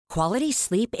Quality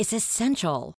sleep is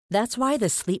essential. That's why the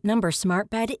Sleep Number Smart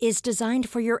Bed is designed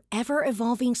for your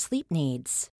ever-evolving sleep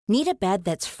needs. Need a bed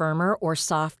that's firmer or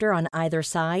softer on either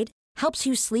side? Helps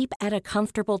you sleep at a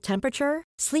comfortable temperature?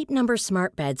 Sleep Number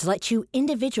Smart Beds let you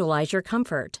individualize your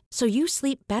comfort, so you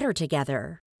sleep better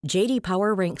together. J.D.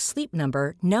 Power ranks Sleep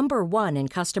Number number 1 in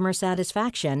customer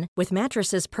satisfaction with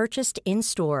mattresses purchased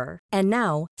in-store. And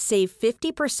now, save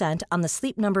 50% on the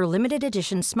Sleep Number Limited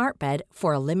Edition Smart Bed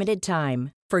for a limited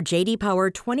time. For J.D. Power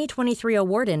 2023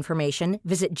 award information,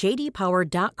 visit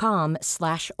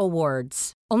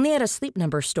jdpower.com/awards. Only at a Sleep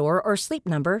Number store or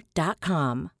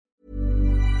sleepnumber.com.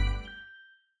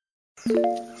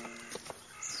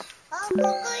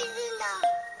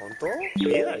 本当？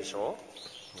見えないでしょ？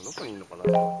どこにいるのかな？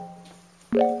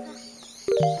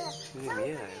見えない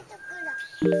よ。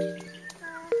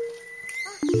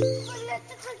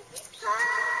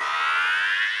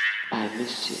I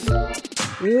miss you.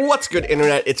 What's good,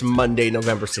 Internet? It's Monday,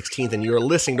 November 16th, and you're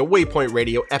listening to Waypoint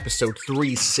Radio, episode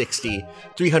 360.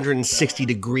 360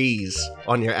 degrees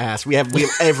on your ass. We have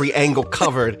every angle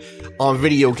covered on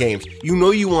video games. You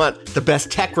know you want the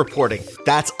best tech reporting.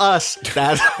 That's us.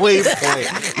 That's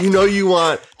Waypoint. You know you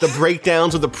want the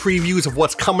breakdowns or the previews of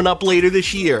what's coming up later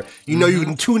this year. You know you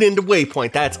can tune into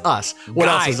Waypoint. That's us. What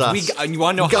else is us? You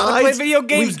want to know how to play video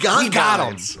games? We got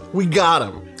them. We got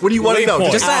them. What do you want to know?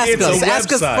 Just ask us.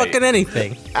 Ask us fucking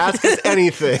anything. Ask us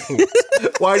anything.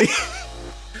 Why do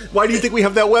you think we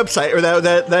have that website or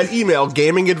that email,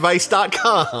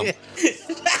 gamingadvice.com?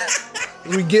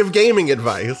 We give gaming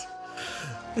advice.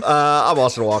 I'm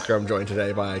Austin Walker. I'm joined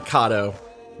today by Kato.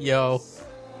 Yo.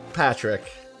 Patrick.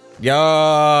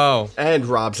 Yo. And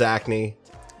Rob Zachney.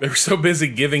 They were so busy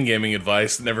giving gaming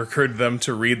advice, it never occurred to them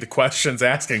to read the questions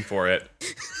asking for it.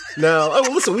 No. Oh,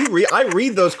 listen, I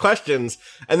read those questions,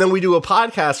 and then we do a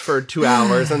podcast for 2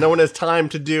 hours, and no one has time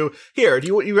to do... Here,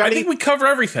 you ready? I think we cover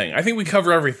everything.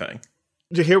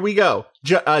 Here we go.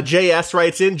 JS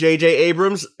writes in, JJ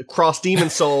Abrams, Cross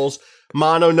Demon Souls,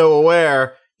 Mono No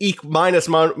Aware, minus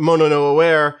Mono No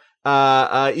Aware,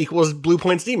 equals Blue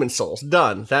Points Demon Souls.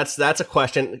 Done. That's a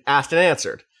question asked and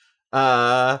answered.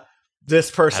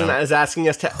 This person is asking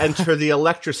us to enter the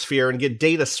Electrosphere and get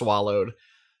data swallowed.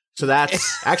 So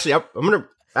that's actually, I'm gonna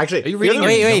actually. Are you reading?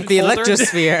 Wait, the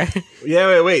Electrosphere.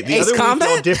 Yeah, wait. The Ace other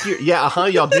Combat? week,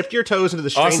 y'all dipped your toes into the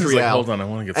strange Austin's realm. like, hold on, I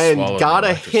want to get and swallowed. got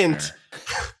a hint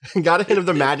of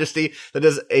the majesty that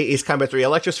is Ace Combat 3.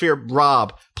 Electrosphere,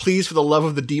 Rob, please, for the love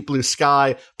of the deep blue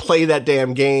sky, play that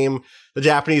damn game. The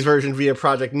Japanese version via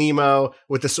Project Nemo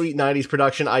with the sweet 90s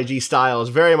production IG style is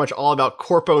very much all about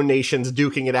corpo nations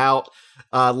duking it out.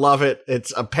 Love it.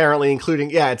 It's apparently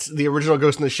including, it's the original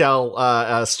Ghost in the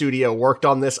Shell studio worked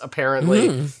on this,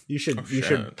 apparently. You should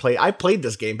play. I played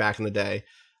this game back in the day.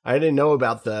 I didn't know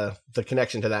about the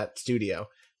connection to that studio.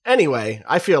 Anyway,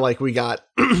 I feel like we got,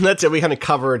 that's it. We kind of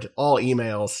covered all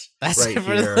emails right for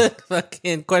here. the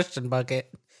fucking question bucket.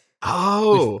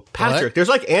 Oh, Patrick, What? there's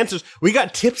like answers. We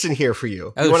got tips in here for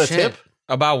you. Oh, You want a shit. tip?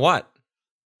 About what?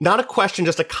 Not a question,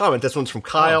 just a comment. This one's from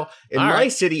Kyle. In all my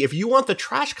right. city, if you want the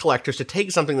trash collectors to take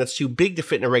something that's too big to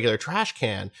fit in a regular trash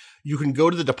can, you can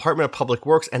go to the Department of Public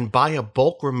Works and buy a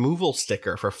bulk removal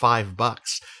sticker for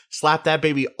 $5. Slap that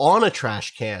baby on a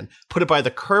trash can, put it by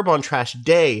the curb on trash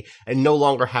day, and no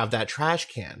longer have that trash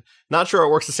can. Not sure it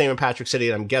works the same in Patrick City,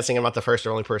 and I'm guessing I'm not the first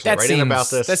or only person writing about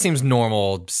this. That seems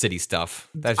normal city stuff.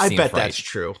 I bet that's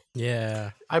true.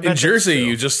 Yeah. I bet In that's Jersey,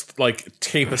 true. you just like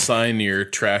tape a sign to your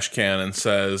trash can and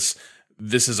says,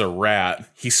 "This is a rat.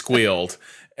 He squealed."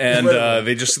 And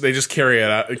they just carry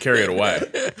it away.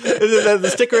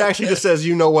 The sticker actually just says,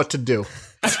 "You know what to do."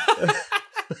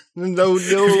 No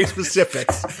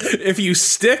specifics. If you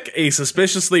stick a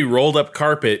suspiciously rolled up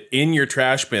carpet in your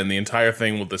trash bin, the entire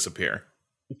thing will disappear.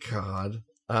 God.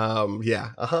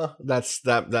 Yeah.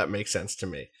 That makes sense to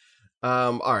me.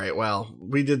 All right. Well,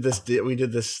 we did this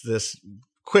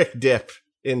quick dip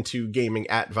into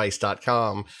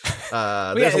gamingadvice.com.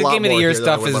 There's a lot Game of the more Year here that I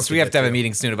stuff would love is we have to have a get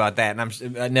meeting soon about that, and I'm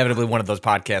inevitably one of those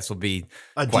podcasts will be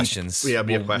A deep- questions. Yeah,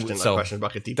 be a question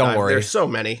bucket deep don't dive. worry. There's so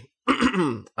many.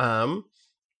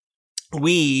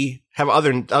 We have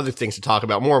other things to talk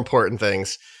about, more important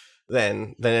things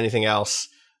than anything else.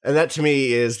 And that to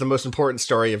me is the most important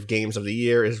story of games of the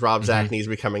year is Rob Zachney is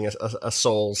becoming a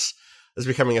Souls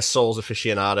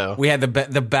aficionado. We had the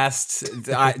best,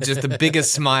 just the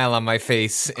biggest smile on my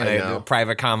face in a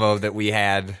private convo that we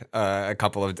had a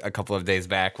couple of days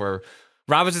back, where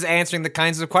Rob was just answering the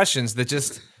kinds of questions that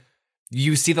just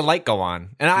you see the light go on.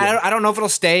 And I don't know if it'll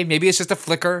stay. Maybe it's just a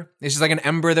flicker. It's just like an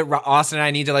ember that Austin and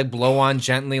I need to like blow on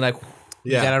gently, like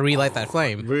You gotta relight that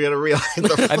flame. We gotta relight the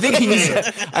flame.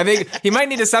 I think he might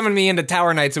need to summon me into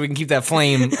Tower Knight so we can keep that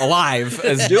flame alive.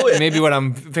 Maybe what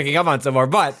I'm picking up on so far.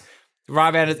 But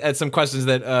Rob had some questions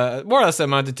that more or less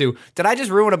amounted to, did I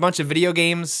just ruin a bunch of video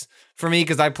games for me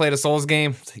because I played a Souls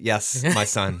game? Yes, my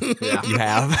son. Yeah. You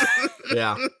have.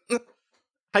 Yeah.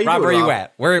 How you Rob, doing, where Rob? you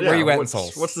at? Where are you at in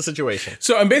Souls? What's the situation?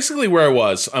 So I'm basically where I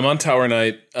was. I'm on Tower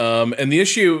Knight, and the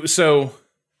issue. So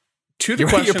to the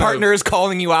question, your partner is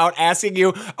calling you out, asking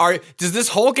you, does this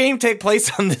whole game take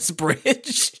place on this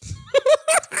bridge?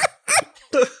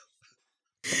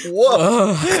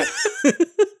 Whoa.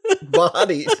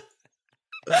 Bodied.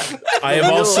 I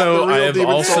have also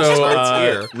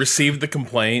here. received the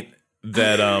complaint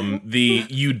that the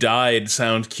 "you died"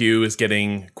 sound cue is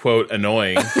getting, quote,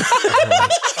 annoying.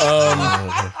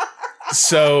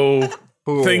 So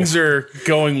things are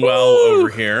going well over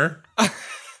here.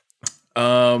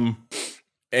 And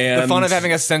the fun of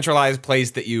having a centralized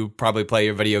place that you probably play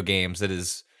your video games that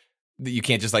you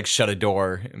can't just like shut a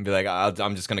door and be like,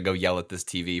 I'm just gonna go yell at this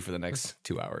TV for the next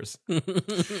 2 hours.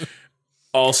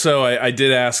 Also, I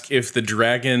did ask if the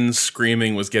dragon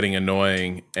screaming was getting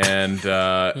annoying, and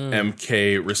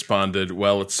MK responded,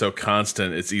 well, it's so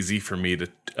constant, it's easy for me to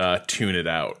tune it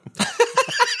out.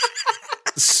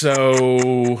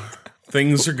 So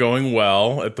things are going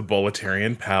well at the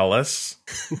Boletarian Palace.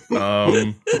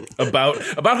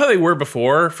 About how they were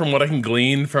before, from what I can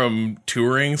glean from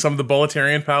touring some of the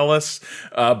Boletarian Palace,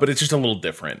 but it's just a little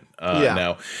different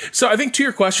now. So I think to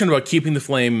your question about keeping the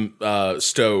flame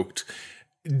stoked,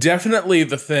 definitely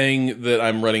the thing that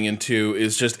I'm running into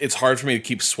is just it's hard for me to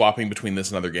keep swapping between this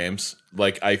and other games.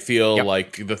 Like, I feel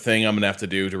like the thing I'm going to have to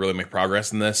do to really make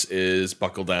progress in this is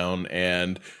buckle down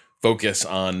and focus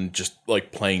on just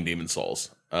like playing Demon's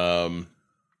Souls.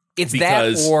 It's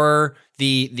that, or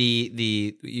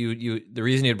the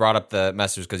reason you brought up the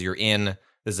message because you're in,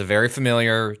 this is a very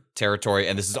familiar territory,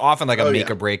 and this is often like a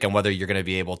make or break on whether you're going to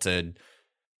be able to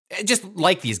just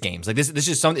like these games. Like this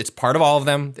is something, it's part of all of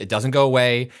them. It doesn't go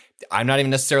away. I'm not even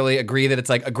necessarily agree that it's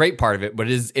like a great part of it, but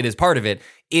it is part of it,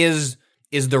 is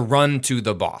the run to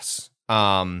the boss.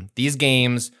 These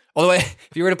games, although if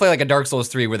you were to play like a Dark Souls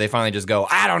 3 where they finally just go,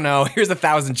 I don't know, here's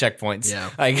 1,000 checkpoints. Yeah.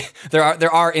 Like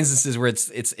there are instances where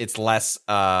it's less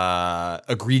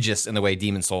egregious in the way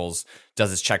Demon's Souls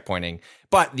does its checkpointing.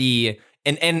 But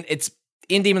and it's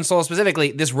in Demon's Souls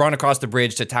specifically, this run across the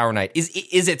bridge to Tower Knight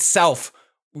is itself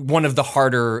one of the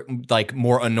harder, like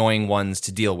more annoying ones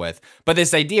to deal with. But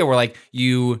this idea where like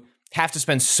you have to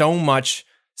spend so much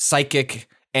psychic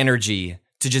energy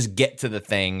to just get to the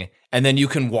thing, and then you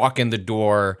can walk in the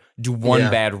door, do one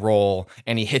bad roll,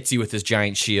 and he hits you with his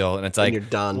giant shield, and it's like, and you're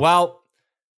done. Well,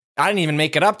 I didn't even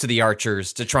make it up to the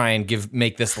archers to try and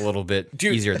make this a little bit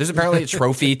easier. There's apparently a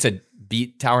trophy to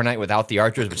beat Tower Knight without the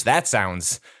archers, which that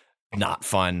sounds not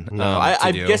fun. No,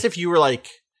 I guess if you were like,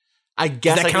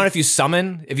 does that count if you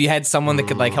summon? If you had someone that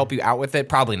could like help you out with it?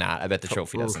 Probably not. I bet the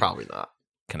trophy doesn't. Probably not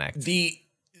Connect.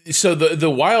 So the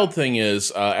wild thing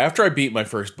is, after I beat my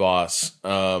first boss,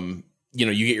 you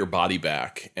get your body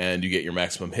back and you get your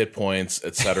maximum hit points,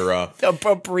 etc.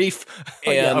 a brief.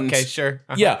 Okay, sure.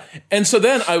 Uh-huh. Yeah. And so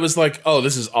then I was like, oh,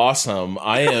 this is awesome.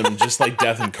 I am just like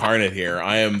Death Incarnate here.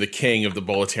 I am the king of the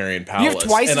Boletarian Palace. You have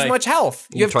twice as much health.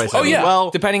 You have twice. Oh, yeah. Well,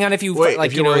 depending on if you,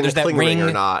 if you're there's that ring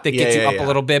or not. that gets you up a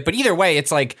little bit. But either way,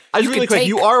 it's like, I just really quick,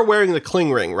 you are wearing the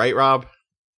Kling ring, right, Rob?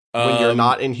 When you're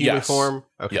not in human form?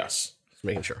 Okay. Yes. Just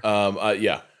making sure.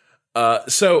 Yeah.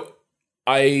 So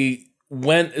I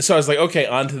was like, okay,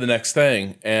 on to the next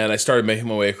thing. And I started making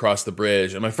my way across the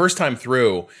bridge. And my first time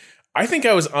through, I think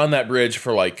I was on that bridge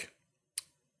for like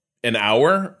an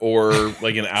hour or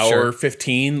like an hour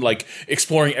 15, like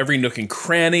exploring every nook and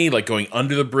cranny, like going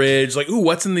under the bridge, like, ooh,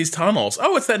 what's in these tunnels?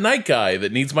 Oh, it's that night guy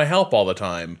that needs my help all the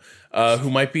time, who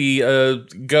might be a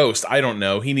ghost. I don't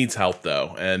know. He needs help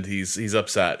though, and he's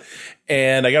upset.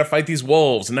 And I got to fight these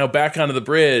wolves, and now back onto the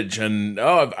bridge, and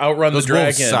I've outrun the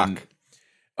dragon. Wolves suck.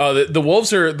 The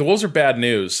wolves are bad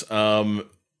news.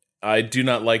 I do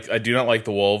not like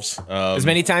the wolves. As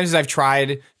many times as I've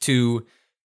tried to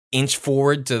inch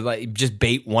forward to like just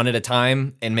bait one at a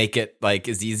time and make it like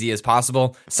as easy as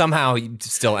possible, somehow you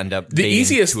still end up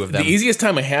baiting two of them. The easiest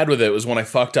time I had with it was when I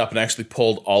fucked up and actually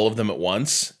pulled all of them at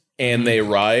once, and they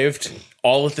arrived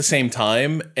all at the same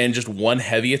time, and just one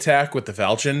heavy attack with the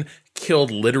falchion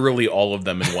killed literally all of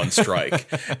them in one strike.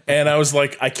 And I was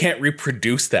like, I can't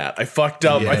reproduce that. I fucked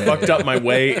up. I fucked up my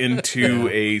way into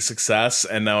a success,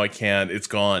 and now I can't. It's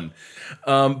gone.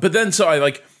 But then so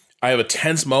I have a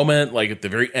tense moment, like at the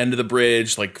very end of the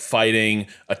bridge, like fighting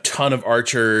a ton of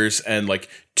archers and like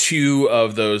two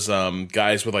of those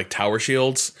guys with like tower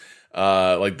shields.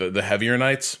 like the heavier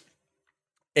knights.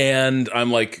 And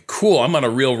I'm like, cool, I'm on a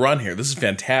real run here. This is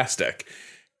fantastic.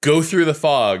 Go through the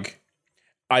fog.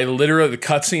 The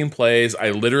cutscene plays.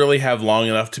 I literally have long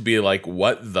enough to be like,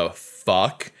 what the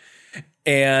fuck?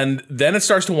 And then it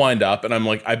starts to wind up, and I'm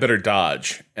like, I better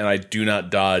dodge. And I do not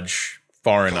dodge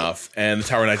far enough. And the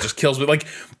Tower Knight just kills me. Like,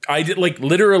 I did, like,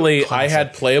 literally, classic. I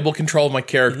had playable control of my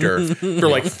character for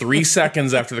like 3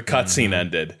 seconds after the cutscene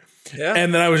ended. Yeah.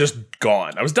 And then I was just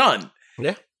gone. I was done.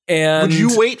 Yeah. And would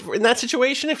you wait in that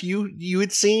situation if you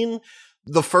had seen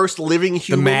the first living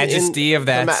human? The majesty of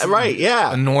that. Right,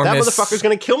 yeah. Enormous. That motherfucker's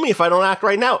going to kill me if I don't act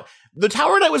right now. The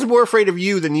Tower Knight was more afraid of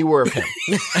you than you were of him.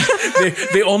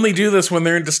 they only do this when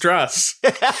they're in distress.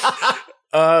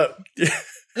 Well,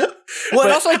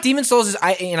 and also like Demon Souls is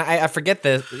I forget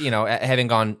the having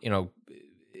gone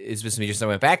it's just me just I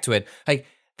went back to it. Like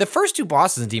the first 2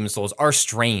 bosses in Demon Souls are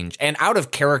strange and out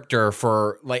of character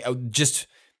for like just.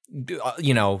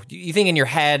 You think in your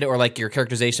head or like your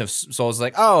characterization of Souls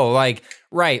like, oh, like,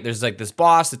 right, there's like this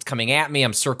boss that's coming at me,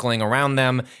 I'm circling around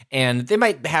them, and they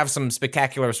might have some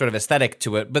spectacular sort of aesthetic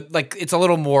to it, but like it's a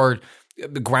little more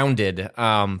grounded.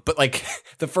 But like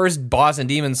the first boss in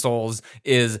Demon Souls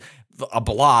is a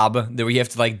blob that we have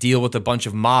to like deal with a bunch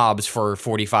of mobs for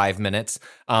 45 minutes,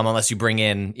 unless you bring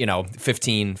in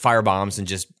 15 firebombs and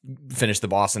just finish the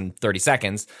boss in 30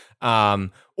 seconds.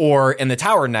 Or in the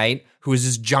Tower Knight, who is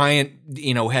this giant,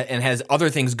 and has other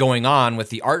things going on with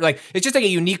the art. Like it's just like a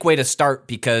unique way to start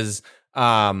because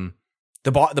the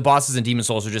bosses in Demon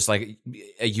Souls are just like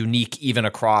a unique, even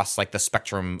across like the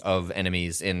spectrum of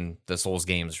enemies in the Souls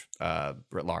games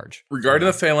writ large. Regarding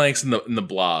the phalanx and the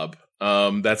blob.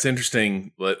 That's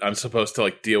interesting. I'm supposed to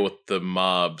like deal with the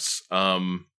mobs.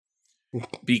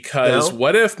 Because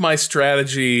what if my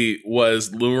strategy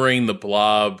was luring the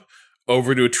blob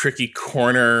over to a tricky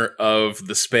corner of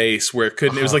the space where it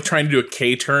couldn't, it was like trying to do a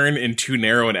K-turn in too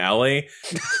narrow an alley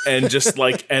and just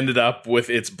like ended up with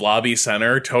its blobby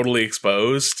center totally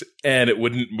exposed and it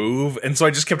wouldn't move. And so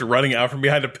I just kept running out from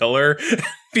behind a pillar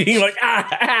being like,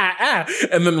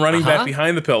 and then running back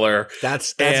behind the pillar.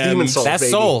 That's Demon Souls, That's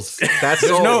baby. Souls. That's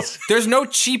Souls. There's no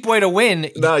cheap way to win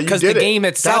because the game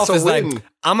itself is like,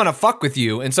 I'm going to fuck with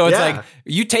you. And so it's like,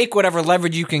 you take whatever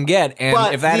leverage you can get. And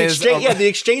but if that is... the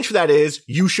exchange for that is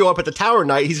you show up at the Tower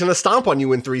Knight, he's going to stomp on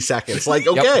you in 3 seconds. Like,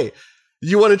 okay,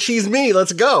 you want to cheese me?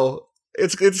 Let's go.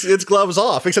 It's gloves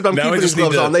off, except I'm keeping his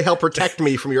gloves on. They help protect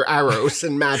me from your arrows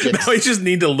and magic. Now I just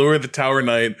need to lure the Tower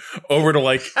Knight over to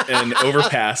like an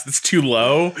overpass that's too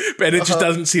low, and it just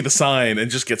doesn't see the sign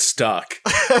and just gets stuck.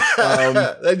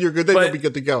 Then you're good. Then you'll be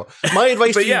good to go. My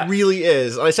advice to you really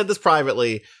is, and I said this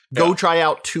privately, go try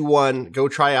out 2-1, go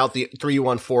try out the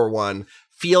 3-1, 4-1,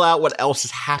 feel out what else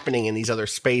is happening in these other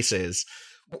spaces.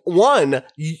 One,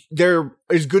 there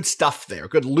is good stuff there,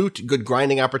 good loot, good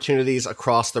grinding opportunities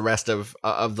across the rest of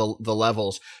the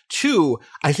levels. 2,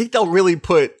 I think they'll really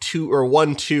put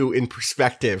 1-2 in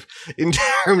perspective in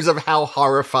terms of how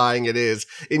horrifying it is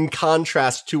in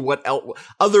contrast to what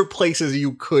other places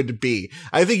you could be.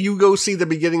 I think you go see the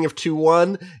beginning of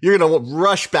 2-1, you're going to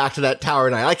rush back to that Tower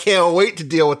Knight. I can't wait to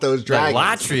deal with those dragons.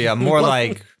 Latria, more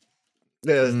like...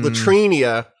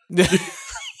 Latrinia.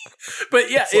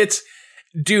 But yeah, it's...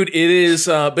 Dude, it is,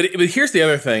 but here's the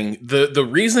other thing. The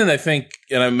reason I think,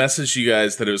 and I messaged you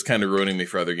guys that it was kind of ruining me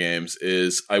for other games,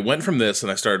 is I went from this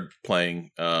and I started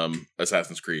playing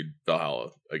Assassin's Creed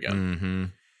Valhalla again. Mm-hmm.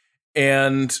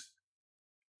 And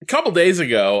a couple days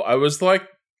ago, I was like,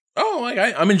 oh, like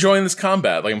I'm enjoying this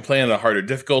combat. Like I'm playing at a harder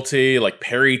difficulty, like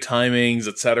parry timings,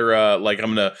 etc. Like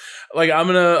I'm gonna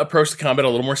approach the combat a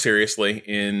little more seriously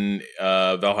in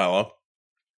Valhalla.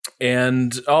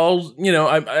 And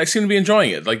I seem to be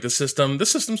enjoying it. Like the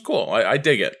system's cool. I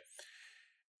dig it.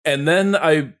 And then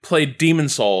I played Demon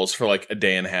Souls for like a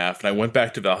day and a half, and I went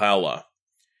back to Valhalla,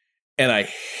 and I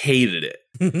hated it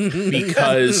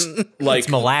because like it's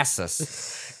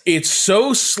molasses. It's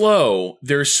so slow.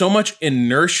 There's so much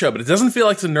inertia, but it doesn't feel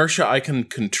like it's inertia I can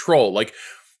control. Like,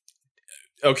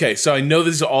 okay, so I know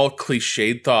these are all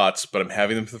cliched thoughts, but I'm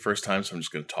having them for the first time, so I'm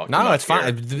just going to talk. No, it's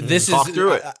fine. This talk is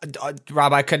through it.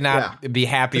 Rob. I could not be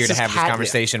happier to have this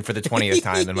conversation for the 20th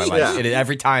time in my life. Yeah.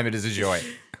 Every time it is a joy.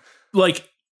 Like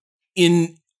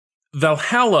in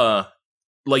Valhalla,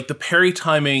 like the parry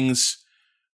timings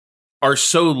are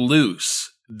so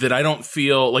loose that I don't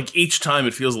feel like each time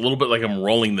it feels a little bit like I'm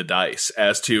rolling the dice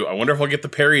as to, I wonder if I'll get the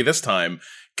parry this time.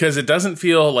 Because it doesn't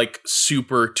feel like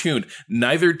super tuned.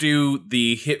 Neither do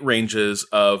the hit ranges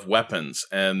of weapons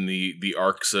and the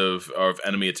arcs of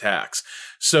enemy attacks.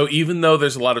 So even though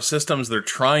there's a lot of systems that are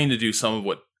trying to do some of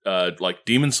what like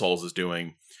Demon Souls is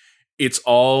doing, it's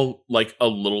all like a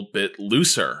little bit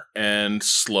looser and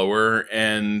slower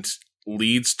and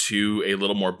leads to a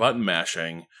little more button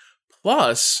mashing.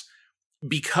 Plus,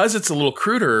 because it's a little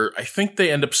cruder, I think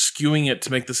they end up skewing it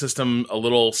to make the system a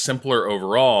little simpler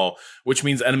overall, which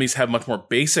means enemies have much more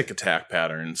basic attack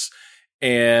patterns,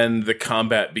 and the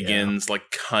combat begins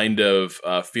like kind of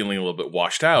feeling a little bit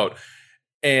washed out.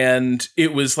 And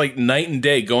it was like night and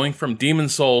day going from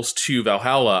Demon's Souls to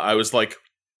Valhalla. I was like,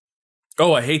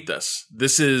 oh, I hate this.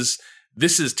 This is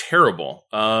terrible.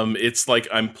 It's like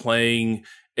I'm playing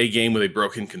a game with a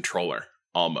broken controller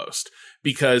almost.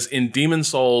 Because in Demon's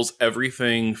Souls,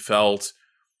 everything felt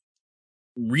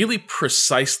really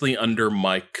precisely under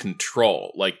my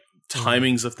control. Like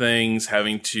timings of things,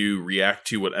 having to react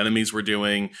to what enemies were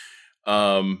doing,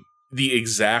 the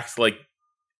exact like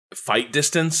fight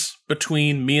distance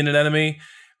between me and an enemy,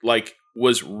 like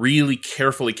was really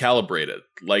carefully calibrated.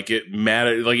 Like it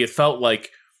mattered. Like it felt like,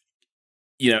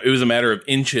 you know, it was a matter of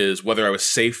inches whether I was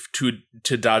safe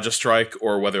to dodge a strike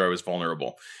or whether I was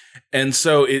vulnerable. And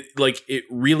so it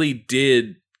really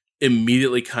did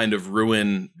immediately kind of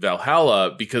ruin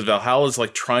Valhalla, because Valhalla is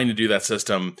like trying to do that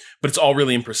system, but it's all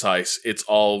really imprecise. It's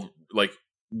all like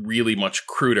really much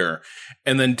cruder.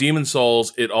 And then Demon's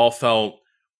Souls, it all felt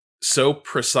so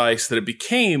precise that it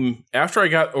became, after I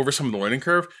got over some of the learning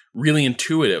curve, really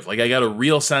intuitive. Like I got a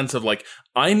real sense of like,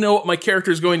 I know what my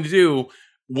character is going to do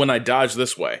when I dodge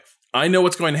this way. I know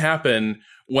what's going to happen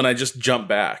when I just jump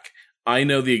back. I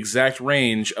know the exact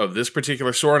range of this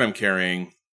particular sword I'm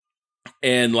carrying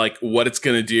and like what it's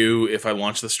going to do if I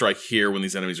launch the strike here when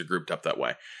these enemies are grouped up that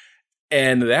way.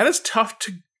 And that is tough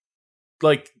to,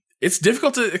 like, it's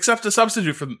difficult to accept a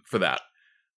substitute for that.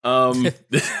 Once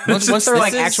there are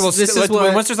like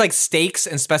once there's like stakes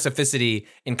and specificity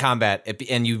in combat,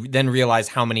 and you then realize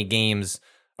how many games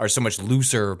are so much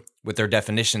looser with their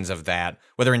definitions of that,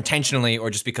 whether intentionally or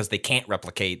just because they can't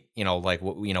replicate, you know, like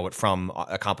what, you know, what From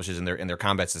accomplishes in their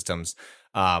combat systems.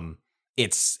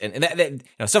 It's and that, you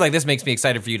know, stuff like this makes me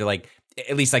excited for you to like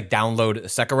at least like download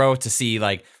Sekiro to see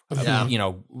like you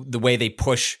know, the way they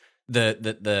push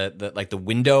the like the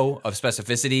window of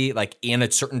specificity like in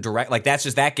a certain direct, like that's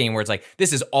just that game where it's like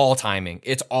this is all timing,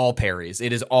 it's all parries,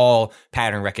 it is all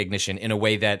pattern recognition in a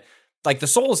way that like the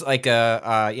Souls, like you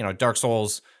know, Dark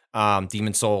Souls,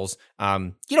 Demon's Souls,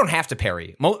 you don't have to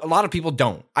parry. A lot of people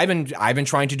don't. I've been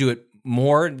trying to do it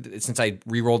more since I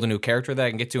re-rolled a new character that I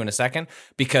can get to in a second,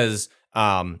 because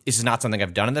this is not something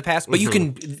I've done in the past. But you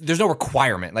can. There's no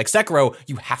requirement. Like Sekiro,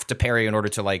 you have to parry in order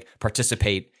to like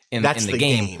participate in the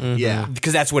game. Mm-hmm. Yeah,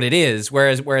 because that's what it is.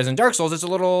 Whereas in Dark Souls, it's a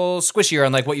little squishier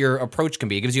on like what your approach can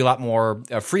be. It gives you a lot more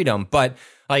freedom. But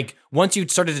like once you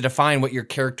started to define what your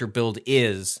character build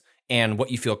is and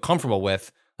what you feel comfortable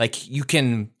with, like you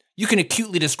can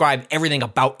acutely describe everything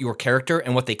about your character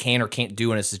and what they can or can't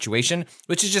do in a situation,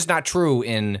 which is just not true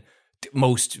in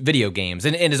most video games,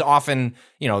 and is often,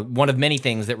 you know, one of many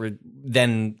things that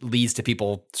then leads to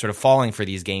people sort of falling for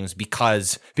these games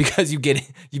because you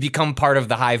become part of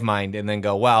the hive mind and then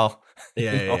go, well,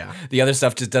 the other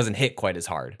stuff just doesn't hit quite as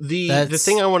hard. The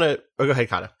thing I want to go ahead,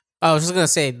 Kata. I was just gonna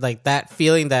say, like, that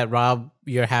feeling that Rob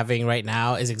you're having right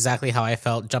now is exactly how I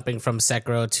felt jumping from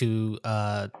Sekiro to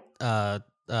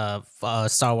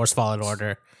Star Wars Fallen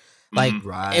Order. Like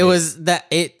it was that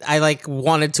I like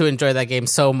wanted to enjoy that game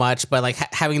so much, but like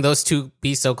having those two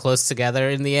be so close together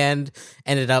in the end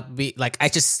ended up like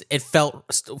it felt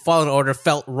Fallen Order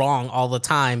felt wrong all the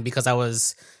time because I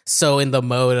was so in the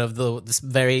mode of the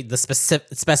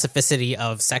specificity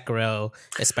of Sekiro,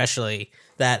 especially,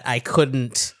 that I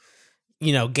couldn't,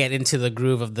 you know, get into the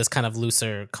groove of this kind of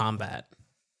looser combat.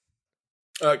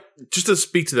 Just to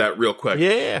speak to that real quick.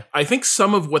 Yeah. I think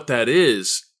some of what that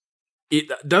is, it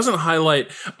doesn't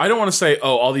highlight, I don't want to say,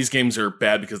 oh, all these games are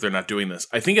bad because they're not doing this.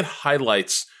 I think it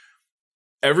highlights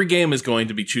every game is going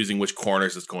to be choosing which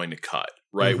corners it's going to cut,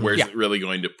 right? Mm-hmm. Where's it really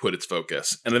going to put its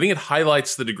focus? And I think it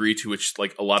highlights the degree to which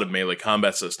like a lot of melee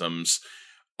combat systems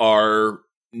are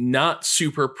not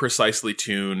super precisely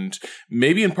tuned,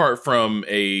 maybe in part from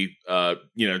a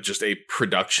just a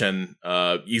production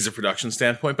ease of production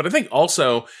standpoint, but I think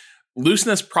also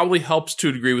looseness probably helps to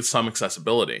a degree with some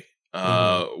accessibility,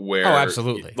 where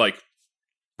absolutely, like,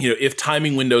 you know, if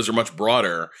timing windows are much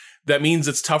broader, that means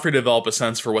it's tougher to develop a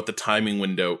sense for what the timing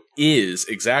window is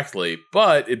exactly,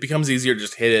 but it becomes easier to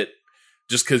just hit it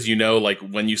just because, you know, like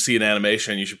when you see an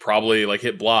animation you should probably like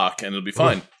hit block and it'll be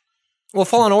fine. Well,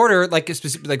 Fallen Order,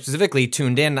 specifically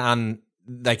tuned in on,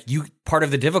 like, you, part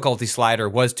of the difficulty slider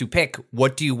was to pick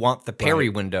what do you want the parry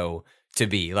window to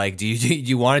be. Like, do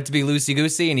you want it to be loosey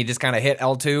goosey and you just kind of hit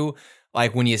L2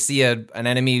 like when you see an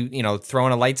enemy,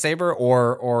 throwing a lightsaber,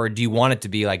 or do you want it to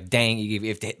be like, dang, you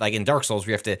have to, like in Dark Souls,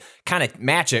 where you have to kind of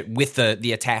match it with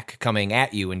the attack coming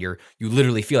at you, and you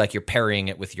literally feel like you're parrying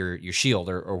it with your shield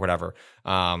or whatever.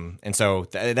 And so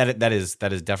that is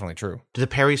definitely true. Do the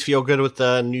parries feel good with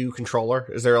the new controller?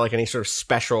 Is there like any sort of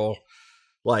special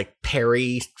like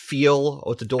parry feel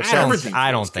with the DualSense?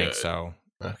 I don't think so.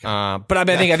 Okay. But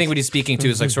I think what he's speaking to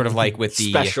is like sort of like with the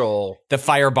special, the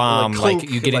firebomb, like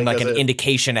you getting like an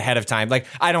indication ahead of time. Like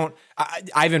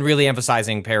I've been really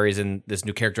emphasizing parries in this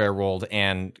new character I rolled,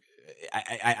 and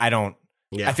I don't.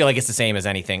 Yeah. I feel like it's the same as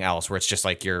anything else, where it's just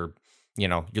like you're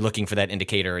looking for that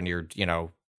indicator and you're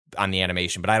on the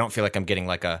animation, but I don't feel like I'm getting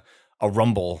like a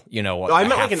rumble. I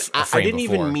meant like I didn't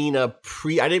even mean I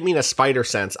didn't mean a spider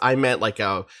sense. I meant like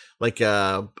a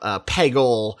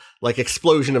Peggle, like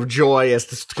explosion of joy as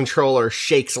the controller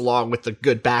shakes along with the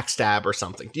good backstab or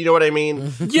something. Do you know what I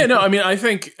mean? Yeah, no, I mean, I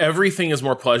think everything is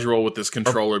more pleasurable with this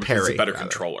controller because it's a better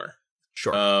controller.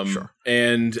 Sure, sure.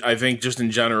 And I think just in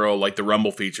general, like the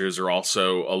rumble features are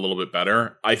also a little bit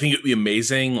better. I think it'd be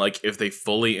amazing, like if they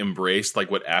fully embraced like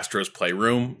what Astro's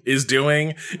Playroom is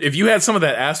doing. If you had some of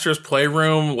that Astro's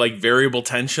Playroom, like variable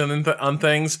tension on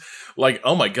things, like,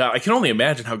 oh my God, I can only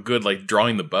imagine how good like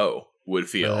drawing the bow would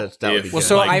feel.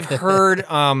 So I've heard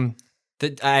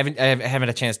that I haven't had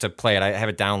a chance to play it. I have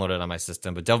it downloaded on my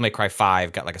system, but Devil May Cry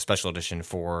 5 got like a special edition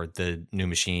for the new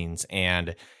machines,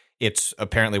 and it's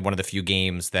apparently one of the few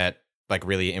games that like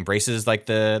really embraces like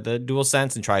the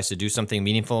DualSense and tries to do something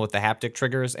meaningful with the haptic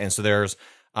triggers. And so there's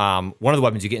one of the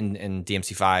weapons you get in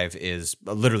DMC5 is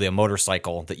literally a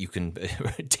motorcycle that you can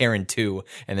tear in two,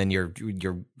 and then you're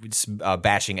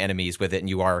bashing enemies with it.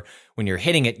 And when you're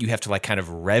hitting it, you have to like kind of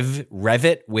rev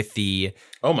it with the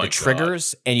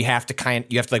triggers, and you have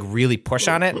to like really push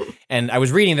on it. And I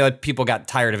was reading that people got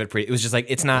tired of it. It was just like,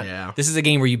 it's not. Yeah. This is a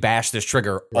game where you bash this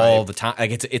trigger all the time.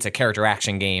 Like it's a character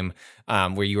action game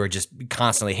where you are just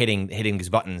constantly hitting these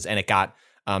buttons, and it got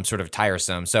sort of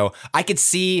tiresome. So I could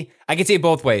see it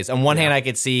both ways. On one hand, I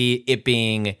could see it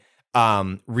being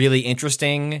really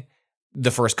interesting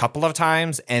the first couple of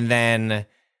times, and then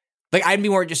like I'd be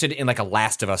more interested in like a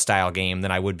Last of Us style game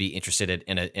than I would be interested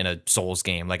in a Souls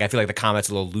game. Like I feel like the combat's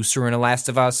a little looser in a Last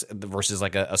of Us versus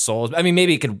like a Souls. I mean,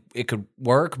 maybe it could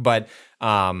work, but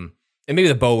and maybe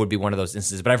the bow would be one of those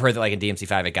instances, but I've heard that like in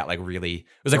DMC5 it got like really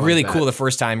really cool the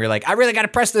first time. You're like, I really got to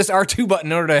press this R2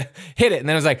 button in order to hit it, and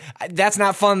then I was like, that's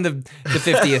not fun the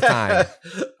 50th time.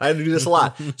 I had to do this a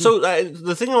lot. So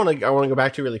the thing I want to go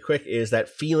back to really quick is that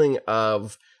feeling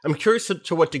of, I'm curious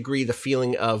to what degree the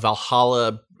feeling of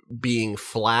Valhalla being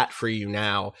flat for you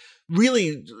now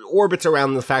really orbits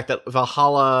around the fact that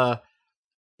Valhalla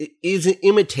is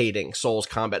imitating Souls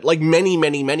combat, like many,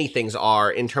 many, many things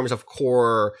are in terms of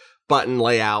core button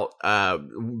layout,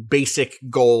 basic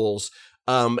goals.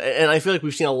 And I feel like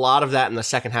we've seen a lot of that in the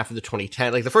second half of the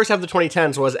 2010s. Like the first half of the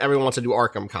 2010s was everyone wants to do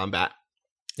Arkham combat.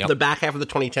 Yep. The back half of the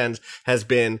 2010s has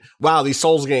been, wow, these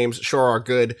Souls games sure are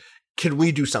good. Can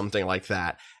we do something like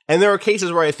that? And there are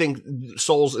cases where I think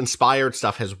Souls-inspired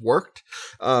stuff has worked.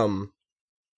 But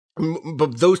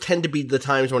those tend to be the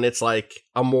times when it's like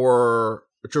a more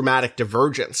dramatic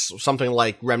divergence, something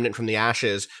like Remnant from the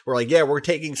Ashes, where like, yeah, we're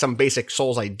taking some basic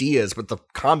Souls ideas, but the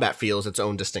combat feels its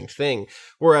own distinct thing.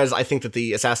 Whereas I think that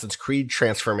the Assassin's Creed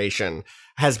transformation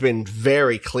has been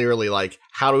very clearly like,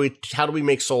 how do we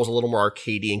make Souls a little more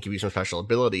arcadey and give you some special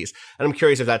abilities? And I'm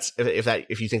curious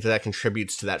if you think that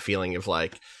contributes to that feeling of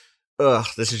like, ugh,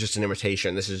 this is just an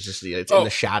imitation. This is just it's in the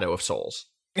shadow of Souls.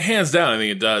 Hands down, I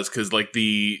think it does, because like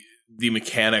the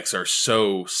mechanics are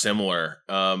so similar.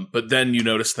 But then you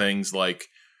notice things like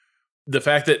the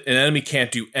fact that an enemy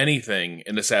can't do anything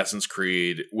in Assassin's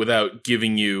Creed without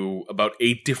giving you about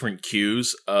 8 different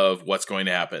cues of what's going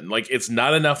to happen. Like, it's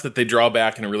not enough that they draw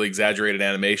back in a really exaggerated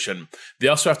animation. They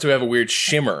also have to have a weird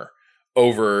shimmer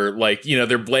over, like, you know,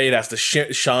 their blade has to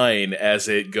shine as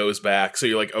it goes back. So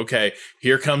you're like, okay,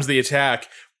 here comes the attack.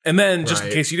 And then, just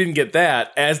in case you didn't get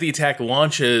that, as the attack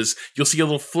launches, you'll see a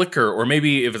little flicker, or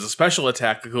maybe if it's a special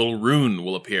attack, a little rune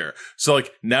will appear. So,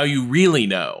 like, now you really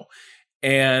know.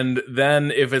 And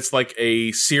then if it's like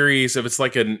a series, if it's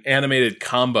like an animated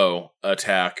combo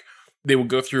attack, they will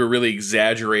go through a really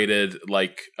exaggerated,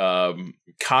 like,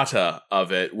 kata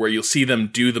of it, where you'll see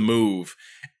them do the move.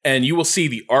 And you will see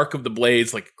the arc of the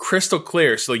blades like crystal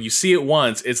clear. So like, you see it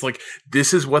once, it's like,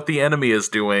 this is what the enemy is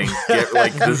doing.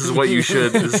 This is how you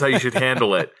should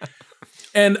handle it.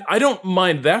 And I don't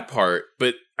mind that part,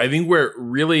 but I think where it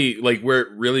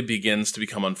really begins to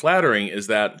become unflattering is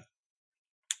that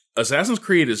Assassin's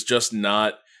Creed is just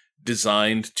not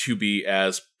designed to be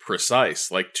as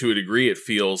precise. Like, to a degree, it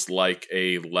feels like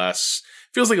a less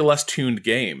tuned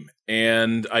game.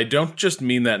 And I don't just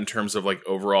mean that in terms of like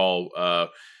overall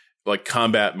like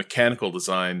combat mechanical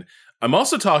design. I'm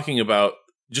also talking about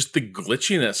just the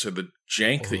glitchiness or the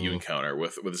jank that you encounter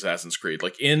with Assassin's Creed.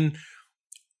 Like, in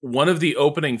one of the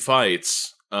opening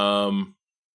fights,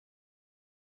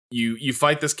 you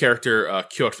fight this character,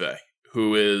 Kjotve,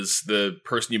 who is the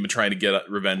person you've been trying to get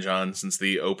revenge on since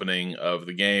the opening of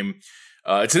the game.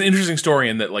 It's an interesting story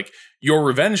in that, like, your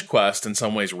revenge quest in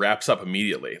some ways wraps up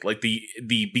immediately. Like,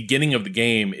 the beginning of the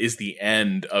game is the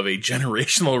end of a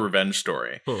generational revenge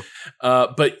story.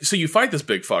 But so you fight this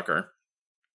big fucker,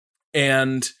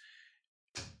 and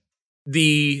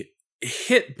the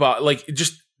hit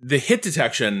just the hit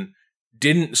detection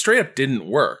didn't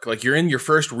work. Like, you're in your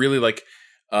first really like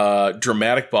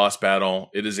dramatic boss battle.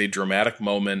 It is a dramatic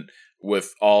moment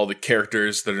with all the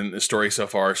characters that are in the story so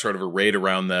far sort of arrayed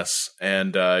around this,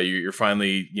 and you're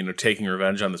finally, taking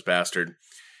revenge on this bastard.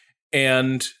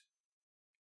 And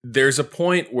there's a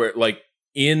point where, like,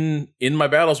 in my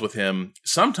battles with him,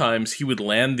 sometimes he would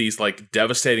land these like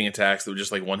devastating attacks that would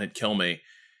just like one hit kill me.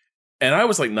 And I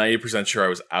was like 90% sure I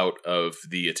was out of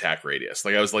the attack radius.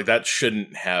 Like, I was like, that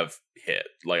shouldn't have hit.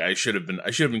 Like, I should have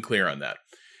been clear on that.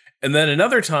 And then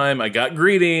another time I got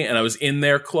greedy and I was in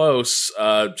there close,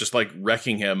 just like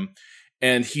wrecking him.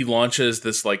 And he launches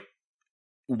this like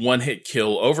one-hit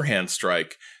kill overhand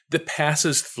strike that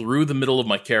passes through the middle of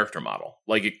my character model.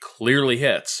 Like, it clearly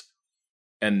hits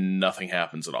and nothing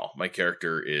happens at all. My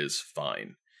character is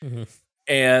fine. Mm-hmm.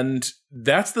 And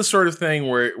that's the sort of thing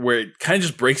where it kind of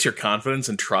just breaks your confidence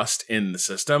and trust in the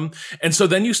system. And so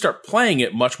then you start playing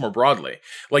it much more broadly.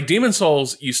 Like Demon's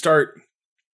Souls,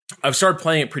 I've started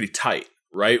playing it pretty tight,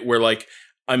 right? Where like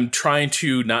I'm trying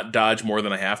to not dodge more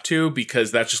than I have to,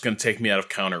 because that's just going to take me out of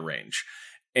counter range.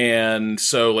 And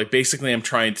so like basically I'm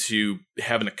trying to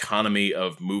have an economy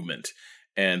of movement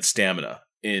and stamina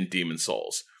in Demon's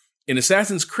Souls. In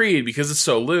Assassin's Creed, because it's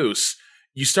so loose,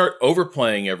 you start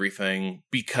overplaying everything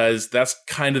because that's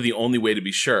kind of the only way to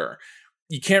be sure.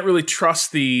 You can't really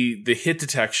trust the hit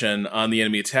detection on the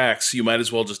enemy attacks. So you might as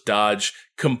well just dodge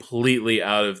completely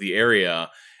out of the area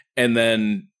and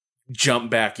then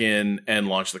jump back in and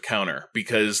launch the counter,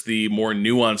 because the more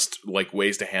nuanced like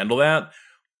ways to handle that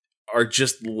are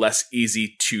just less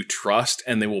easy to trust,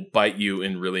 and they will bite you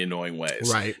in really annoying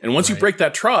ways. Right. And once you break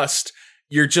that trust,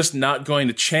 you're just not going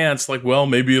to chance like, well,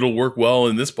 maybe it'll work well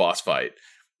in this boss fight.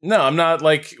 No, I'm not.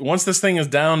 Like, once this thing is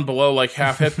down below like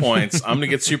half hit points, I'm going to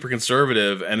get super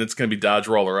conservative, and it's going to be dodge,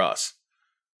 roll, or us.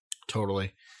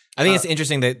 Totally. I think it's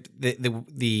interesting that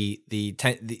the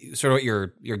sort of what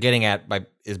you're getting at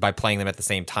by playing them at the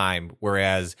same time.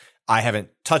 Whereas I haven't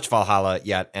touched Valhalla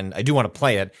yet, and I do want to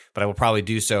play it, but I will probably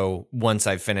do so once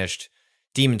I've finished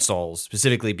Demon's Souls,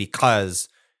 specifically because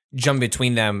jumping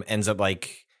between them ends up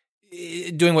like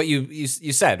doing what you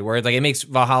said, where like it makes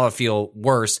Valhalla feel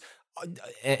worse,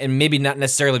 and maybe not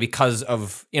necessarily because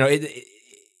of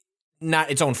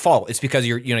not its own fault. It's because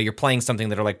you're playing something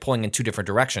that are like pulling in two different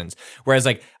directions. Whereas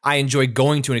like I enjoy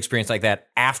going to an experience like that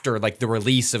after like the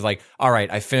release of like, all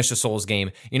right, I finished a Souls game.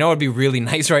 You know, it'd be really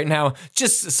nice right now.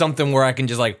 Just something where I can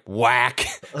just like whack,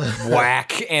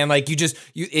 and like there's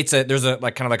a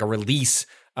like kind of like a release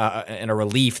and a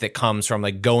relief that comes from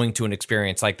like going to an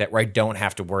experience like that where I don't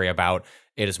have to worry about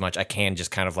it as much. I can just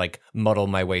kind of like muddle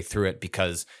my way through it,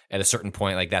 because at a certain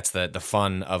point, like that's the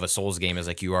fun of a Souls game, is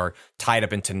like you are tied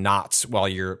up into knots while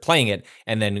you're playing it,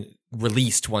 and then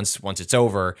released once it's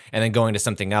over, and then going to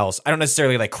something else. I don't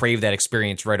necessarily like crave that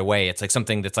experience right away. It's like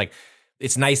something that's like,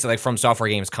 it's nice that like From Software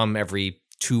games come every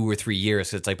 2 or 3 years.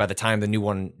 So it's like by the time the new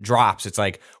one drops, it's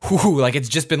like, whoo, like it's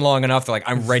just been long enough that like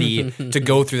I'm ready to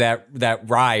go through that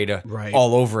ride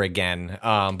all over again.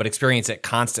 But experience it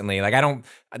constantly. Like I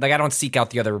don't seek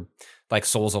out the other like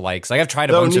Souls alikes. Like I've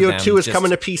tried a bunch of them. Neo 2 is coming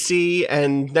to PC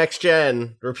and next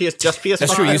gen, or just PS5.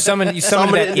 That's true. You summon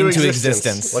that into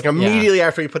existence. Like immediately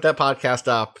after you put that podcast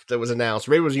up that was announced.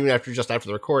 Maybe it was even just after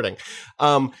the recording.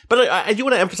 But I do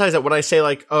want to emphasize that when I say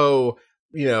like, oh,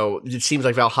 you know, it seems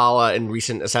like Valhalla and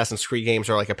recent Assassin's Creed games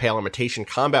are like a pale imitation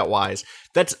combat-wise.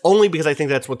 That's only because I think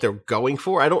that's what they're going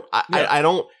for. I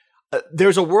don't.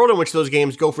 There's a world in which those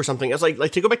games go for something. It's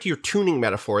like to go back to your tuning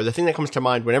metaphor. The thing that comes to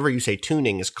mind whenever you say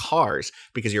tuning is cars,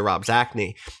 because you're Rob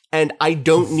Zacny, and I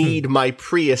don't need my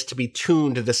Prius to be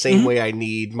tuned the same way I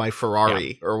need my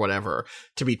Ferrari or whatever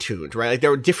to be tuned. Right? Like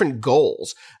there are different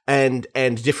goals and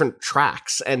different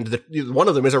tracks, and one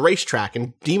of them is a racetrack,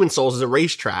 and Demon's Souls is a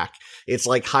racetrack. It's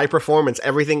like high performance,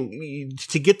 everything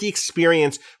to get the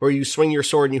experience where you swing your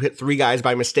sword and you hit 3 guys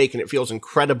by mistake and it feels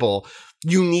incredible.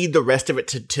 you need the rest of it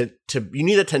to you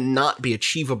need it to not be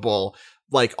achievable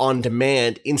like on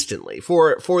demand instantly.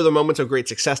 For the moments of great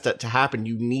success to happen,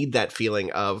 you need that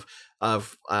feeling of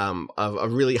a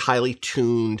really highly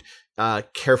tuned,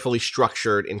 carefully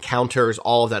structured encounters,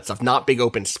 all of that stuff, not big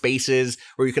open spaces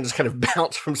where you can just kind of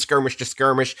bounce from skirmish to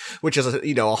skirmish, which is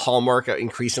a hallmark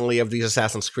increasingly of these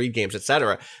Assassin's Creed games,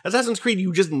 etc. Assassin's Creed,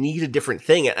 you just need a different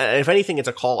thing. And if anything, it's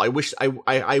a call.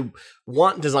 I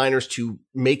want designers to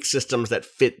make systems that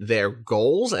fit their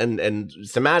goals and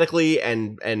thematically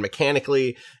and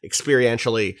mechanically,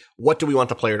 experientially. What do we want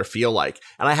the player to feel like?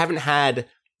 And I haven't had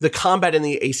the combat in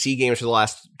the AC games for the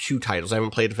last 2 titles. I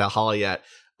haven't played Valhalla yet.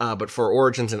 But for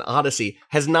Origins and Odyssey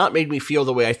has not made me feel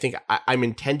the way I think I'm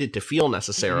intended to feel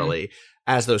necessarily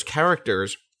as those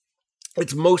characters.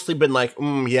 It's mostly been like,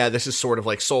 yeah, this is sort of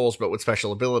like Souls, but with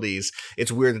special abilities.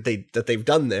 It's weird that they've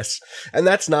done this, and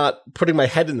that's not putting my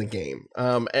head in the game.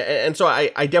 And so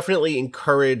I definitely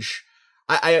encourage.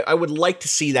 I would like to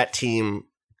see that team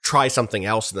try something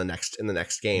else in the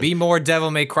next game. Be more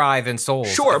Devil May Cry than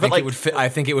Souls. Sure, but like I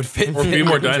think it would fit. Or be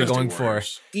more Dynasty going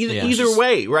Warriors. for. Either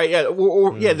way, right? Yeah,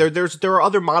 or yeah. There are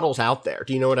other models out there.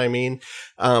 Do you know what I mean?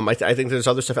 I think there's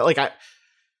other stuff. Like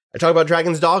I talk about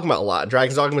Dragon's Dogma a lot.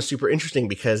 Dragon's Dogma is super interesting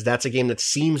because that's a game that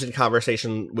seems in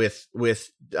conversation with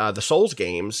the Souls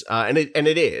games, and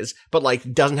it is, but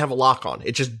like doesn't have a lock on.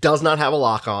 It just does not have a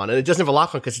lock on, and it doesn't have a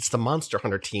lock on because it's the Monster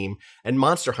Hunter team, and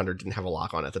Monster Hunter didn't have a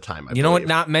lock on at the time. I believe, what?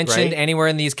 Not mentioned anywhere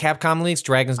in these Capcom leaks.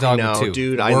 Dragon's Dogma 2.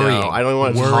 Dude, I know. I don't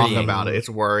want to talk about it. It's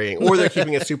worrying, or they're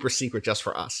keeping it super secret just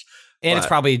for us. And it's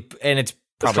probably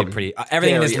pretty.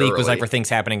 Everything in this leak was like for things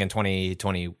happening in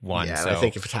 2021. Yeah, so, I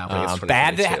think if it's happening, it's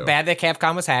bad that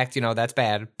Capcom was hacked. That's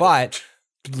bad. But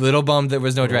little bummed there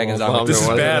was no Dragon's Dogma. This is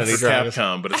bad for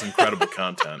Capcom, but it's incredible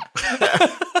content.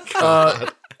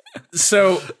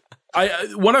 So,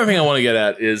 one other thing I want to get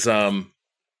at is,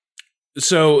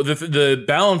 so the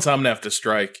balance I'm gonna have to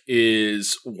strike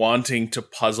is wanting to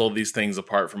puzzle these things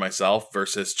apart for myself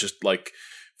versus just like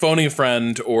phoning a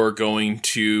friend or going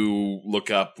to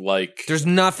look up like. There's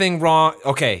nothing wrong.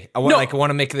 Okay, I want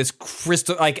to make this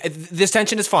crystal. Like this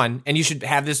tension is fun, and you should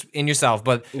have this in yourself.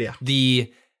 But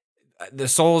the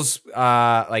Souls,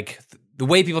 like the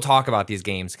way people talk about these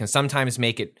games, can sometimes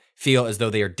make it feel as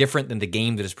though they are different than the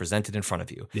game that is presented in front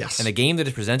of you. Yes, and the game that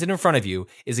is presented in front of you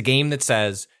is a game that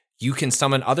says, you can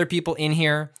summon other people in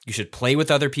here. You should play with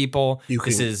other people.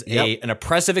 This is an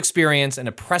oppressive experience, an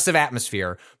oppressive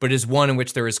atmosphere, but it is one in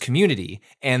which there is community.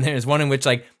 And there is one in which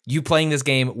like you playing this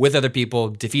game with other people,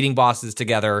 defeating bosses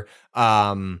together,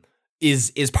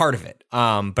 is part of it.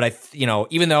 But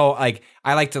even though like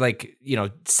I like to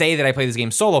say that I play this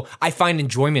game solo, I find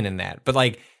enjoyment in that. But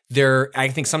like I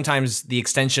think sometimes the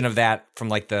extension of that from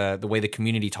like the way the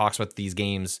community talks about these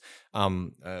games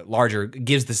larger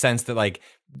gives the sense that like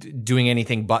doing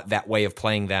anything but that way of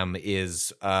playing them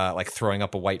is like throwing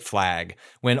up a white flag,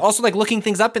 when also like looking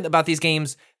things up about these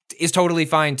games is totally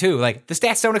fine too. Like the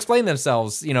stats don't explain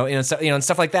themselves, and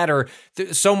stuff like that. Or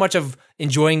so much of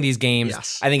enjoying these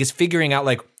games, I think, is figuring out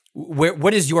like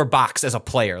what is your box as a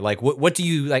player? Like what do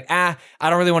you like? I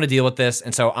don't really want to deal with this,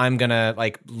 and so I'm gonna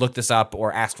like look this up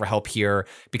or ask for help here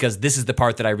because this is the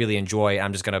part that I really enjoy.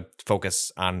 I'm just gonna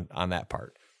focus on that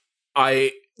part.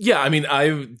 I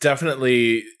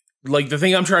definitely like the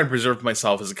thing I'm trying to preserve for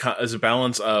myself is a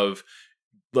balance of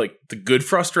like the good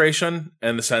frustration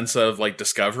and the sense of like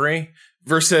discovery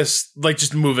versus like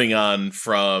just moving on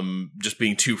from just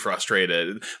being too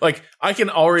frustrated. Like I can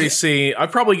already see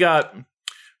I've probably got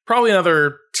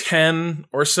another 10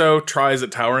 or so tries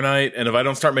at Tower Knight, and if I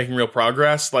don't start making real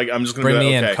progress, like I'm just gonna bring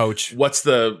me in, coach. What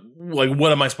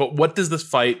does this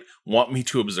fight want me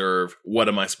to observe? What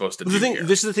am I supposed to do?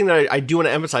 This is the thing that I do want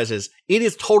to emphasize is it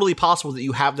is totally possible that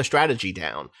you have the strategy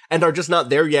down and are just not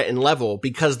there yet in level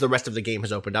because the rest of the game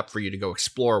has opened up for you to go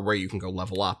explore where you can go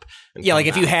level up. Like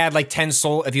if you had like 10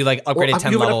 soul, if you like upgraded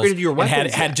 10 levels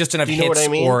and had just enough hits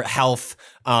or health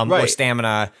or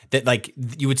stamina that like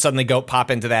you would suddenly go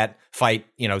pop into that fight,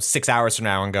 6 hours from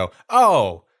now and go,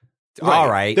 oh, right. All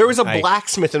right. There is a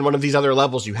blacksmith in one of these other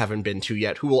levels you haven't been to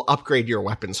yet who will upgrade your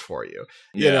weapons for you.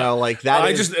 You know, like that.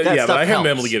 But I haven't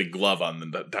been able to get a glove on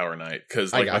the Tower Knight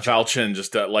because like my falchion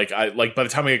just by the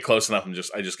time I get close enough,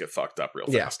 I just get fucked up real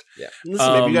fast. Yeah.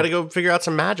 Listen, maybe you got to go figure out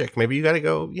some magic. Maybe you got to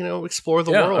go, explore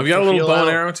the world. I've got a little bow and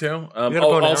arrow too.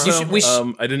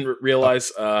 I didn't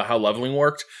realize how leveling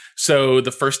worked. So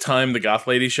the first time the goth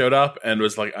lady showed up and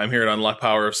was like, I'm here to unlock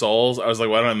power of souls, I was like,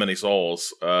 well, I don't have many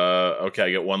souls. Okay, I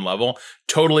get one level.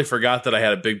 Totally forgot that I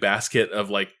had a big basket of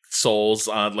like souls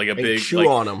on like a big chew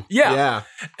on them. Yeah.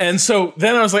 And so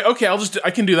then I was like, okay,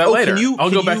 I can do that later.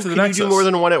 I'll go back to the Nexus. Can you do more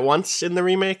than one at once in the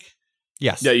remake?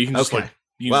 Yes. Yeah, you can just Okay.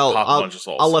 you can just pop a bunch of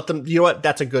souls. I'll let them. You know what?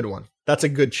 That's a good one. That's a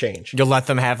good change. You'll let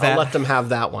them have that? I'll let them have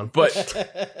that one. But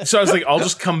so I was like, I'll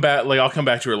just come back. Like, I'll come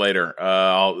back to her later.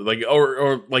 I'll like,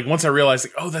 or like once I realize,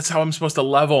 like, oh, that's how I'm supposed to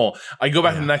level. I go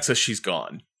back to the Nexus. She's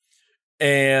gone.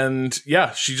 And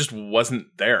yeah, she just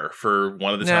wasn't there for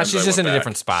one of the times. She's just in a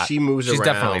different spot. She moves around. She's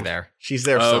definitely there. She's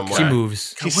there somewhere. She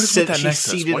moves. God, what is with that She's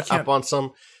Nexus? seated up on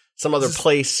some other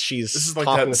place. She's This is like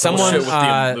talking that to someone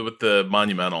shit with the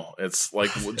monumental. It's like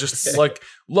just like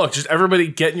look, just everybody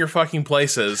get in your fucking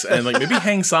places and like maybe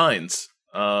hang signs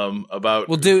about.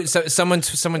 Well, dude, so someone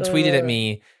tweeted at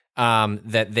me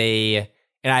that they,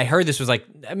 and I heard this was like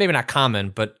maybe not common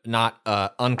but not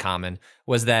uncommon,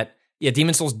 was that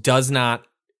Demon's Souls does not.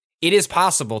 It is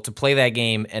possible to play that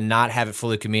game and not have it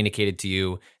fully communicated to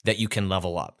you that you can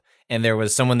level up. And there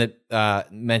was someone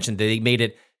that mentioned that they made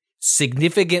it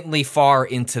significantly far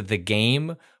into the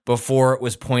game before it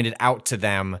was pointed out to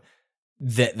them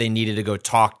that they needed to go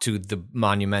talk to the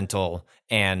monumental,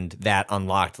 and that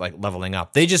unlocked like leveling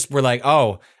up. They just were like,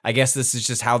 oh, I guess this is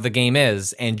just how the game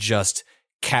is, and just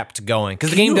kept going. Because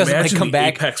the game doesn't like come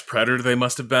back. Apex Predator they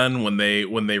must have been when they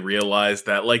realized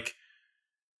that, like,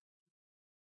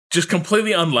 just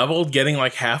completely unleveled, getting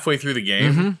like halfway through the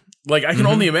game. Mm-hmm. Like, I can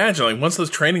only imagine, like, once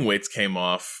those training weights came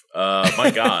off,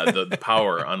 my God, the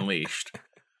power unleashed.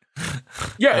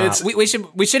 Yeah, it's we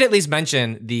should at least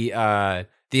mention the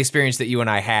experience that you and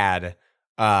I had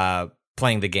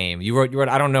playing the game. You wrote.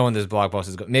 I don't know when this blog post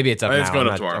is going. Maybe it's up now. It's going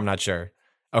up tomorrow. I'm not sure.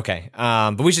 Okay,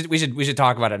 but we should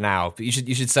talk about it now. But you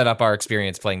should set up our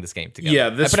experience playing this game together.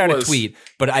 Yeah, this I put out a tweet,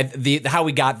 but how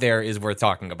we got there is worth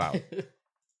talking about.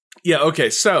 Yeah. Okay.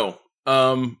 So,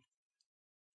 early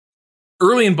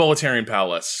in Boletarian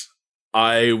Palace,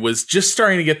 I was just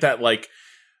starting to get that, like,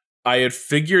 I had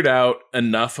figured out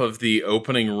enough of the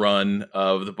opening run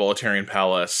of the Boletarian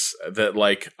Palace that,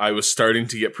 like, I was starting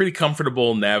to get pretty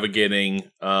comfortable navigating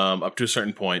up to a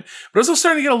certain point. But I was also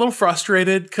starting to get a little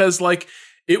frustrated because, like,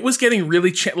 it was getting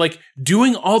really like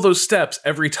doing all those steps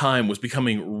every time was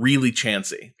becoming really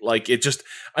chancy. Like, it just,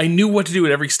 I knew what to do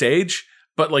at every stage,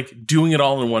 but like doing it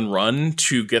all in one run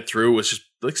to get through was just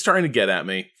like starting to get at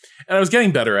me. And I was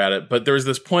getting better at it, but there was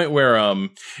this point where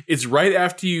it's right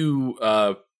after you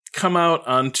come out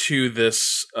onto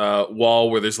this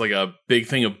wall where there's like a big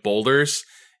thing of boulders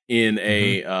in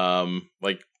a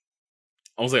like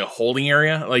almost like a holding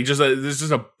area, like there's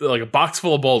just a box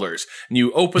full of boulders, and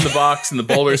you open the box and the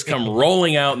boulders come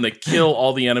rolling out and they kill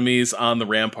all the enemies on the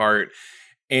rampart,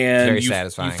 and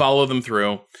you follow them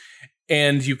through.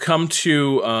 And you come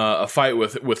to a fight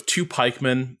with two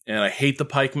pikemen, and I hate the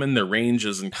pikemen. Their range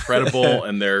is incredible,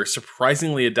 and they're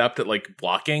surprisingly adept at like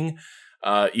blocking,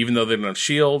 even though they don't have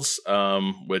shields,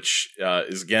 which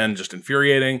is again just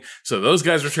infuriating. So those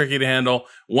guys were tricky to handle.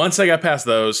 Once I got past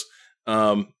those,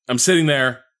 I'm sitting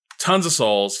there, tons of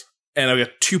souls, and I've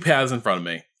got two paths in front of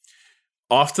me.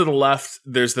 Off to the left,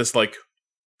 there's this like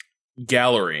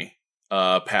gallery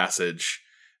passage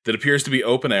that appears to be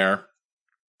open air.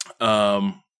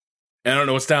 I don't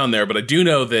know what's down there, but I do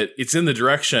know that it's in the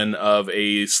direction of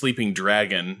a sleeping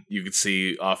dragon you could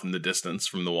see off in the distance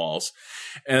from the walls.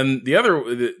 And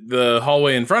the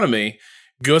hallway in front of me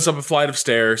goes up a flight of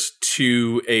stairs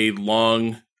to a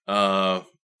long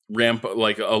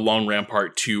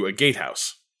rampart to a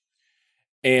gatehouse.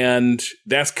 And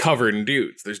that's covered in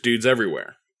dudes. There's dudes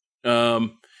everywhere.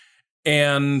 And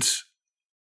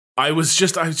I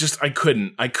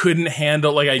couldn't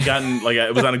handle, like,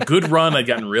 I was on a good run. I'd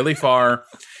gotten really far,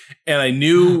 and I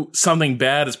knew something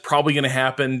bad is probably going to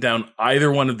happen down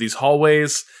either one of these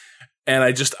hallways. And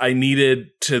I needed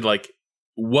to, like,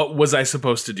 what was I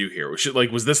supposed to do here?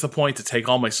 Was this the point to take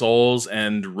all my souls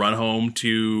and run home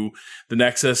to the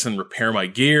Nexus and repair my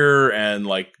gear and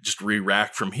like just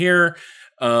re-rack from here?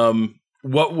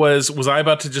 What was I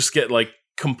about to just get like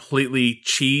completely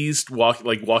cheesed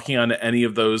walking onto any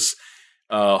of those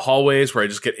hallways where I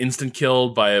just get instant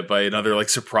killed by another like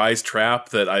surprise trap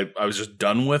that I was just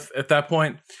done with at that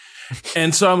point?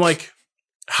 And so I'm like,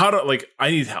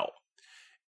 I need help.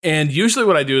 And usually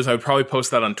what I do is I would probably post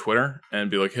that on Twitter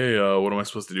and be like, hey, what am I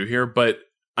supposed to do here? But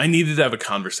I needed to have a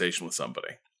conversation with somebody.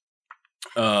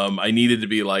 I needed to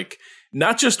be like,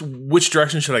 not just which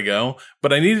direction should I go,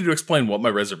 but I needed to explain what my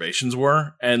reservations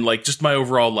were and like just my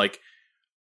overall, like,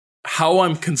 how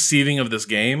I'm conceiving of this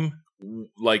game.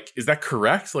 Like, is that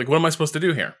correct? Like, what am I supposed to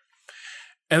do here?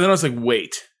 And then I was like,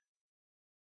 wait,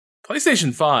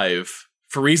 PlayStation 5,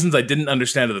 for reasons I didn't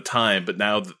understand at the time, but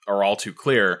now are all too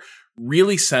clear,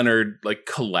 really centered like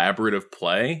collaborative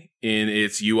play in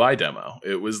its UI demo.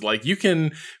 It was like you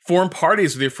can form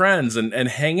parties with your friends and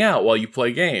hang out while you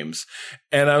play games.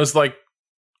 And I was like,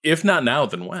 if not now,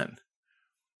 then when?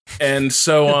 And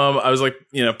so I was like,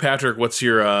 Patrick, what's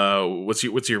your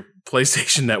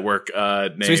PlayStation Network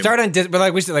name? So we start on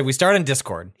we start on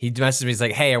Discord. He messaged me. He's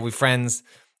like, "Hey, are we friends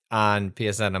on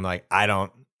PSN?" I'm like, I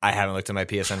haven't looked at my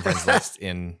PSN friends list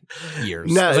in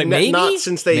years. No, I was like, maybe? Not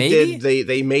since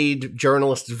they made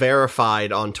journalists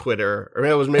verified on Twitter. Or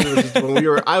maybe it was just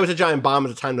when I was a Giant Bomb at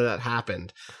the time that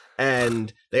happened.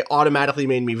 And they automatically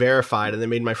made me verified, and they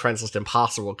made my friends list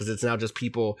impossible because it's now just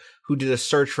people who did a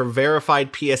search for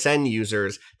verified PSN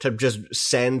users to just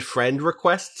send friend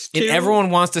requests to. And everyone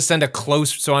wants to send a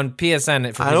close. So on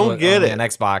PSN, for I don't get it. On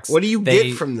Xbox, what do you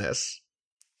get from this?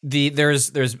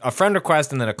 There's a friend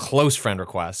request and then a close friend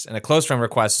request, and a close friend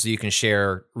request so you can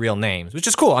share real names, which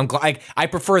is cool. I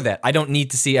prefer that. I don't need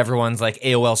to see everyone's like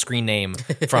AOL screen name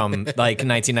from like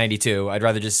 1992. I'd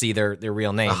rather just see their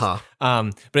real names.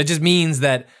 But it just means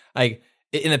that like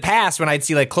in the past when I'd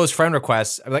see like close friend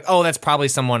requests, I'm like, oh, that's probably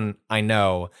someone I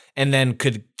know, and then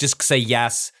could just say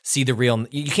yes, see the real.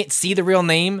 You can't see the real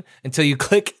name until you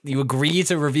agree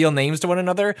to reveal names to one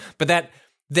another, but that.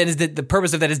 Then is the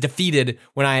purpose of that is defeated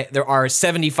when there are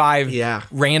 75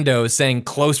 randos saying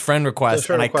close friend request,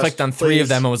 and I clicked on 3 of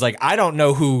them and was like, I don't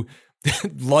know who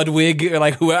Ludwig or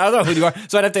like who, I don't know who you are,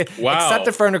 so I'd have to accept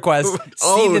the friend request,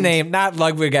 see the name, not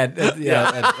Ludwig at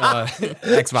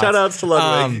Xbox. Shout outs to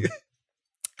Ludwig.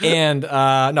 And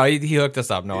no, he hooked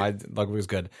us up. No, Ludwig was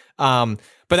good.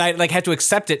 But I like had to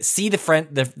accept it, see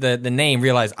the name,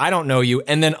 realize I don't know you,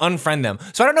 and then unfriend them.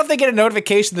 So I don't know if they get a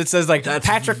notification that says like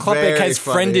Patrick Klepek has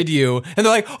friended you, and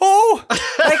they're like, oh,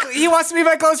 like he wants to be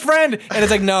my close friend, and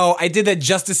it's like, no, I did that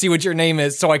just to see what your name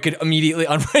is, so I could immediately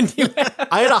unfriend you.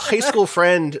 I had a high school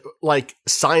friend like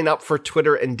sign up for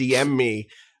Twitter and DM me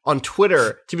on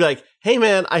Twitter to be like, hey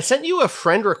man, I sent you a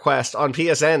friend request on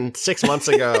PSN 6 months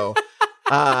ago.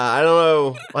 I don't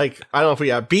know. Like, I don't know if we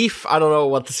got beef. I don't know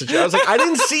what the situation. I was like, I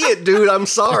didn't see it, dude. I'm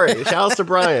sorry. Shout out to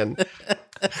Brian.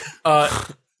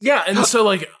 Yeah, and so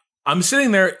like I'm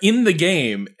sitting there in the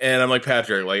game, and I'm like,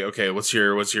 Patrick, like, okay, what's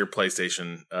your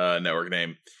PlayStation Network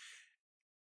name?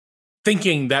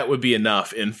 Thinking that would be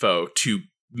enough info to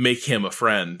make him a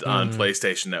friend on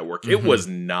PlayStation Network. It was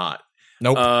not.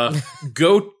 Nope.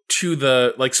 Go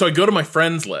to so I go to my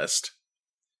friends list.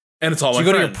 And it's all so my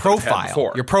you go to friends your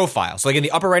profile. Your profile. So like in the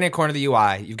upper right hand corner of the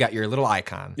UI, you've got your little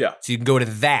icon. Yeah. So you can go to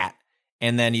that,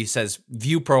 and then it says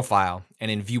View Profile, and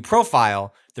in View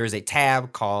Profile there is a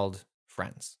tab called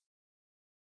Friends.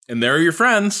 And there are your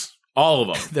friends, all of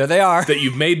them. There they are that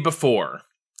you've made before.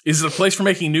 Is it a place for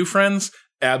making new friends?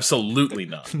 Absolutely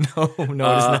not. No, it is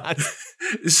not.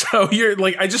 So you're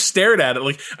like, I just stared at it.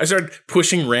 Like I started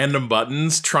pushing random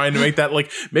buttons, trying to make that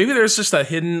like maybe there's just a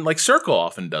hidden like circle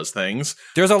often does things.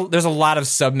 There's a lot of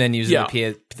sub menus in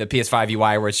the PS5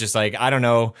 UI where it's just like, I don't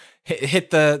know,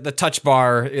 hit the touch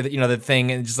bar, the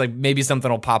thing, and just like maybe something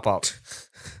will pop up.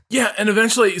 Yeah, and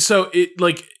eventually, so it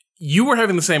like you were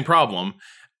having the same problem.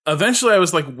 Eventually, I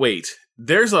was like, wait.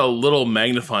 There's a little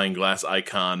magnifying glass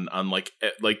icon on like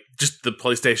just the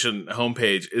PlayStation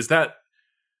homepage.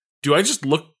 Do I just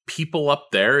look people up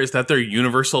there? Is that their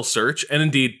universal search? And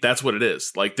indeed, that's what it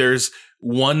is. Like there's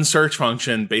one search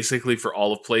function basically for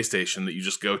all of PlayStation that you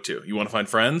just go to. You want to find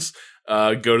friends?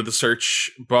 Go to the search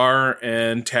bar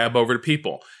and tab over to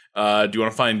people. Do you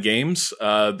want to find games?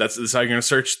 That's how you're going to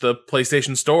search the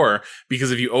PlayStation Store,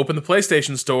 because if you open the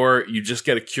PlayStation Store, you just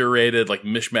get a curated like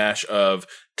mishmash of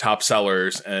top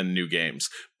sellers and new games.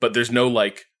 But there's no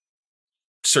like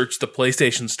search the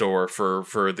PlayStation Store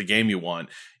for the game you want.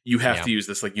 You have to use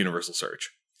this like universal search.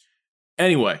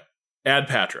 Anyway, add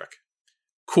Patrick.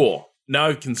 Cool. Now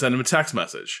I can send him a text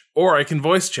message, or I can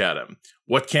voice chat him.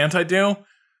 What can't I do?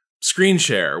 Screen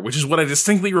share, which is what I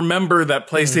distinctly remember that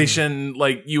PlayStation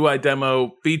like UI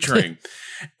demo featuring.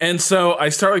 And so I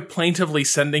start like plaintively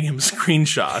sending him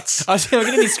screenshots.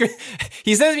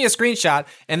 He sends me a screenshot,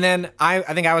 and then I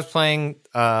think I was playing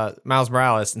Miles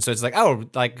Morales, and so it's like, oh,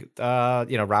 like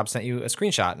Rob sent you a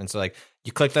screenshot, and so like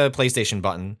you click the PlayStation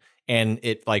button, and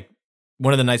it like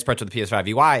one of the nice parts of the PS5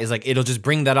 UI is like it'll just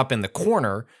bring that up in the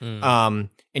corner.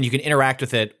 And you can interact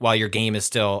with it while your game is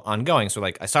still ongoing. So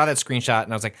like I saw that screenshot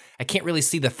and I was like, I can't really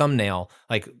see the thumbnail.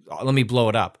 Like, let me blow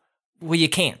it up. Well, you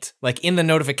can't. Like in the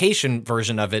notification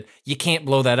version of it, you can't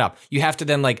blow that up. You have to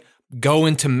then like go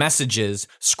into messages,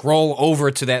 scroll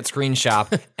over to that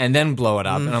screenshot, and then blow it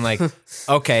up. And I'm like,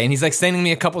 okay. And he's like sending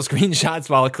me a couple screenshots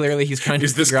while clearly he's trying to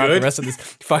figure out the rest of this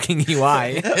fucking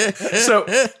UI. So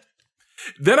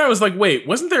then I was like, wait,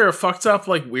 wasn't there a fucked up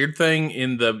like weird thing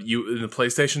in the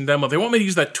PlayStation demo? They want me to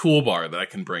use that toolbar that I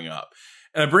can bring up.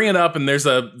 And I bring it up, and there's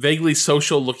a vaguely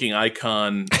social looking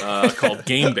icon called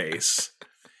GameBase.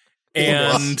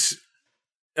 And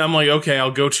I'm like, okay,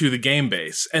 I'll go to the game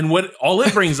base. And what all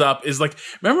it brings up is like,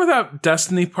 remember that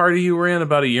Destiny party you were in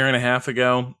about a year and a half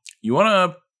ago? You want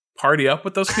to party up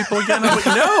with those people again? I'm like,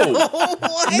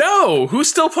 no, no. Who's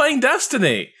still playing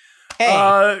Destiny?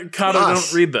 Hey, Kato,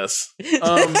 don't read this.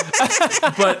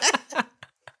 But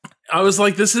I was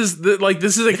like, this is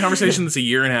a conversation that's a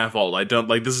year and a half old. I don't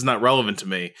like, this is not relevant to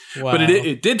me. Wow. But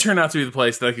it did turn out to be the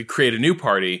place that I could create a new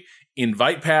party,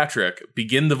 invite Patrick,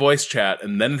 begin the voice chat,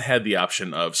 and then it had the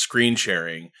option of screen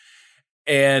sharing.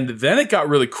 And then it got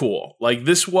really cool. Like,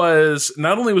 this was,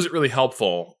 not only was it really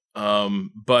helpful,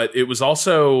 but it was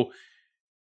also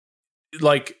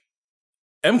like,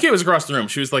 MK was across the room.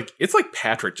 She was like, it's like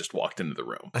Patrick just walked into the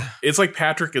room. It's like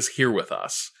Patrick is here with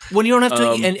us. When you don't have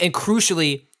to, and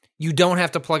crucially, you don't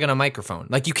have to plug in a microphone.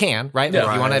 Like, you can, right? Like,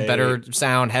 if you want to have better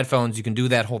sound, headphones, you can do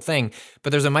that whole thing. But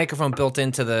there's a microphone built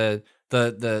into the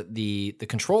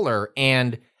controller,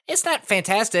 and it's not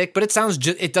fantastic, but it sounds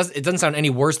it doesn't sound any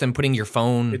worse than putting your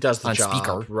phone on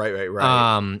speaker.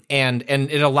 Right. And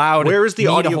it allowed. Where is the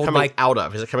audio coming out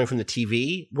of? Is it coming from the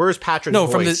TV? Where is Patrick's voice?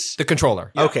 No, from the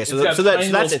controller. Yeah. Okay, so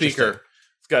that's speaker.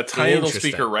 It's got a tiny little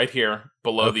speaker right here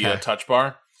below the touch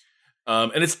bar,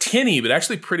 and it's tinny, but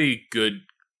actually pretty good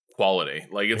quality.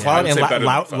 Like, it's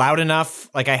loud enough.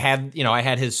 Like, I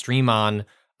had his stream on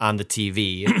the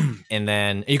TV, and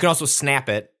then you can also snap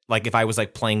it. Like, if I was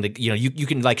like playing you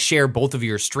can like share both of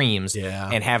your streams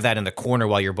and have that in the corner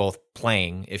while you're both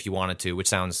playing if you wanted to, which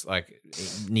sounds like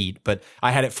neat. But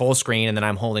I had it full screen, and then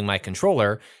I'm holding my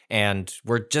controller, and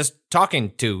we're just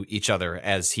talking to each other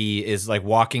as he is like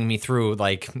walking me through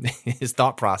like his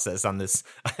thought process on this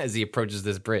as he approaches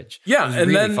this bridge. Yeah, it was and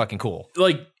really then fucking cool.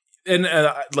 Like, and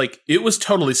like, it was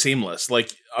totally seamless.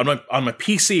 Like, on my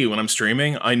PC when I'm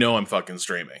streaming, I know I'm fucking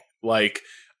streaming. Like,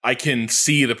 I can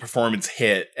see the performance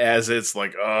hit as it's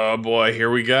like, oh boy, here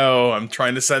we go. I'm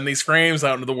trying to send these frames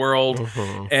out into the world,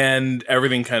 and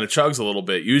everything kind of chugs a little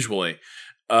bit usually.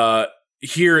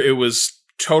 Here it was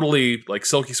totally like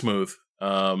silky smooth,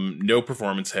 no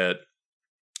performance hit,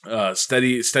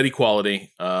 steady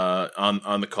quality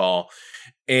on the call,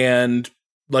 and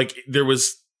like there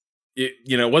was.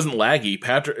 It wasn't laggy.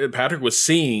 Patrick was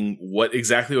seeing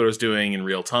exactly what I was doing in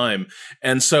real time,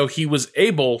 and so he was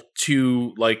able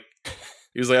to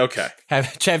he was like, okay,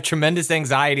 have tremendous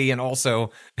anxiety and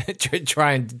also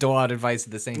try and dole out advice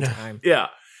at the same time. Yeah,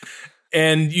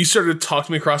 and you started to talk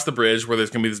to me across the bridge where there's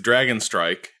gonna be this dragon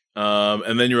strike,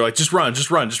 and then you were like, just run,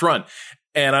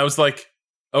 and I was like,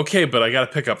 okay, but I got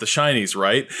to pick up the shinies,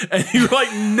 right? And you were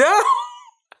like, no.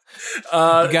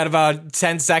 You got about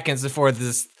 10 seconds before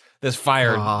this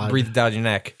fire breathed down your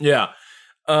neck. Yeah.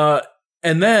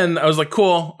 And then I was like,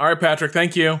 cool. All right, Patrick,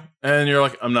 thank you. And you're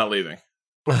like, I'm not leaving.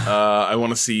 I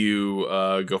want to see you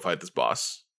go fight this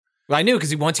boss. Well, I knew,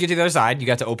 because once you get to the other side, you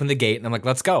got to open the gate, and I'm like,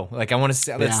 let's go. Like, I want to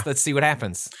see, let's see what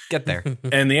happens. Get there.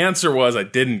 And the answer was I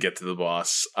didn't get to the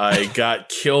boss. I got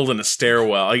killed in a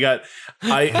stairwell. I got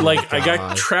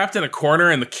trapped in a corner,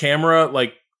 and the camera,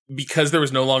 like, because there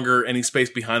was no longer any space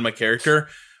behind my character,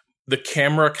 the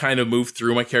camera kind of moved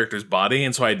through my character's body,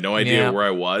 and so I had no idea where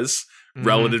I was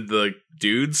relative to the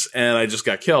dudes, and I just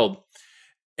got killed.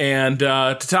 And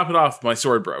to top it off, my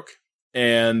sword broke.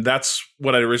 And that's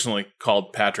what I originally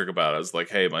called Patrick about. I was like,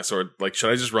 hey, my sword, like, should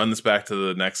I just run this back to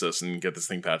the Nexus and get this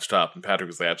thing patched up? And Patrick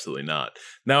was like, absolutely not.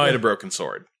 Now I had a broken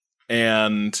sword.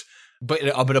 And But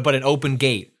an open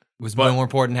gate was more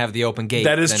important to have the open gate.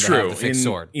 That is true. To have the fixed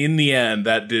sword. In the end,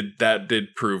 that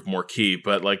did prove more key.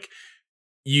 But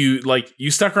you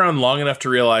stuck around long enough to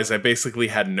realize I basically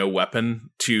had no weapon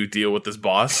to deal with this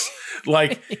boss.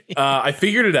 I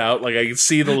figured it out. Like, I could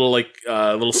see the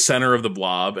little center of the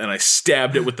blob, and I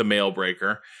stabbed it with the mail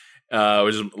breaker,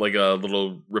 which is like a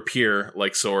little rapier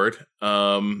like sword.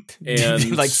 And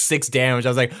like 6 damage. I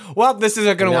was like, well, this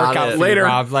isn't going to work out later,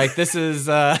 Rob. Like, this is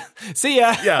see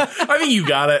ya. Yeah, I think you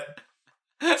got it.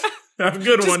 Have a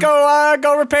good one. Just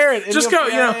go repair it. Just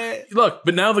go, look,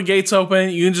 but now the gate's open.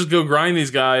 You can just go grind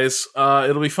these guys.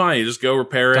 It'll be fine. You just go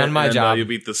repair it. Done my job. You'll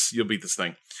beat this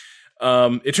thing.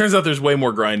 It turns out there's way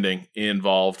more grinding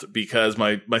involved, because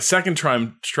my second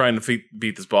time trying to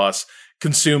beat this boss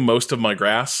consumed most of my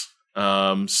grass.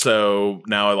 So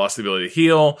now I lost the ability to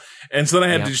heal. And so then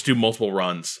I had to just do multiple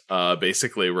runs,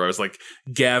 basically, where I was like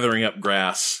gathering up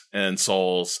grass and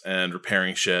souls and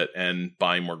repairing shit and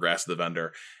buying more grass at the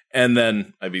vendor. And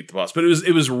then I beat the boss. But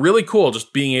it was really cool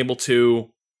just being able to.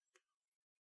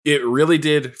 It really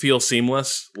did feel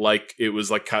seamless. Like, it was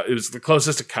the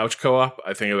closest to couch co-op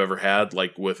I think I've ever had,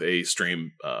 like, with a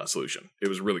stream solution. It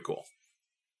was really cool.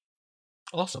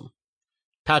 Awesome.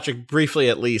 Patrick, briefly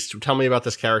at least, tell me about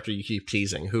this character you keep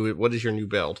teasing. What is your new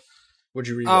build? Would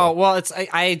you reroll? Oh well, it's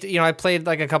I played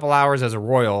like a couple hours as a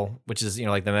royal, which is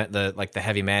like the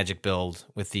heavy magic build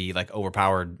with the like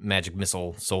overpowered magic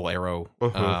missile soul arrow.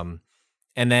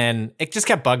 And then it just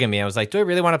kept bugging me. I was like, do I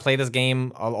really want to play this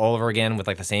game all over again with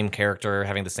like the same character,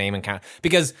 having the same encounter?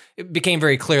 Because it became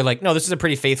very clear, like, no, this is a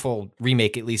pretty faithful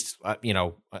remake, at least, on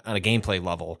a gameplay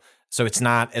level. So it's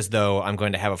not as though I'm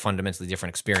going to have a fundamentally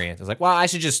different experience. I was like, well, I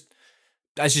should just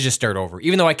start over.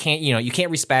 Even though I can't, you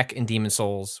can't respec in Demon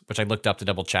Souls, which I looked up to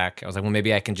double check. I was like, well,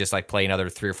 maybe I can just like play another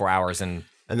 3 or 4 hours and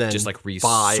then just like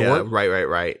resort.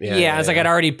 Right. Yeah, it's like I'd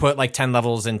already put like 10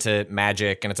 levels into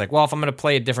magic, and it's like, well, if I'm going to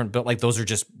play a different build, like those are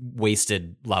just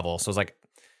wasted levels. So it's like,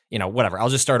 whatever. I'll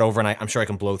just start over, and I'm sure I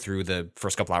can blow through the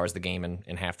first couple hours of the game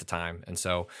in half the time. And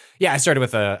so, yeah, I started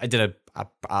with I did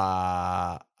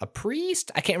a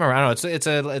priest. I can't remember. I don't know.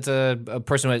 It's a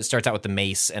person who starts out with the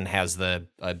mace and has the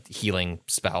healing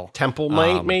spell. Temple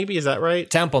Knight, maybe, is that right?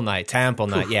 Temple Knight.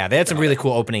 Yeah, they had some really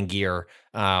cool opening gear.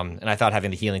 And I thought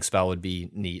having the healing spell would be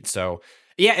neat. So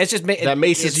yeah, it's just that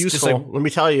mace is useful. Like, let me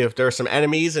tell you, if there are some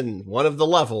enemies in one of the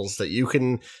levels that you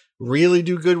can really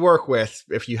do good work with,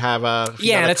 if you have a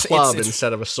club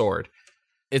instead of a sword,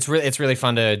 it's really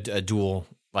fun to duel.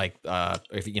 Like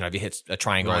if you hit a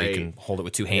triangle, you can hold it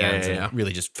with 2 hands and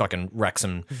really just fucking wreck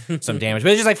some damage.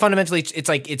 But it's just like fundamentally,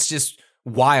 it's just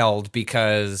wild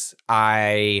because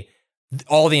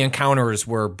all the encounters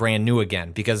were brand new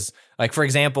again. Because like for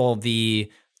example,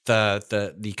 the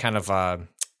kind of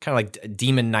like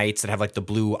demon knights that have like the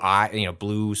blue eye,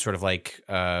 blue sort of like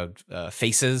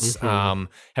faces, have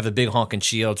the big honking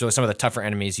shields. So some of the tougher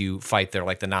enemies you fight, they're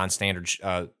like the non-standard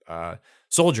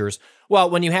soldiers. Well,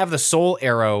 when you have the soul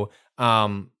arrow,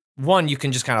 one, you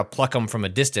can just kind of pluck them from a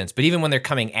distance. But even when they're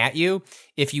coming at you,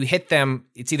 if you hit them,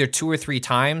 it's either 2 or 3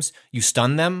 times, you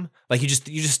stun them. Like you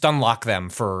just stun lock them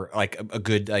for like a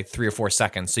good like 3 or 4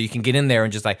 seconds. So you can get in there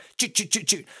and just like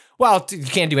shoot. Well, you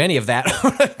can't do any of that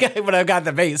when I've got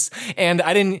the base. And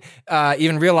I didn't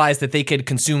even realize that they could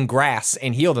consume grass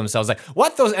and heal themselves. Like,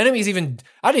 what? Those enemies I didn't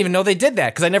even know they did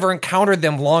that because I never encountered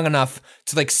them long enough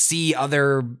to like see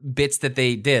other bits that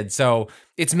they did. So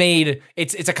it's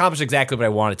accomplished exactly what I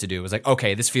wanted to do. It was like,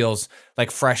 okay, this feels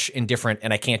like fresh and different,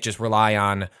 and I can't just rely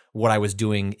on what I was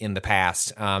doing in the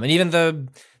past. And even the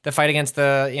fight against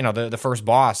the first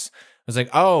boss was like,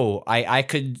 oh,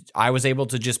 I was able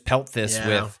to just pelt this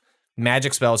with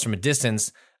magic spells from a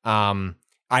distance.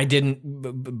 I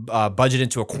didn't budget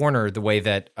into a corner the way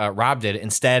that Rob did.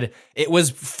 Instead, it was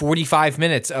 45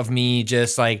 minutes of me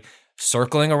just like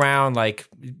circling around, like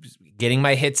getting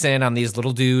my hits in on these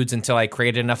little dudes until I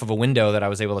created enough of a window that I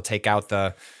was able to take out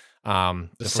the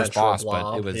first boss.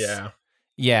 But it was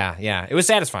yeah, it was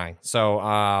satisfying. So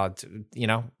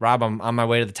Rob, I'm on my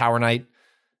way to the Tower Knight,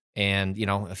 and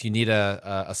if you need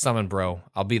a summon bro,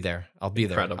 I'll be there.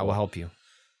 Incredible. I will help you.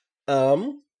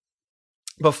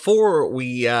 Before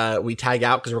we tag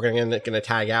out, because we're going to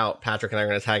tag out, Patrick and I are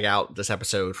going to tag out this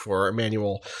episode for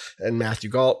Emmanuel and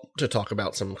Matthew Galt to talk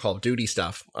about some Call of Duty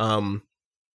stuff.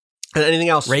 And anything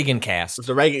else? Reagan Cast.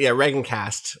 The Reagan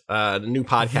Cast, the new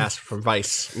podcast from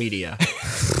Vice Media.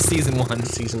 Season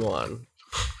 1.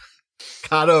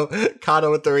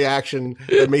 Kato with the reaction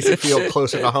that makes it feel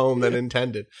closer to home than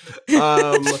intended.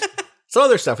 Some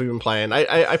other stuff we've been playing.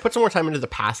 I put some more time into the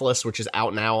Pathless, which is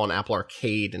out now on Apple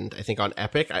Arcade and I think on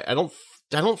Epic. I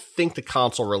don't think the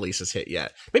console release has hit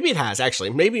yet. Maybe it has,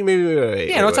 actually. Maybe.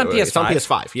 It's on PS5. It's on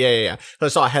PS5. Yeah. I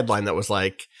saw a headline that was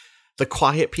like, the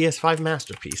quiet PS5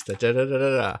 masterpiece. And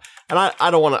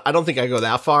I don't think I go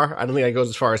that far. I don't think I go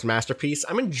as far as masterpiece.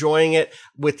 I'm enjoying it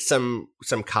with some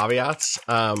caveats.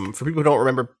 For people who don't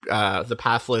remember, the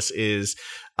Pathless is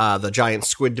the Giant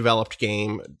Squid developed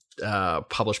game,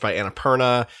 published by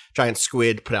Annapurna. Giant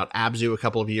Squid put out Abzu a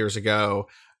couple of years ago.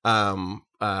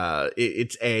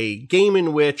 It's a game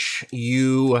in which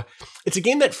it's a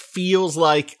game that feels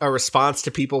like a response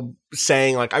to people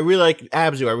saying like, I really like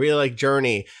Abzu, I really like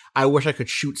Journey. I wish I could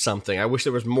shoot something. I wish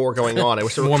there was more going on. I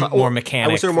wish there were more mechanics.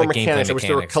 I wish there were more mechanics. I wish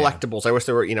there were collectibles. I wish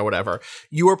there were, whatever.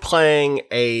 You are playing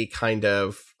a kind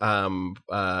of,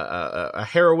 a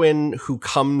heroine who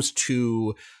comes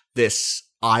to this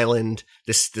island,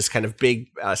 this kind of big,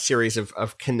 series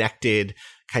of connected,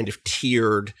 kind of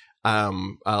tiered,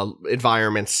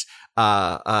 environments.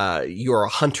 You're a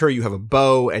hunter, you have a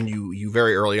bow, and you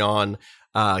very early on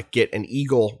get an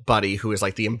eagle buddy who is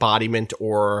like the embodiment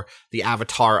or the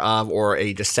avatar of or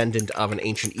a descendant of an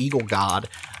ancient eagle god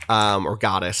or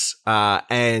goddess,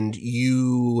 and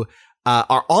you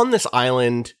are on this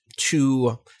island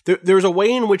there's a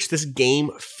way in which this game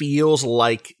feels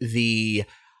like I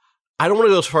don't want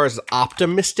to go as far as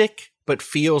optimistic, but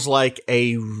feels like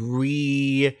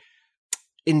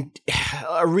in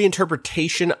a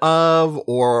reinterpretation of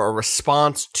or a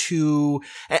response to,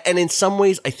 and in some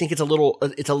ways I think it's a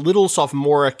little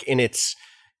sophomoric in its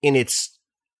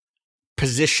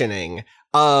positioning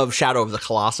of Shadow of the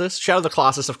Colossus. Shadow of the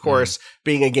Colossus, of course,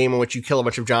 being a game in which you kill a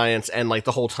bunch of giants, and like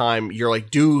the whole time you're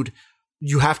like, dude,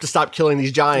 you have to stop killing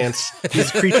these giants. These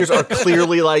creatures are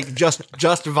clearly like just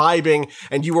vibing,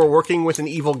 and you are working with an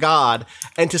evil god.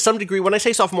 And to some degree, when I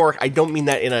say sophomoric, I don't mean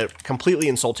that in a completely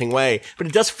insulting way, but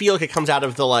it does feel like it comes out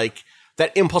of the like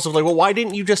that impulse of like, well, why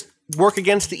didn't you just work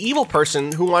against the evil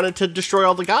person who wanted to destroy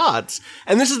all the gods?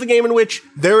 And this is the game in which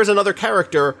there is another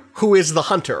character who is the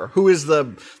hunter, who is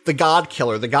the god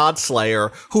killer, the god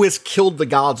slayer, who has killed the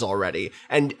gods already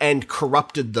and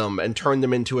corrupted them and turned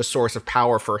them into a source of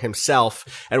power for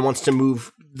himself and wants to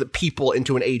move the people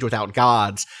into an age without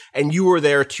gods. And you are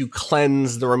there to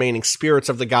cleanse the remaining spirits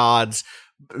of the gods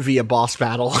via boss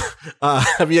battle,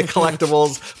 via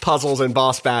collectibles, puzzles, and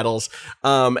boss battles,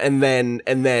 and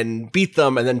then beat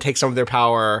them, and then take some of their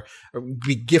power, or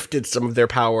be gifted some of their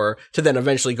power to then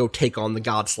eventually go take on the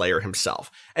God Slayer himself.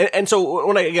 And so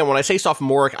when I say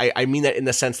sophomoric, I mean that in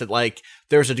the sense that like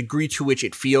there's a degree to which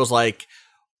it feels like,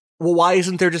 well, why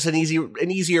isn't there just an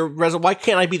easier resolution? Why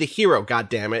can't I be the hero? God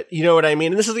damn it. You know what I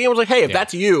mean? And this is the game. I was like, hey, if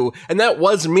that's you, and that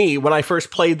was me when I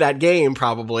first played that game,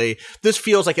 probably, this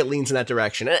feels like it leans in that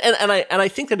direction. And I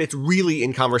think that it's really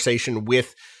in conversation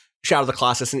with Shadow of the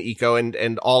Colossus and Ico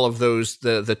and all of those,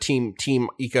 the team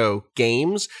Ico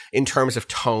games in terms of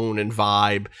tone and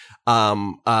vibe.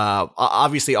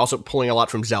 Obviously also pulling a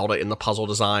lot from Zelda in the puzzle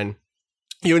design.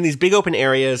 You're in these big open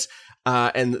areas,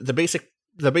 and the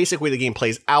basic way the game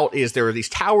plays out is there are these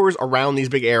towers around these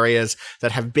big areas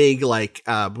that have big, like,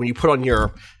 when you put on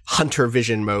your hunter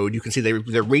vision mode, you can see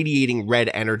they're radiating red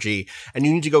energy, and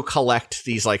you need to go collect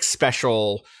these, like,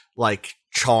 special, like,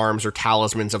 charms or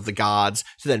talismans of the gods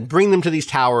to then bring them to these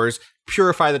towers,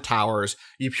 purify the towers.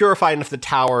 You purify enough of the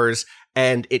towers,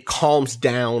 and it calms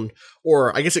down,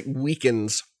 or I guess it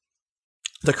weakens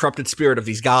the corrupted spirit of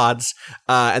these gods,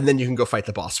 and then you can go fight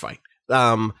the boss fight.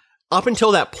 Up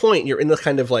until that point, you're in this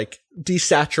kind of like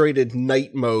desaturated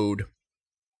night mode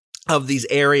of these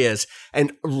areas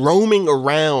and roaming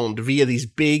around via these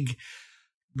big,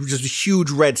 just a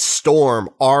huge red storm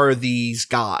are these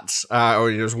gods,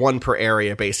 or there's one per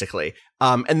area basically.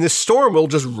 And this storm will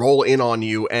just roll in on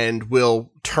you and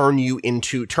will turn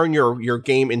your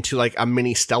game into like a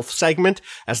mini stealth segment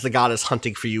as the god is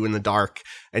hunting for you in the dark.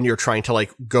 And you're trying to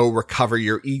like go recover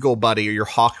your eagle buddy or your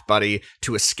hawk buddy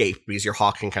to escape because your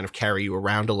hawk can kind of carry you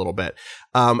around a little bit.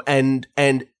 And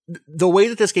the way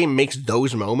that this game makes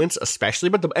those moments, especially,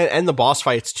 but the boss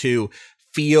fights too,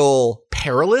 feel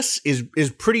perilous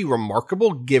is pretty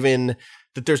remarkable given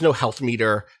that there's no health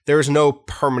meter, there's no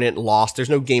permanent loss, there's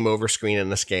no game over screen in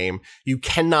this game. You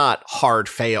cannot hard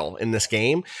fail in this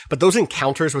game, but those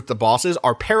encounters with the bosses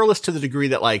are perilous to the degree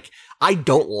that like, I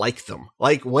don't like them.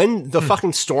 Like when the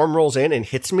fucking storm rolls in and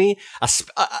hits me,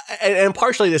 and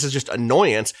partially this is just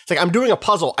annoyance. It's like, I'm doing a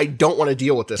puzzle. I don't want to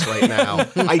deal with this right now.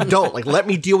 I don't let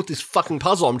me deal with this fucking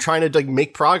puzzle. I'm trying to like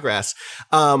make progress.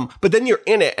 But then you're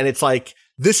in it and it's like,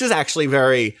 this is actually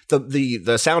very, the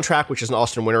soundtrack, which is an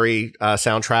Austin Wintory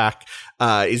soundtrack,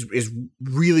 is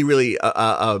really, really,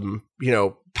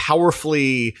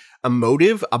 powerfully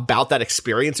emotive about that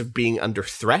experience of being under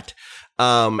threat.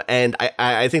 And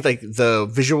I think like the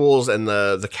visuals and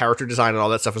the character design and all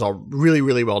that stuff is all really,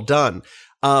 really well done.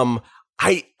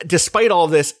 Despite all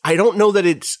of this, I don't know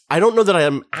that I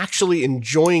am actually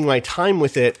enjoying my time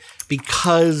with it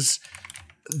because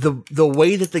the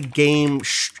way that the game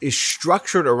is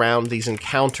structured around these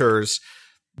encounters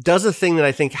does a thing that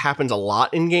I think happens a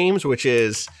lot in games, which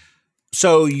is,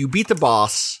 so you beat the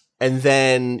boss and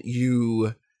then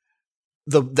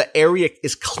the area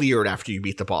is cleared after you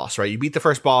beat the boss, right? You beat the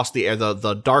first boss,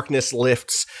 the darkness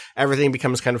lifts, everything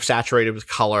becomes kind of saturated with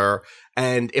color.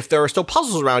 And if there are still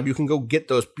puzzles around, you can go get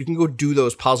those, you can go do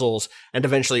those puzzles and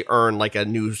eventually earn like a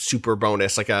new super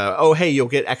bonus, like you'll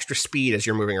get extra speed as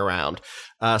you're moving around,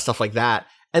 stuff like that.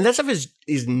 And that stuff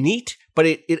is neat, but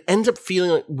it ends up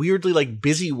feeling like weirdly like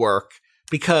busy work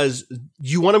because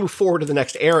you want to move forward to the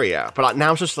next area. But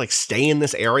now I'm supposed to like stay in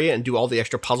this area and do all the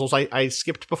extra puzzles I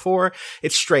skipped before.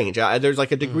 It's strange. There's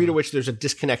like a degree to which there's a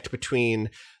disconnect between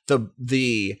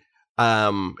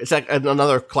it's like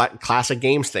another classic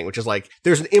games thing, which is like,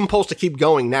 there's an impulse to keep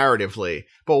going narratively.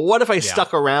 But what if I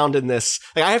stuck around in this?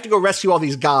 Like, I have to go rescue all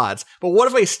these gods. But what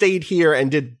if I stayed here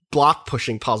and did block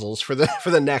pushing puzzles for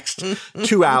the next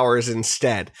 2 hours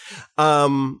instead?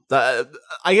 I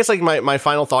guess like my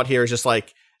final thought here is just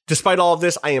like, despite all of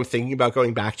this, I am thinking about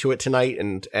going back to it tonight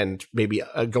and maybe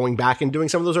going back and doing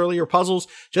some of those earlier puzzles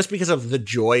just because of the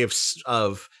joy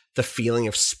of the feeling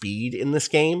of speed in this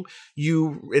game.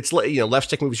 It's left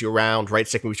stick moves you around, right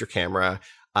stick moves your camera,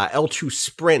 L2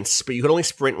 sprints, but you can only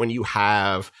sprint when you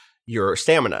have your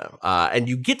stamina. And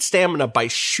you get stamina by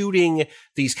shooting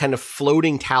these kind of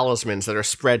floating talismans that are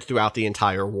spread throughout the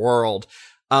entire world.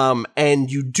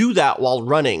 And you do that while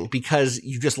running because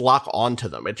you just lock onto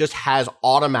them. It just has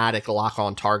automatic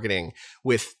lock-on targeting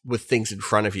with things in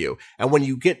front of you. And when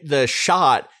you get the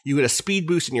shot, you get a speed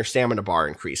boost and your stamina bar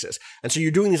increases. And so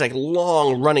you're doing these like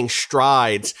long running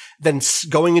strides, then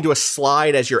going into a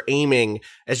slide as you're aiming,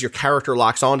 as your character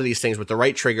locks onto these things with the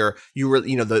right trigger,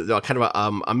 the kind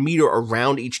of a meter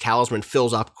around each talisman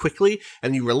fills up quickly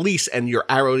and you release and your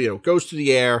arrow, goes through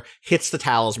the air, hits the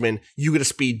talisman, you get a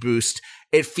speed boost.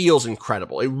 It feels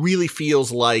incredible. It really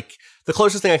feels like the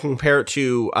closest thing I can compare it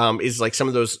to is like some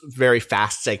of those very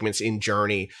fast segments in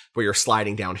Journey where you're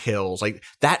sliding down hills. Like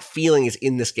that feeling is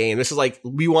in this game. This is like,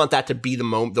 we want that to be the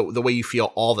moment, the way you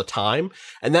feel all the time.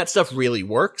 And that stuff really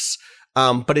works.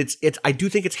 But I do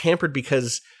think it's hampered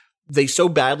because they so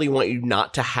badly want you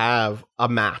not to have a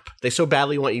map. They so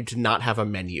badly want you to not have a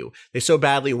menu. They so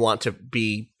badly want to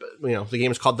be, the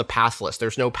game is called The Pathless.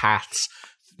 There's no paths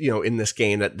in this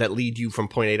game that lead you from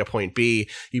point A to point B.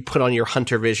 You put on your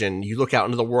hunter vision, you look out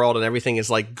into the world and everything is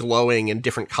like glowing in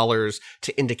different colors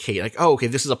to indicate like, oh, okay,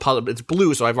 this is a puzzle. It's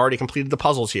blue. So I've already completed the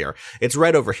puzzles here. It's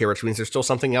red over here, which means there's still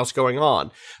something else going on.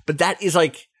 But that is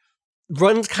like,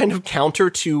 runs kind of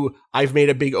counter to I've made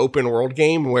a big open world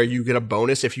game where you get a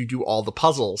bonus if you do all the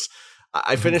puzzles.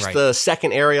 I finished the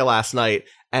second area last night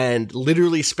and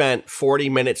literally spent 40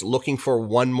 minutes looking for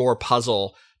one more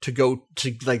puzzle to go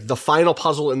to like the final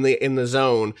puzzle in the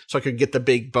zone so I could get the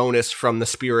big bonus from the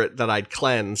spirit that I'd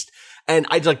cleansed. And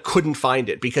I just couldn't find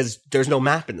it because there's no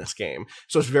map in this game.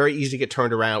 So it's very easy to get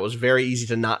turned around. It was very easy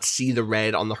to not see the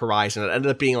red on the horizon. It ended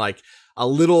up being like a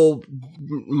little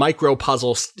micro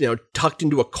puzzle, tucked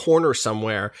into a corner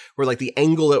somewhere where like the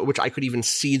angle at which I could even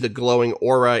see the glowing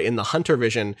aura in the hunter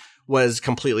vision was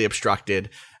completely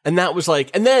obstructed. And that was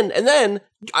like, and then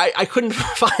I couldn't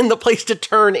find the place to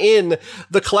turn in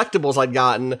the collectibles I'd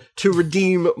gotten to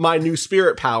redeem my new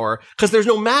spirit power because there's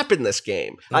no map in this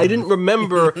game. I didn't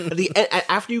remember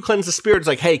after you cleanse the spirit, it's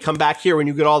like, hey, come back here when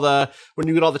you get all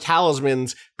the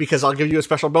talismans because I'll give you a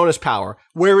special bonus power.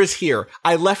 Where is here?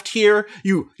 I left here.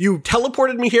 You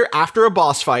teleported me here after a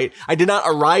boss fight. I did not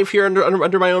arrive here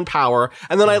under my own power,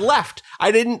 and then I left.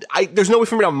 There's no way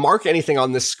for me to mark anything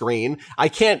on this screen. I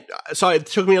can't. So it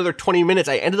took me another 20 minutes.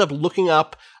 I ended up looking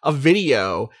up a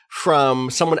video from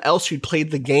someone else who'd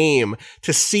played the game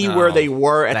to see where they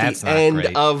were at the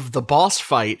end of the boss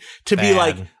fight to be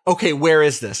like, okay, where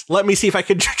is this? Let me see if I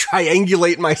could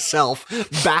triangulate myself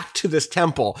back to this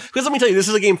temple. Because let me tell you, this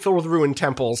is a game filled with ruined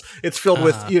temples. It's filled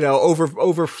with,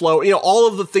 overflow, all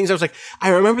of the things. I was like, I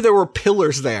remember there were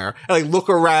pillars there. And I look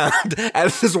around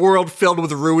at this world filled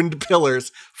with ruined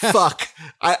pillars. Fuck.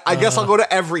 I guess I'll go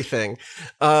to everything.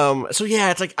 So yeah,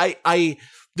 it's like,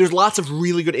 there's lots of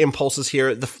really good impulses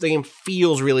here. The game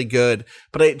feels really good,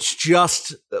 but it's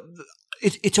just,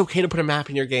 it's okay to put a map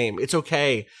in your game. It's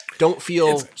okay. Don't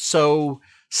feel so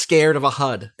scared of a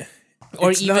HUD.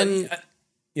 Or even,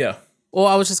 yeah. Well,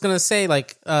 I was just going to say,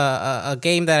 like, a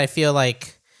game that I feel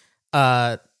like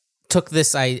took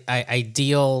this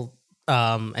ideal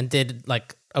and did,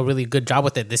 like, a really good job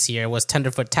with it this year was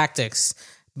Tenderfoot Tactics,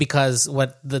 because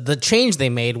what the change they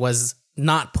made was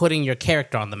not putting your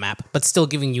character on the map, but still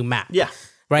giving you map. Yeah.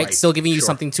 Right? Still giving you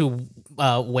something to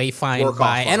wayfind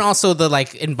by. And also the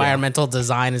like environmental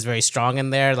design is very strong in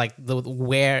there. Like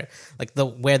where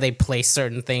they place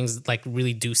certain things like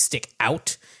really do stick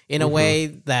out in a way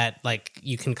that like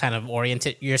you can kind of orient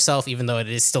it yourself, even though it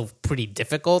is still pretty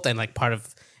difficult. And like part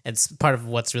of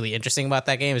what's really interesting about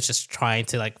that game is just trying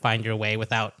to like find your way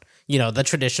without, the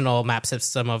traditional map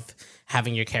system of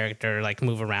having your character like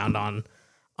move around on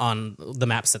the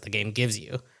maps that the game gives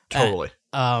you. Totally.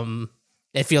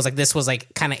 It feels like this was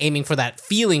like kind of aiming for that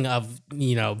feeling of,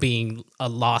 being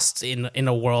lost in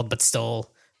a world, but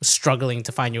still struggling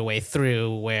to find your way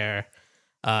through where,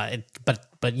 but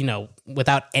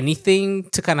without anything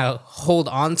to kind of hold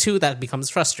on to, that becomes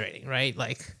frustrating, right?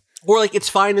 Like, or like it's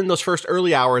fine in those first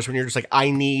early hours when you're just like,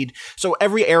 so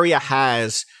every area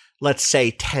has, let's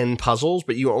say 10 puzzles,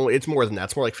 but it's more than that.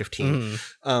 It's more like 15.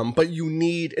 But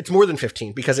it's more than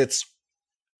 15 because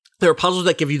there are puzzles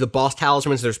that give you the boss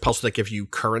talismans. There's puzzles that give you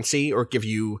currency or give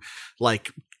you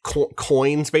like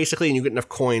coins basically, and you get enough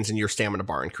coins and your stamina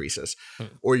bar increases.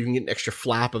 Or you can get an extra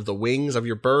flap of the wings of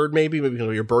your bird, maybe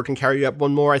your bird can carry you up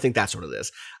one more. I think that's what it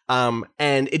is.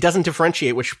 And it doesn't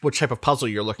differentiate which type of puzzle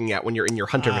you're looking at when you're in your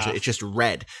hunter vision. It's just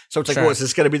red. So it's like, is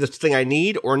this going to be the thing I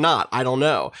need or not? I don't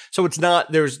know. So it's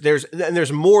not,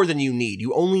 there's more than you need.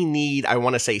 You only need, I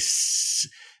want to say,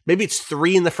 maybe it's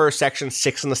 3 in the first section,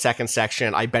 6 in the second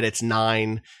section. I bet it's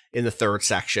 9 in the third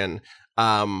section,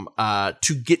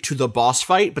 to get to the boss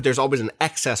fight. But there's always an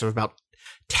excess of about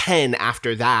 10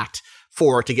 after that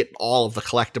to get all of the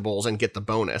collectibles and get the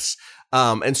bonus.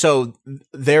 And so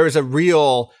there's a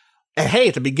real, hey,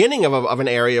 at the beginning of an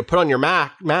area, put on your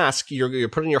mask, you're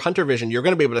putting your hunter vision, you're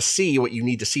going to be able to see what you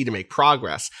need to see to make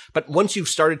progress. But once you've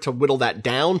started to whittle that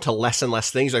down to less and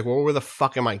less things, like, well, where the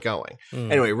fuck am I going?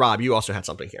 Anyway, Rob, you also had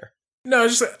something here. No,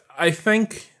 I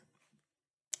think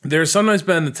there's sometimes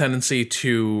been the tendency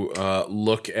to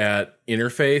look at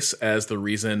interface as the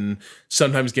reason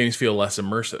sometimes games feel less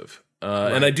immersive.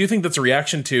 Right. And I do think that's a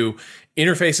reaction to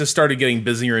interfaces started getting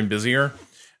busier and busier.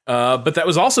 But that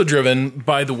was also driven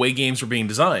by the way games were being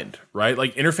designed, right?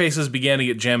 Like interfaces began to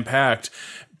get jam-packed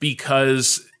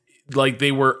because like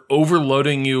they were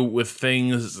overloading you with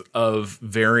things of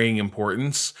varying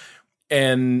importance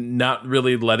and not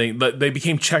really but they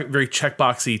became very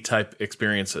checkboxy type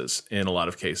experiences in a lot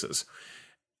of cases.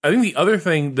 I think the other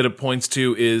thing that it points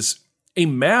to is a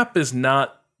map is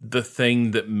not the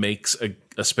thing that makes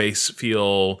a space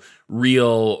feel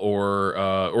real,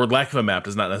 or lack of a map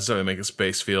does not necessarily make a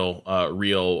space feel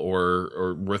real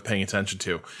or worth paying attention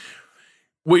to.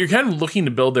 What you're kind of looking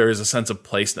to build there is a sense of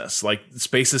placeness. Like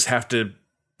spaces have to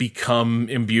become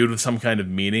imbued with some kind of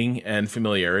meaning and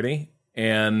familiarity.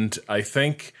 And I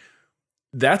think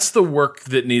that's the work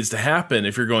that needs to happen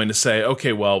if you're going to say,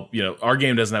 okay, well, our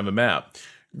game doesn't have a map.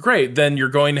 Great, then you're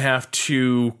going to have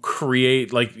to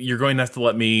create, you're going to have to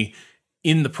let me,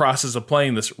 in the process of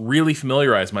playing this, really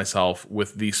familiarize myself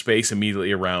with the space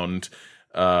immediately around,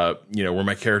 where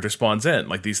my character spawns in.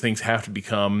 Like, these things have to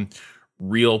become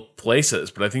real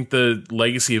places. But I think the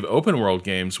legacy of open world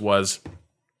games was,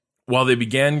 while they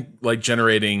began,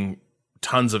 generating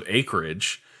tons of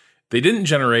acreage, they didn't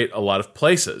generate a lot of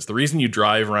places. The reason you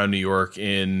drive around New York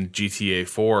in GTA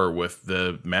 4 with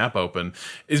the map open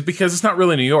is because it's not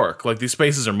really New York. Like, these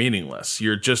spaces are meaningless.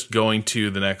 You're just going to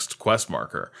the next quest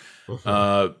marker.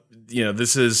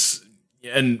 This is,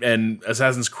 and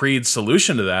Assassin's Creed's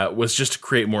solution to that was just to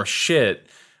create more shit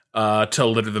to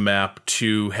litter the map,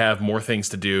 to have more things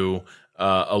to do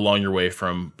along your way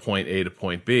from point A to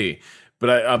point B.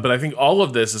 But I think all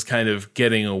of this is kind of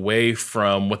getting away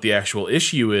from what the actual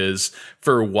issue is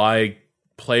for why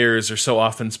players are so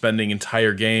often spending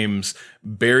entire games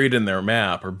buried in their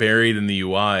map or buried in the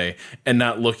UI and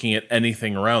not looking at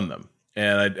anything around them.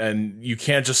 And you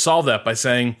can't just solve that by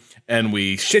saying, and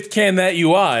we shit can that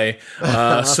UI.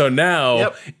 So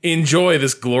now enjoy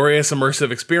this glorious immersive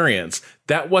experience.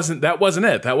 That wasn't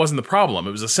it. That wasn't the problem.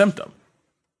 It was a symptom.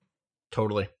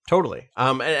 Totally.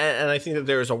 And I think that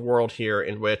there's a world here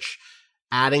in which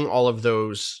adding all of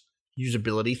those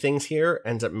usability things here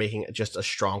ends up making it just a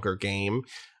stronger game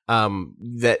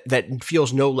that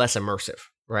feels no less immersive,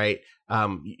 right?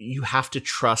 You have to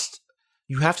trust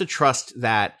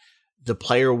that the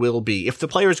player will be, if the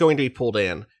player is going to be pulled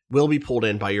in, will be pulled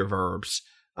in by your verbs.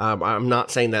 I'm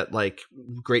not saying that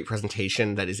great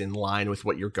presentation that is in line with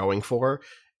what you're going for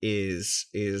is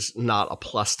not a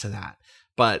plus to that.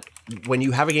 But when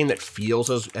you have a game that feels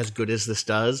as good as this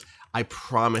does, I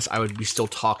promise I would be still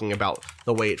talking about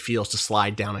the way it feels to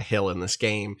slide down a hill in this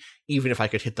game, even if I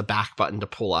could hit the back button to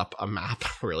pull up a map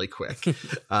really quick.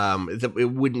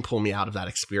 It wouldn't pull me out of that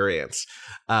experience.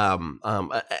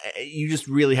 You just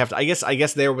really have to, I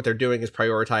guess there what they're doing is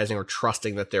prioritizing or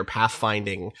trusting that their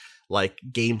pathfinding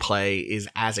gameplay is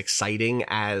as exciting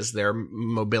as their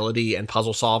mobility and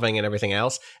puzzle solving and everything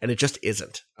else, and it just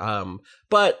isn't.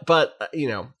 But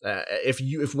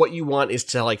if what you want is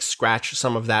to scratch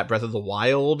some of that Breath of the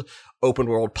Wild open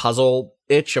world puzzle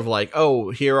itch of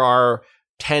here are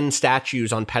 10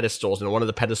 statues on pedestals and one of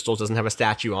the pedestals doesn't have a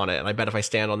statue on it, and I bet if I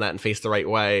stand on that and face the right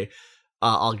way,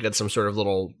 I'll get some sort of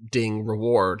little ding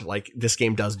reward. This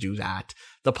game does do that.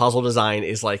 The puzzle design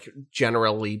is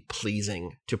generally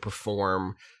pleasing to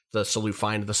perform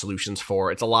find the solutions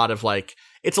for. It's a lot of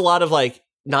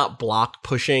not block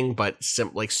pushing, but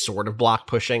sort of block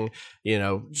pushing,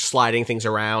 sliding things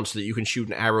around so that you can shoot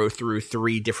an arrow through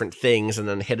 3 different things and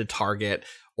then hit a target,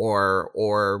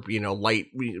 or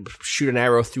shoot an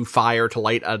arrow through fire to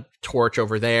light a torch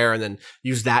over there and then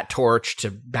use that torch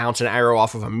to bounce an arrow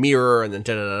off of a mirror and then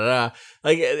da-da-da-da.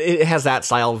 It has that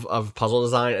style of puzzle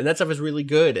design, and that stuff is really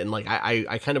good. And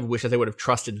I kind of wish that they would have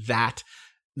trusted that,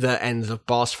 the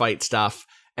boss fight stuff,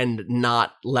 and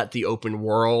not let the open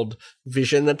world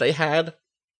vision that they had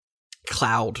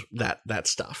cloud that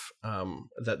stuff.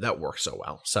 That works so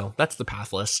well. So that's the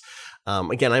Pathless.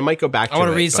 Again, I might go back to I want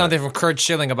to read something from Kurt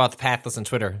Schilling about the Pathless on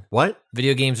Twitter. What?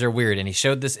 Video games are weird, and he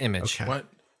showed this image. Okay. What?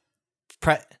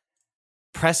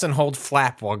 Press and hold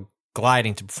flap while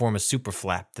gliding to perform a super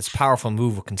flap. This powerful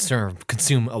move will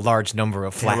consume a large number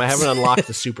of flaps. Damn, I haven't unlocked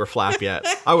the super flap yet.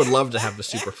 I would love to have the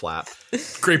super flap.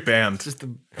 Great band. Just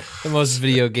the most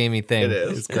video gamey thing. It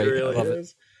is. It's great. It really I love is.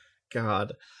 it.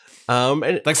 God.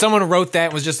 And Like someone wrote that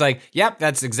and was just like, yep,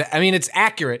 that's exact. I mean, it's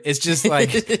accurate. It's just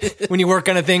like when you work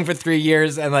on a thing for 3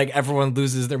 years and like everyone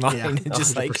loses their mind and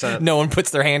just 100%. like no one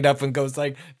puts their hand up and goes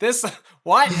like, this,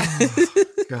 what?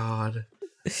 God.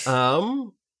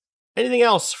 Anything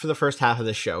else for the first half of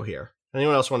this show here?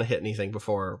 Anyone else want to hit anything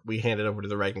before we hand it over to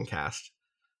the Reagan cast?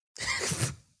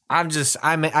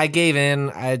 I gave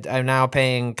in. I'm now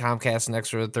paying Comcast an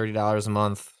extra $30 a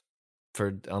month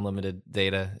for unlimited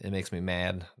data. It makes me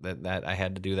mad that I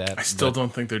had to do that. I still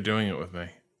don't think they're doing it with me.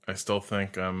 I still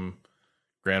think I'm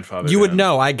grandfathered. You would in.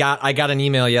 know. I got an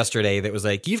email yesterday that was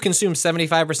like, you've consumed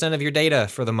 75% of your data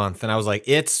for the month. And I was like,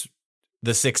 it's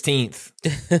the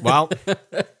 16th. Well,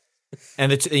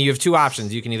 and you have two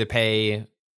options. You can either pay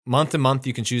month to month.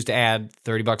 You can choose to add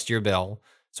 $30 to your bill.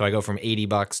 So I go from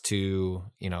 $80 to,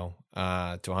 to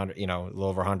 100, a little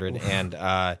over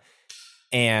 100.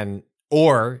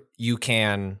 Or you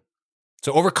can,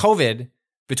 so over COVID,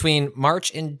 between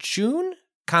March and June,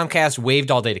 Comcast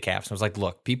waived all data caps. I was like,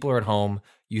 look, people are at home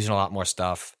using a lot more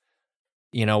stuff.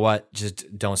 You know what?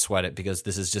 Just don't sweat it, because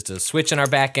this is just a switch in our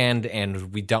back end,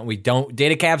 and we don't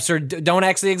data caps don't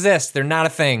actually exist. They're not a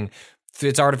thing.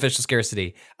 It's artificial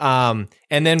scarcity. And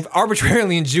then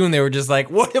arbitrarily in June, they were just like,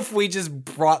 what if we just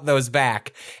brought those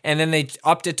back? And then they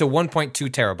upped it to 1.2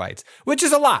 terabytes, which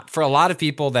is a lot for a lot of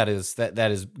people. That is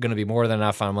going to be more than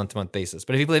enough on a month-to-month basis.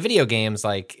 But if you play video games,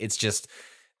 like, it's just,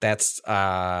 that's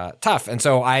tough. And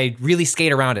so I really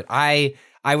skate around it. I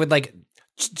would like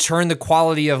turn the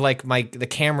quality of like the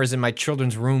cameras in my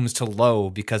children's rooms to low,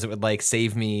 because it would like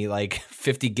save me like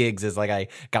 50 gigs as like I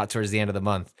got towards the end of the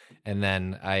month. And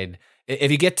then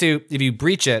if you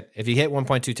breach it, if you hit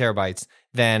 1.2 terabytes,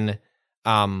 then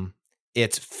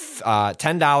it's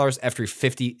 $10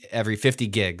 every 50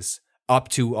 gigs up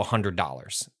to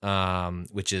 $100,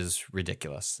 which is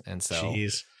ridiculous. And so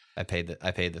Jeez. I paid the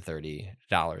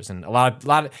 $30, and a lot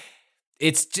of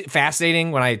it's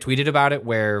fascinating when I tweeted about it,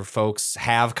 where folks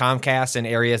have Comcast in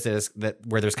areas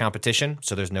where there's competition,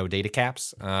 so there's no data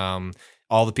caps.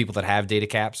 All the people that have data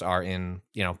caps are in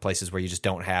places where you just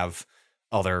don't have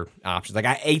other options. Like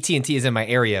AT&T is in my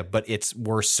area, but it's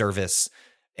worse service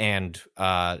and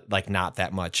like not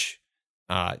that much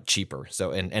cheaper.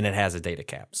 So and it has a data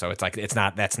cap. So it's like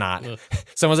that's not.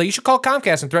 Someone's like, you should call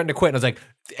Comcast and threaten to quit. And I was like,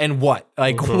 and what?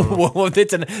 Like,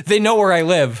 they know where I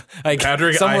live. Like,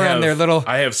 Patrick, somewhere on their little.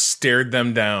 I have stared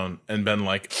them down and been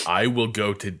like, I will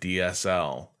go to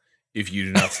DSL if you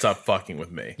do not stop fucking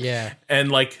with me. Yeah. And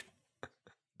like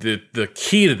the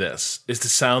key to this is to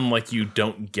sound like you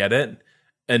don't get it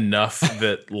enough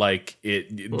that like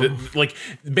like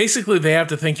basically they have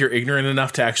to think you're ignorant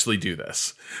enough to actually do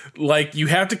this. Like, you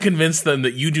have to convince them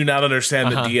that you do not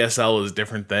understand that DSL is a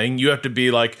different thing. You have to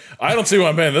be like, I don't see why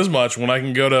I'm paying this much when I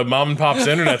can go to mom and pop's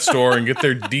internet store and get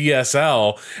their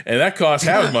DSL, and that costs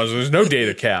half as much. There's no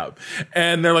data cap.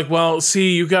 And they're like, well,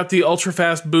 see, you got the ultra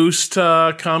fast boost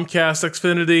Comcast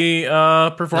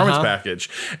Xfinity performance package.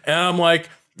 And I'm like,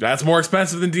 that's more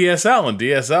expensive than DSL, and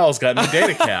DSL's got no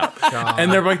data cap.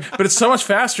 And they're like, but it's so much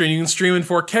faster, and you can stream in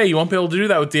 4K. You won't be able to do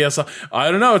that with DSL. I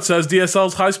don't know. It says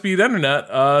DSL's high-speed internet,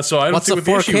 so I don't see what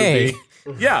the issue would be.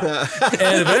 Yeah.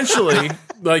 And eventually,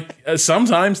 like,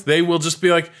 sometimes they will just be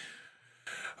like,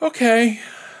 okay,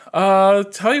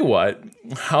 tell you what,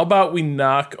 how about we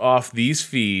knock off these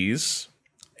fees,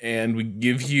 and we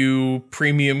give you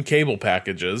premium cable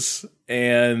packages,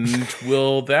 and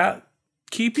will that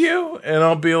keep you? And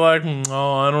I'll be like,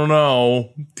 oh, I don't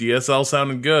know. DSL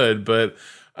sounded good, but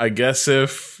I guess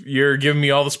if you're giving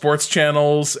me all the sports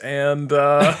channels and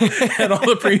and all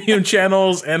the premium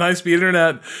channels and high speed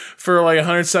internet for like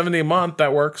 $170 a month,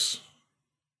 that works.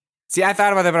 See, I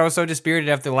thought about that, but I was so dispirited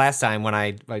after the last time when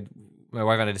my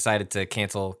wife and I decided to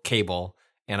cancel cable,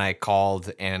 and I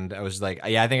called and I was like,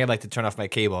 yeah, I think I'd like to turn off my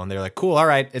cable, and they're like, cool, all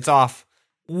right, it's off.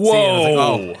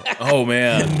 Whoa! Like, oh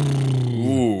man.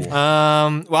 Ooh.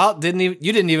 Well, you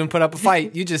didn't even put up a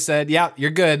fight. You just said, yeah,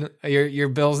 you're good. Your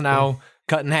bill's now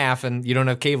cut in half, and you don't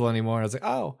have cable anymore. I was like,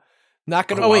 oh, not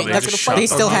gonna. Oh wait, not gonna fight. They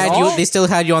still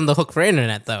had you on the hook for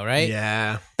internet though, right?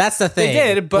 Yeah, that's the thing.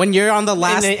 They did, but when you're on the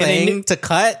last thing to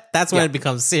cut, that's when it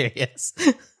becomes serious.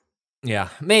 Yeah,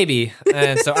 maybe.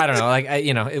 And so I don't know. Like,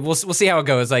 we'll see how it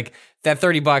goes. Like, that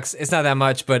 $30, it's not that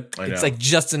much, but it's like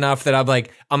just enough that I'm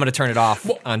like, I'm going to turn it off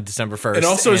on December 1st. And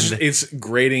also it's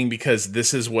grating because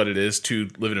this is what it is to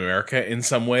live in America in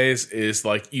some ways, is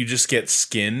like you just get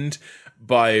skinned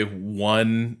by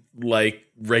one like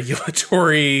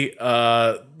regulatory,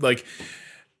 like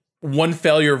one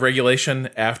failure of regulation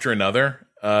after another.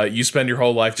 You spend your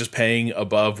whole life just paying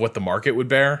above what the market would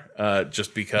bear,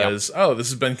 just because, this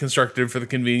has been constructed for the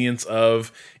convenience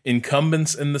of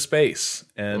incumbents in the space,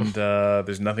 and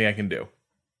there's nothing I can do.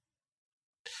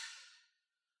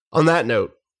 On that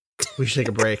note, we should take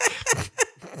a break.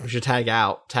 We should tag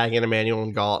in Emmanuel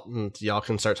and Galt, and y'all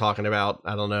can start talking about,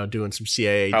 I don't know, doing some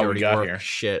CAA dirty work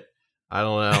shit. I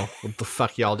don't know what the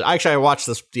fuck y'all do. Actually, I watched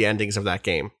the endings of that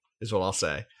game, is what I'll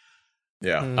say.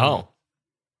 Yeah. Oh.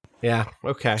 Yeah,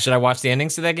 okay. Should I watch the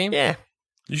endings to that game? Yeah.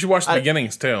 You should watch the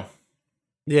beginnings, too.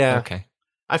 Yeah. Okay.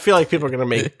 I feel like people are going to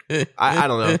make... I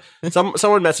don't know.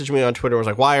 Someone messaged me on Twitter and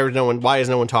was like, why is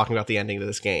no one talking about the ending to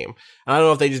this game? And I don't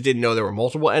know if they just didn't know there were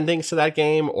multiple endings to that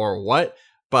game or what,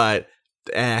 but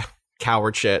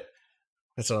coward shit.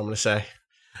 That's what I'm going to say.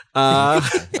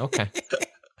 Okay.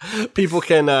 People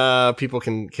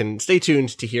can stay tuned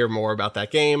to hear more about that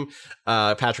game.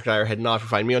 Patrick and I are heading off. You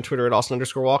find me on Twitter at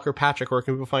Austin_Walker. Patrick, where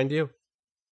can people find you?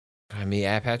 Find me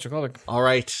at Patrick Ulrich. All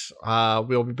right.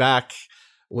 We'll be back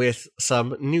with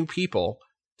some new people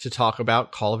to talk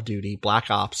about Call of Duty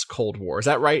Black Ops Cold War. Is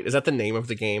that right? Is that the name of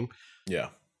the game? Yeah.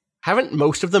 Haven't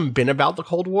most of them been about the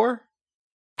Cold War?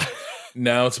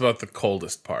 Now it's about the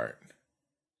coldest part.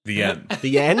 The end.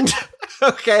 The end?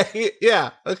 Okay.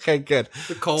 Yeah. Okay, good.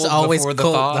 The cold it's always before the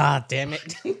cold. thaw. Ah, damn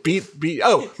it.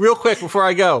 Real quick before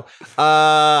I go.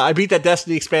 I beat that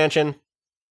Destiny expansion.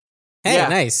 Hey,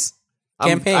 nice.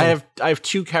 Campaign. I have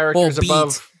 2 characters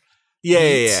above.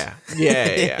 Yeah.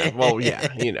 Well, yeah,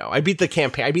 I beat the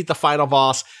campaign. I beat the final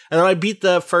boss, and then I beat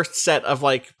the first set of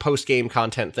like post-game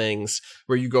content things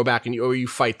where you go back and you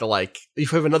fight you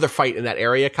have another fight in that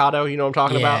area, Kato. You know what I'm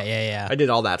talking about? Yeah. I did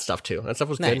all that stuff too. That stuff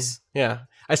was nice. good. Yeah.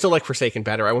 I still like Forsaken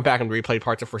better. I went back and replayed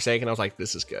parts of Forsaken. I was like,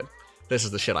 this is good. This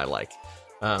is the shit I like.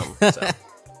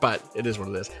 But it is what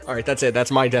it is. All right, that's it. That's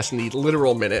my Destiny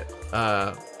literal minute.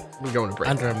 We're going to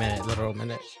break. Under a minute, literal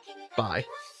minute. Bye.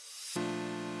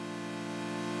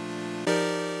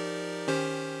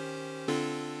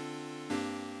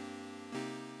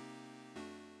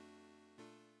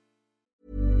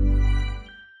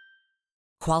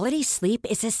 Quality sleep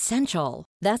is essential.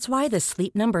 That's why the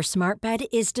Sleep Number Smart Bed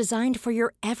is designed for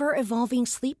your ever-evolving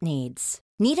sleep needs.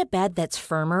 Need a bed that's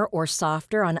firmer or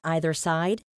softer on either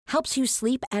side? Helps you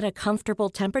sleep at a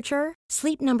comfortable temperature?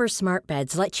 Sleep Number Smart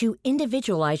Beds let you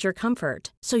individualize your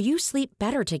comfort, so you sleep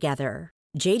better together.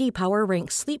 J.D. Power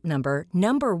ranks Sleep Number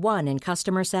number 1 in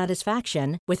customer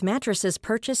satisfaction with mattresses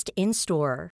purchased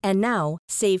in-store. And now,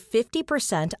 save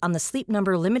 50% on the Sleep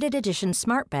Number Limited Edition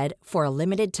Smart Bed for a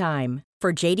limited time.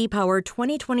 For J.D. Power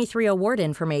 2023 award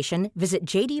information, visit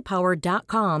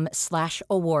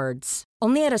jdpower.com/awards.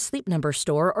 Only at a Sleep Number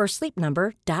store or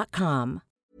sleepnumber.com.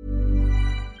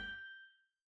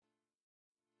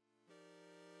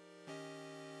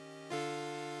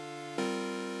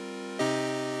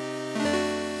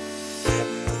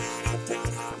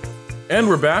 And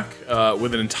we're back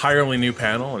with an entirely new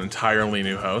panel, an entirely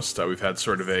new host. We've had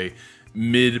sort of a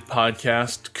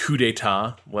mid-podcast coup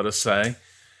d'etat, let us say.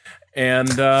 And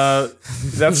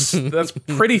that's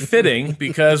pretty fitting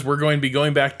because we're going to be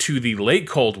going back to the late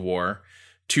Cold War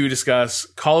to discuss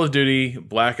Call of Duty,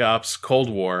 Black Ops, Cold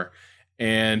War.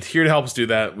 And here to help us do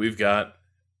that, we've got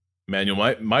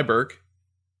Manuel Myberg.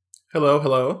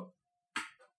 Hello.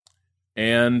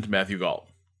 And Matthew Galt.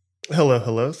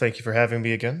 Hello. Thank you for having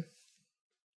me again.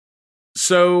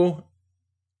 So,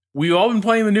 we've all been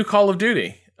playing the new Call of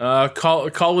Duty.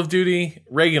 Call of Duty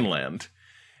Reaganland.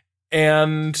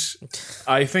 And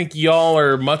I think y'all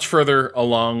are much further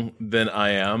along than I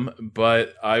am,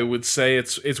 but I would say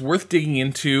it's worth digging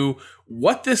into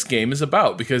what this game is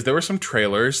about, because there were some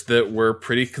trailers that were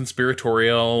pretty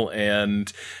conspiratorial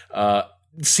and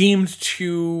seemed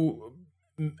to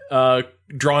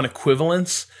draw an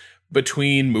equivalence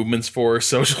between movements for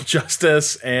social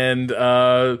justice and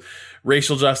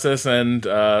racial justice and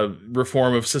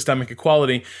reform of systemic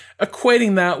equality,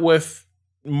 equating that with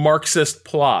Marxist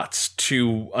plots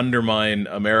to undermine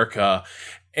America.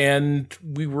 And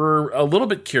we were a little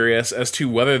bit curious as to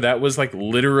whether that was like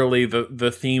literally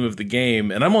the theme of the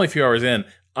game. And I'm only a few hours in.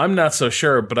 I'm not so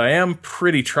sure, but I am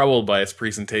pretty troubled by its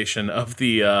presentation of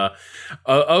the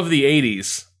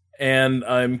 80s. And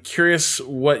I'm curious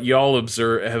what y'all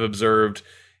have observed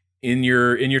in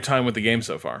your time with the game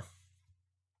so far.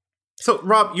 So,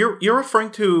 Rob, you're referring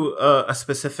to a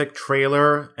specific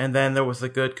trailer, and then there was a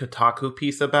good Kotaku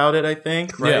piece about it, I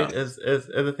think, right? Yeah. Is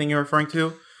the thing you're referring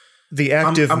to? The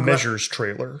active measures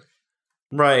trailer.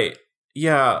 Right.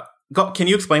 Yeah. Can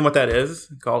you explain what that is?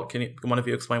 Can one of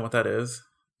you explain what that is?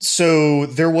 So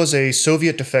there was a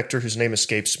Soviet defector whose name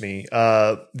escapes me,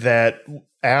 that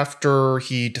after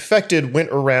he defected, went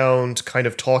around kind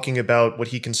of talking about what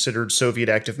he considered Soviet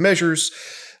active measures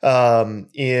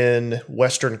in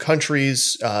Western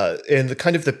countries, and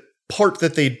the part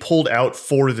that they'd pulled out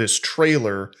for this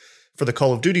trailer, for the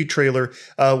Call of Duty trailer,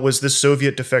 was this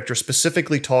Soviet defector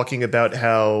specifically talking about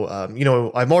how,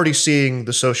 I'm already seeing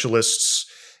the socialists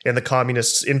and the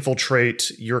communists infiltrate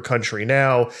your country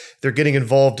now. They're getting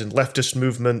involved in leftist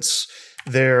movements.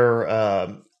 They're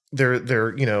all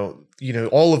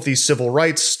of these civil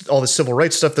rights, all the civil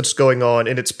rights stuff that's going on,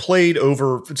 and it's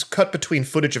cut between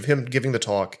footage of him giving the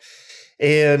talk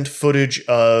and footage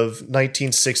of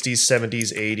 1960s,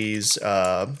 70s,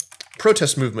 80s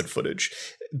protest movement footage,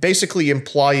 basically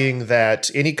implying that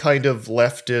any kind of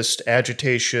leftist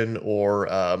agitation or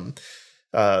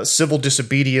civil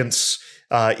disobedience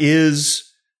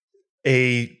is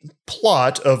a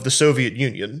plot of the Soviet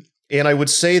Union. And I would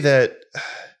say that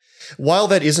while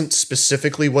that isn't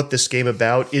specifically what this game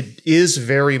about, it is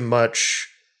very much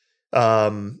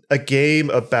a game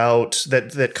about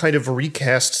that kind of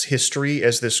recasts history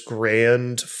as this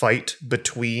grand fight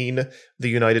between the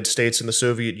United States and the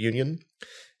Soviet Union.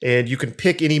 And you can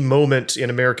pick any moment in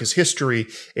America's history,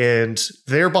 and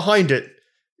there behind it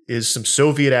is some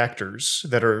Soviet actors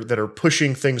that are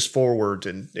pushing things forward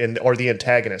and are the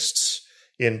antagonists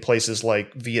in places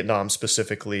like Vietnam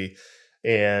specifically,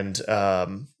 and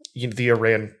the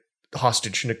Iran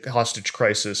hostage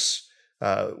crisis,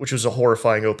 which was a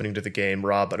horrifying opening to the game.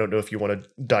 Rob, I don't know if you want to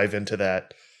dive into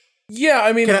that. Yeah,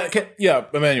 I mean, yeah,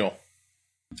 Emmanuel.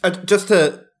 Just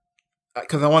to,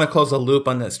 because I want to close the loop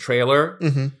on this trailer.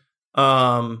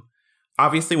 Mm-hmm.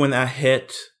 Obviously, when that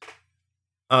hit,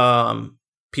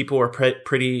 people were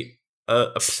pretty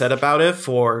upset about it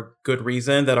for good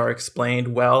reason that are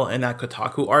explained well in that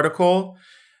Kotaku article,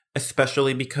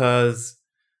 especially because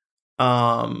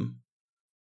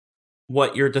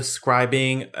what you're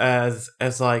describing as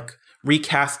like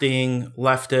recasting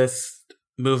leftist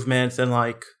movements and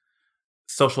like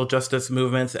social justice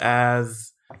movements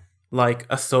as like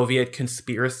a Soviet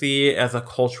conspiracy, as a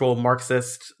cultural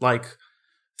Marxist like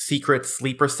secret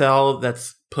sleeper cell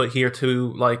that's put here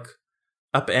to like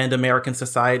upend American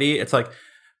society. It's like,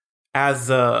 as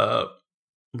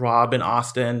Rob and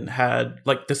Austin had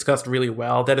like discussed really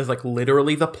well, that is like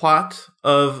literally the plot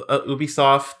of a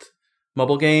Ubisoft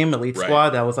mobile game, Elite Squad.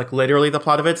 That was like literally the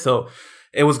plot of it. So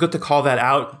it was good to call that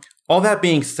out. All that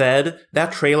being said,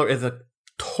 that trailer is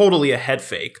totally a head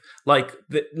fake. Like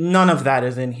none of that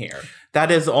is in here.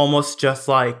 That is almost just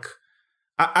like,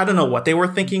 I don't know what they were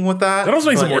thinking with that. That also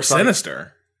makes it more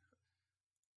sinister.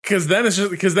 Because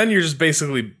then you're just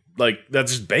basically like,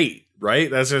 that's just bait, right?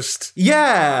 That's just...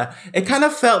 Yeah. It kind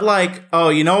of felt like, oh,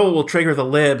 it will trigger the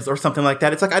libs or something like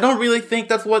that. It's like, I don't really think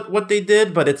that's what they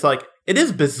did, but it's like, it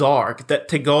is bizarre that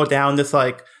to go down this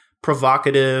like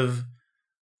provocative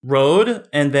road,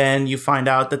 and then you find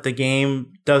out that the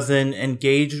game doesn't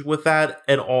engage with that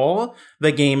at all.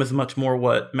 The game is much more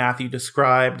what Matthew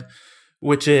described,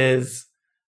 which is,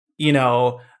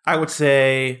 I would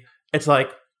say it's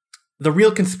like, the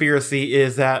real conspiracy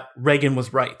is that Reagan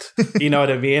was right. You know what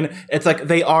I mean? It's like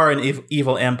they are an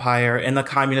evil empire, and the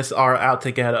communists are out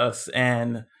to get us.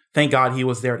 And thank God he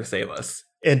was there to save us.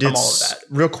 And from all of that.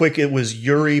 Real quick, it was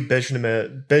Yuri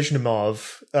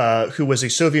Bezhnamov, who was a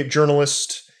Soviet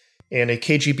journalist and a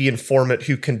KGB informant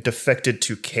who defected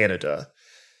to Canada.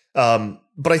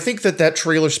 But I think that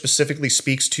trailer specifically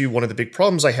speaks to one of the big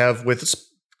problems I have with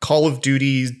Call of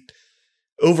Duty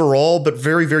overall, but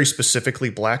very, very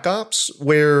specifically Black Ops,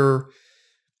 where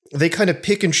they kind of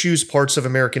pick and choose parts of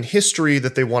American history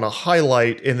that they want to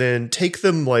highlight and then take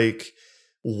them like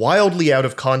wildly out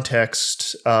of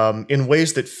context in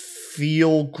ways that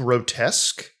feel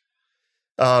grotesque.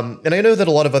 And I know that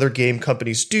a lot of other game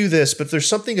companies do this, but there's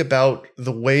something about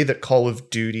the way that Call of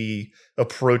Duty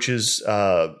approaches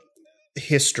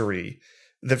history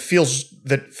that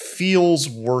feels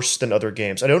worse than other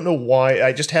games. I don't know why.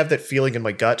 I just have that feeling in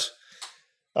my gut.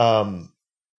 Well,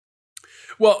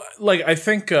 like I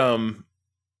think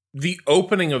the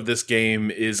opening of this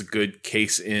game is a good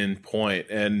case in point,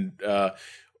 and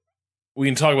we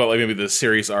can talk about like maybe the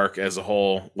series arc as a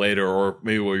whole later, or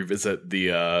maybe we'll revisit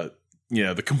the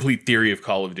the complete theory of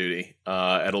Call of Duty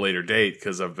at a later date,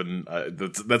 because I've been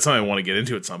that's something I want to get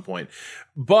into at some point.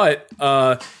 But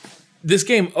this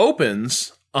game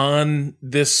opens on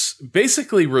this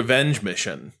basically revenge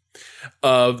mission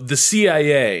of the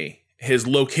CIA has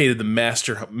located the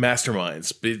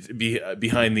masterminds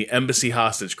behind the embassy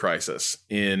hostage crisis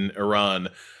in Iran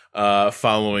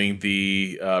following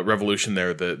the revolution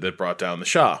there that brought down the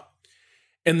Shah.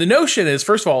 And the notion is,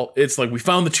 first of all, it's like we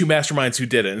found the two masterminds who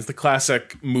did it. And it's the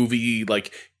classic movie,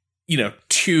 like, you know,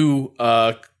 two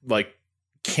like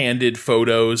candid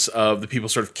photos of the people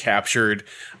sort of captured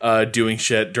doing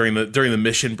shit during the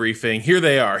mission briefing. Here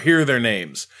they are. Here are their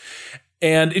names.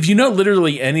 And if you know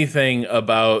literally anything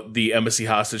about the embassy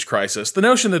hostage crisis, the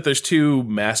notion that there's two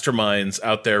masterminds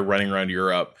out there running around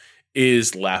Europe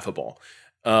is laughable.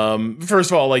 First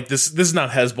of all, like this is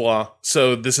not Hezbollah,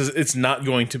 so it's not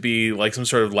going to be like some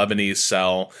sort of Lebanese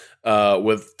cell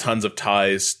with tons of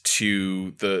ties to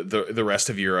the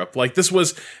rest of Europe. Like this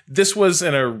was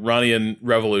an Iranian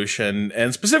revolution,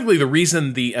 and specifically the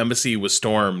reason the embassy was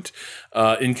stormed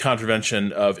in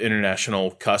contravention of international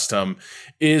custom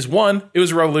is, one, it was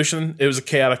a revolution, it was a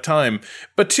chaotic time,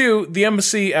 but two, the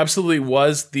embassy absolutely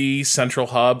was the central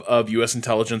hub of U.S.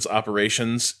 intelligence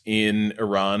operations in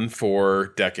Iran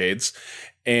for decades,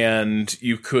 and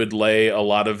you could lay a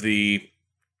lot of the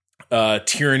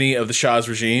tyranny of the Shah's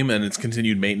regime and its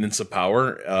continued maintenance of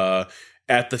power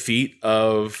at the feet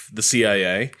of the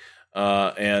CIA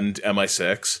and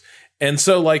MI6. And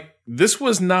so, like, this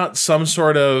was not some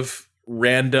sort of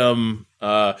random,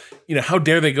 how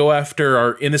dare they go after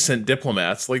our innocent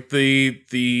diplomats? Like,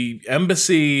 the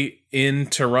embassy in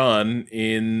Tehran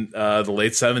in the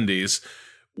late 70s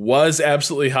was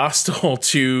absolutely hostile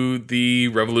to the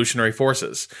revolutionary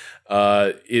forces.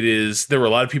 There were a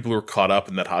lot of people who were caught up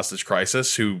in that hostage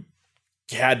crisis who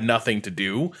had nothing to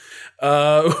do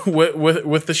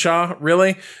with the Shah,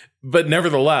 really. But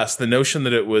nevertheless, the notion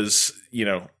that it was,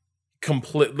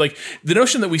 complete, like the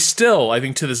notion that we still, I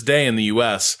think to this day in the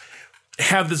US,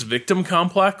 have this victim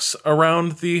complex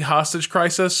around the hostage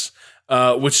crisis,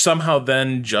 which somehow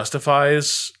then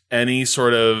justifies any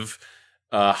sort of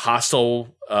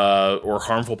hostile or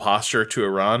harmful posture to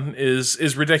Iran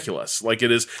is ridiculous. Like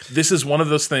this is one of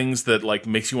those things that like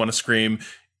makes you want to scream,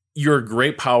 you're a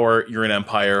great power, you're an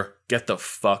empire, get the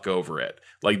fuck over it.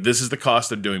 Like this is the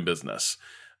cost of doing business.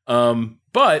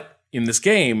 But in this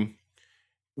game,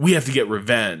 we have to get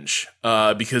revenge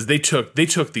because they took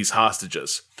these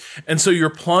hostages. And so you're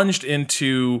plunged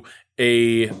into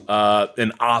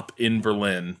an op in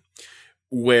Berlin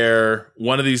where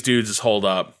one of these dudes is holed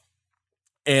up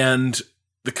and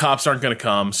the cops aren't going to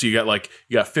come. So you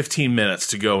got 15 minutes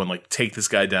to go and like take this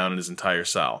guy down in his entire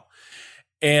cell.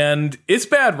 And it's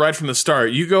bad right from the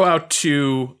start. You go out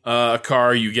to a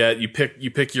car, you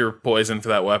pick your poison for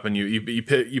that weapon. You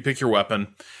pick your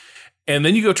weapon, and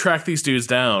then you go track these dudes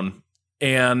down.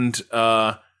 And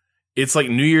it's like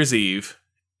New Year's Eve,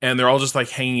 and they're all just like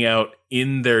hanging out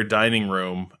in their dining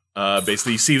room.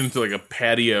 Basically, you see them through like a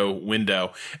patio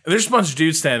window, and there's a bunch of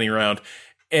dudes standing around.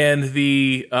 And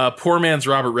the poor man's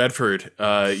Robert Redford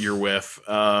you're with,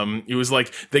 it was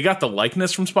like they got the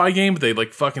likeness from Spy Game, but they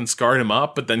like fucking scarred him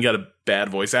up, but then got a bad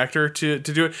voice actor to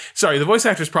do it. Sorry, the voice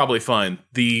actor's probably fine.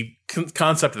 The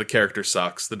concept of the character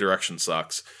sucks. The direction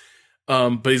sucks.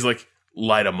 But he's like,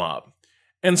 light him up.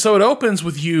 And so it opens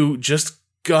with you just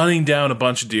gunning down a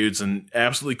bunch of dudes in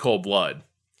absolutely cold blood.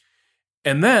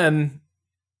 And then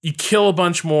you kill a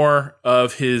bunch more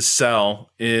of his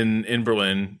cell in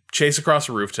Berlin, chase across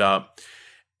a rooftop,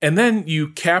 and then you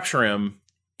capture him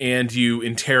and you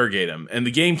interrogate him. And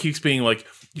the game keeps being like,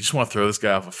 you just want to throw this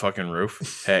guy off a fucking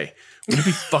roof? Hey, wouldn't it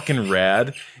be fucking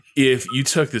rad if you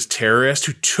took this terrorist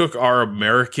who took our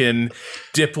American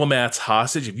diplomats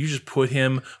hostage, if you just put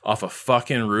him off a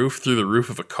fucking roof through the roof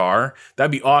of a car?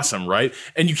 That'd be awesome, right?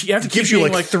 And you have to give you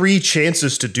like 3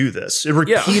 chances to do this. It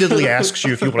repeatedly asks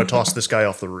you if you want to toss this guy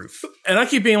off the roof. And I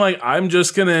keep being like, I'm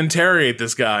just going to interrogate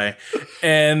this guy.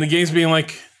 And the game's being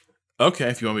like, okay,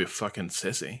 if you want to be a fucking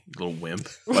sissy, you little wimp.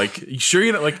 Like, you sure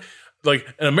you know, like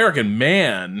an American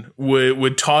man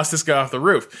would toss this guy off the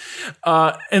roof.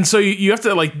 And so you have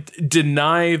to like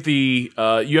deny the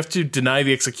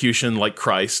execution like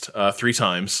Christ 3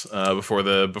 times before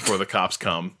the cops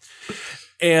come.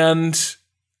 And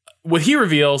what he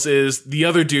reveals is the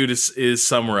other dude is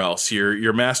somewhere else.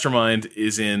 Your mastermind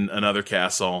is in another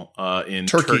castle in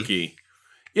Turkey.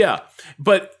 Yeah.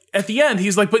 But at the end,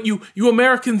 he's like, but you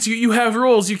Americans, you have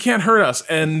rules. You can't hurt us.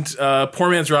 And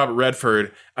poor man's Robert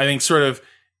Redford, I think, sort of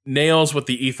nails what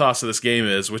the ethos of this game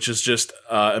is, which is just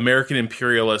American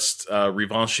imperialist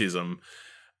revanchism.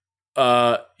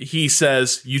 He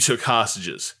says, you took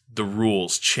hostages. The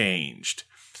rules changed.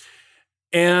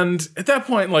 And at that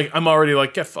point, like, I'm already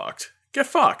like, get fucked. Get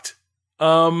fucked.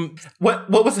 What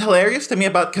was hilarious to me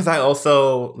about, because I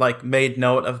also like made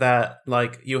note of that,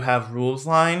 like you have rules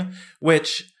line,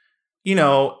 which, you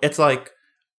know, it's like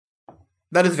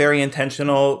that is very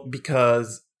intentional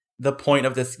because the point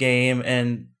of this game,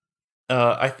 and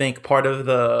I think part of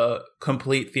the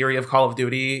complete theory of Call of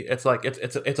Duty, it's like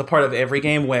it's a part of every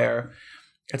game where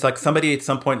it's like somebody at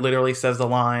some point literally says the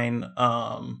line,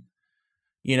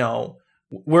 you know,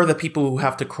 we're the people who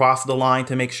have to cross the line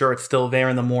to make sure it's still there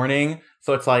in the morning.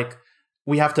 So it's like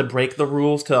we have to break the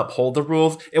rules to uphold the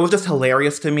rules. It was just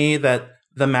hilarious to me that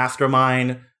the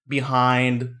mastermind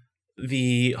behind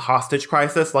the hostage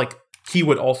crisis, like, he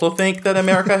would also think that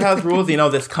America has rules. You know,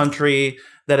 this country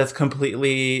that has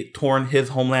completely torn his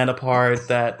homeland apart,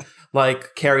 that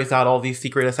like carries out all these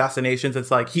secret assassinations.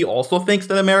 It's like he also thinks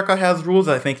that America has rules.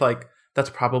 I think like that's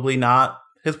probably not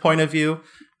his point of view. It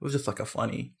was just like a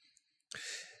funny.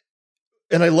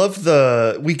 And I love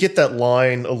we get that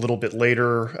line a little bit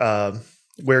later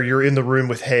where you're in the room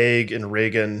with Haig and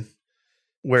Reagan,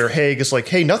 where Haig is like,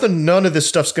 hey, none of this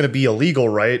stuff's going to be illegal,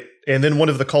 right? And then one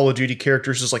of the Call of Duty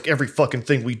characters is like, every fucking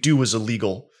thing we do is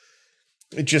illegal.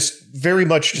 It just very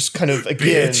much just kind of,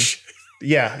 again,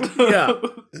 yeah.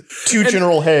 To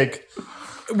General Haig.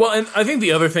 Well, and I think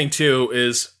the other thing too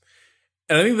is,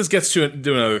 and I think this gets to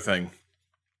another thing.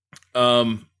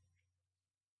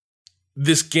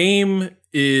 This game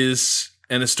is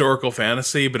an historical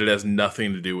fantasy, but it has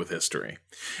nothing to do with history.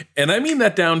 And I mean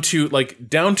that down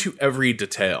to every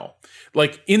detail.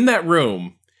 Like in that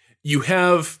room, you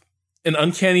have an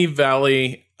Uncanny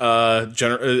Valley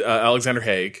Alexander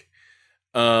Haig,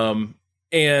 and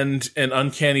an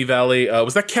Uncanny Valley.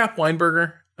 Was that Cap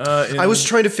Weinberger? I was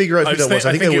trying to figure out who that was.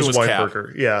 I think it was Weinberger.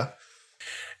 Cap. Yeah.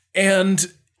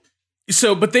 And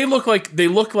so, but they look like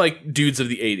dudes of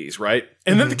the 80s, right?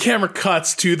 And then the camera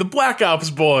cuts to the Black Ops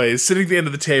boys sitting at the end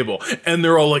of the table, and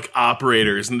they're all like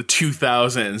operators in the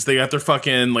 2000s. They got their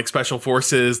fucking like special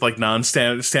forces, like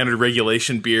standard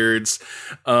regulation beards.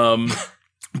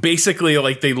 Basically,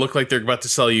 like they look like they're about to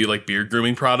sell you like beard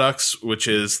grooming products, which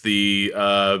is the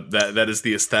that is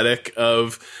the aesthetic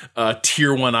of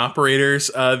tier 1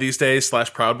 operators these days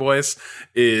 / Proud Boys,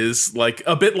 is like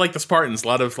a bit like the Spartans, a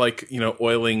lot of like, you know,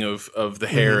 oiling of the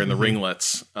hair and the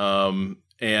ringlets,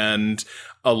 and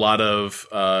a lot of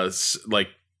like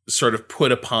sort of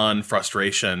put upon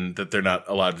frustration that they're not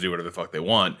allowed to do whatever the fuck they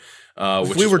want.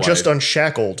 If we were just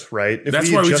unshackled, right?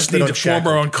 That's why we just need to form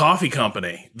our own coffee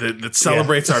company that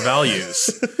celebrates our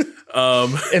values.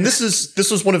 And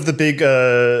this was one of the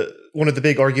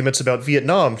big arguments about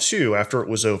Vietnam too. After it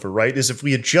was over, right? Is if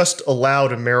we had just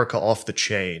allowed America off the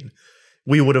chain,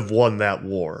 we would have won that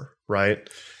war, right?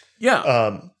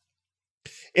 Yeah.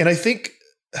 And I think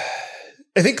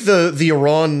the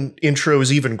Iran intro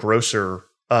is even grosser.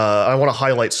 I want to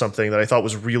highlight something that I thought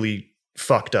was really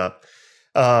fucked up.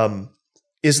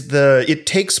 It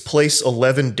takes place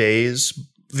 11 days.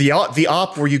 The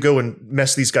op where you go and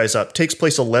mess these guys up takes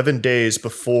place 11 days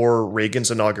before Reagan's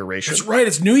inauguration. That's right.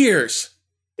 It's New Year's.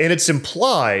 And it's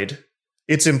implied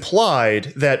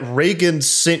that Reagan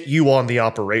sent you on the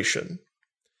operation.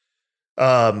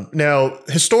 Now,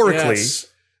 historically, yes.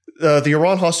 The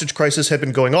Iran hostage crisis had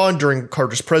been going on during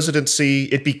Carter's presidency.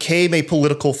 It became a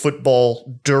political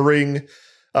football during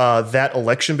that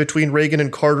election between Reagan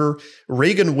and Carter.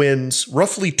 Reagan wins.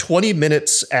 Roughly 20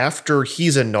 minutes after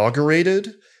he's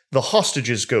inaugurated, the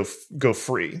hostages go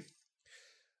free.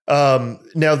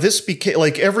 Now this became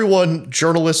like everyone,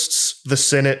 journalists, the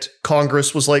Senate,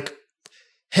 Congress was like,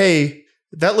 hey,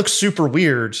 that looks super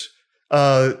weird.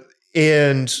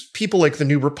 And people like the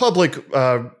New Republic,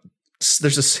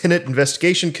 there's a Senate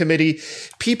investigation committee.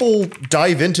 People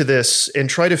dive into this and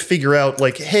try to figure out,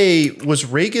 like, hey, was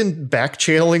Reagan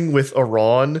back-channeling with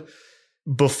Iran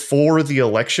before the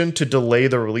election to delay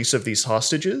the release of these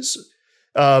hostages?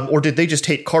 Or did they just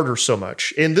hate Carter so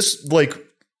much? And this, like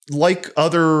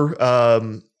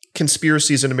other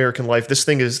conspiracies in American life, this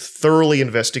thing is thoroughly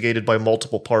investigated by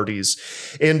multiple parties.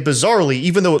 And bizarrely,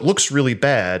 even though it looks really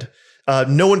bad,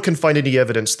 no one can find any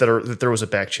evidence that there was a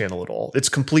back channel at all. It's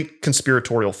complete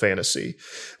conspiratorial fantasy.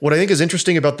 What I think is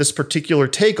interesting about this particular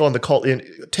take on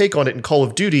it in Call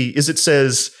of Duty is it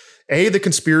says, A, the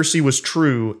conspiracy was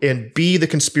true, and B, the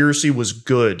conspiracy was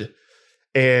good.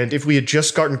 And if we had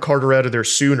just gotten Carter out of there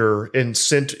sooner and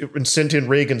sent in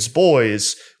Reagan's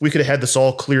boys, we could have had this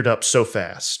all cleared up so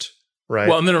fast, right?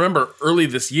 Well, and then remember, early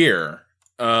this year,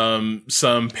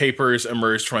 some papers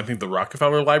emerged from, I think, the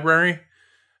Rockefeller Library,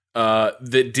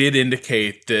 that did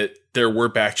indicate that there were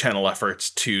back channel efforts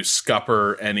to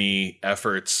scupper any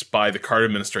efforts by the Carter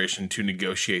administration to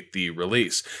negotiate the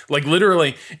release. Like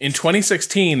literally in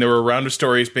 2016, there were a round of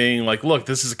stories being like, look,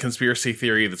 this is a conspiracy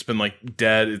theory that's been like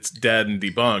dead. It's dead and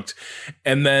debunked.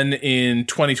 And then in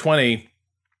 2020,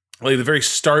 like the very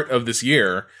start of this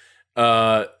year,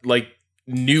 like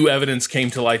new evidence came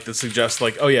to light that suggests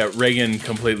like, oh yeah, Reagan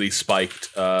completely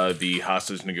spiked the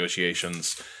hostage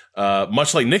negotiations,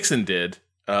 much like Nixon did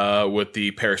with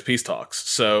the Paris peace talks.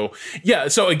 So yeah,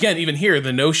 so again, even here,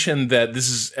 the notion that this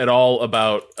is at all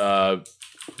about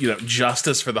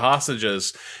justice for the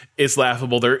hostages is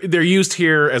laughable. They're used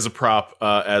here as a prop,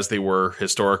 as they were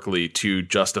historically, to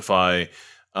justify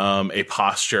a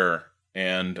posture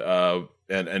and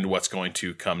what's going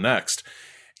to come next.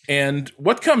 And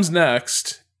what comes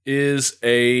next is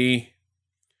an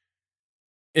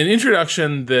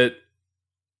introduction that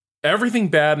everything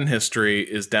bad in history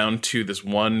is down to this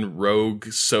one rogue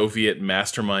Soviet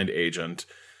mastermind agent,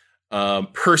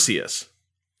 Perseus.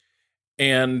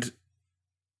 And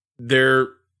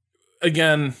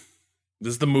again,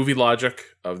 this is the movie logic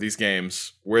of these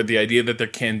games, where the idea that there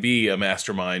can be a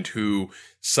mastermind who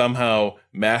somehow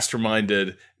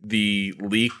masterminded the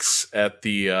leaks at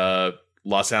the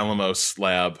Los Alamos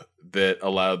lab that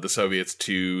allowed the Soviets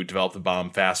to develop the bomb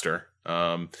faster.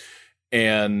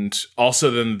 And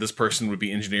also then this person would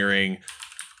be engineering,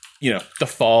 the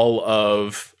fall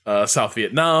of South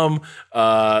Vietnam,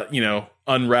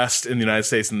 unrest in the United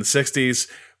States in the 60s.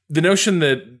 The notion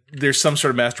that there's some sort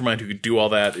of mastermind who could do all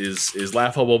that is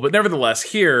laughable. But nevertheless,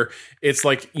 here, it's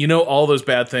like, all those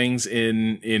bad things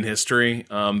in history,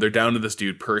 they're down to this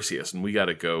dude Perseus, and we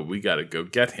gotta go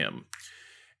get him.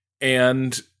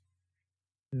 And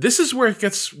this is where it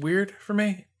gets weird for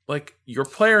me. Like, your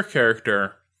player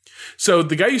character. So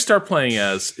the guy you start playing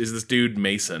as is this dude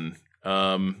Mason,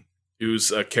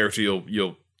 who's a character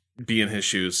you'll be in his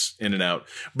shoes in and out.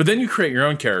 But then you create your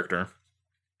own character,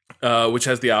 which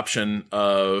has the option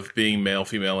of being male,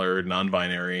 female, or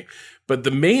non-binary. But the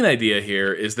main idea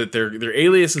here is that their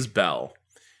alias is Bell.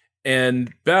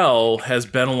 And Bell has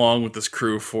been along with this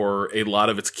crew for a lot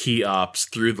of its key ops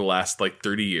through the last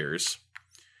 30 years.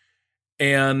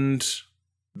 And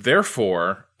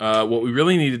therefore, what we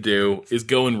really need to do is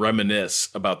go and reminisce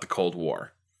about the Cold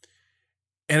War.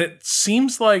 And it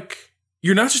seems like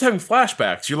you're not just having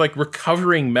flashbacks, you're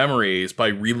recovering memories by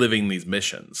reliving these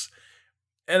missions.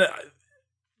 And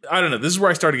I don't know, this is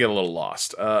where I start to get a little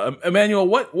lost. Emmanuel,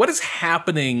 what is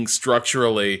happening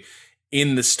structurally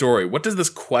in the story? What does this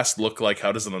quest look like?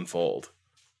 How does it unfold?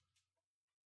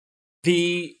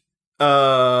 The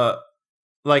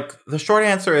short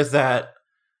answer is that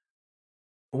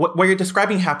what you're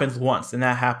describing happens once, and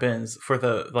that happens for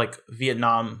the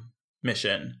Vietnam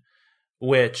mission,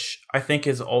 which I think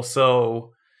is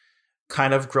also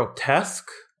kind of grotesque.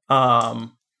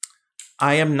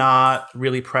 I am not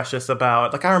really precious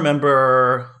about, I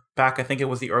remember back, I think it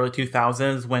was the early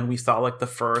 2000s when we saw the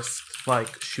first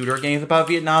shooter games about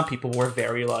Vietnam. People were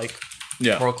very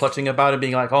pearl clutching about it,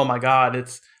 being like, oh my God,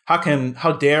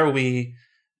 how dare we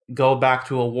go back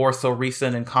to a war so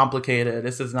recent and complicated?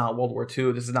 This is not World War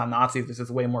II. This is not Nazis. This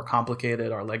is way more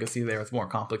complicated. Our legacy there is more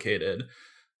complicated.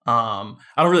 I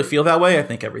don't really feel that way. I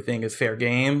think everything is fair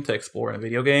game to explore in a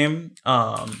video game.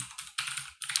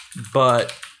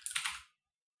 But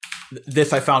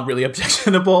this I found really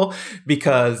objectionable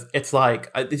because it's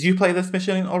did you play this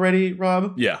mission already,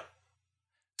 Rob? Yeah.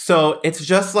 So it's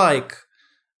just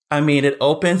it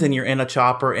opens and you're in a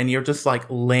chopper and you're just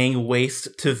laying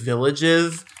waste to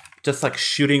villages, just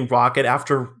shooting rocket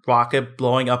after rocket,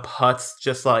 blowing up huts,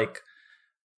 just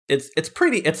it's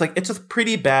just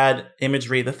pretty bad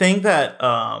imagery. The thing that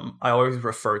I always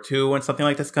refer to when something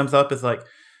like this comes up is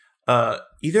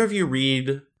either of you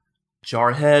read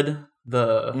Jarhead,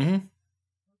 the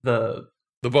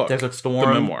book, Desert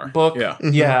Storm, the memoir book? Yeah.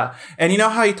 Mm-hmm. Yeah. And you know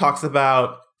how he talks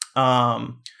about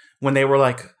when they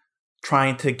were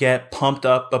trying to get pumped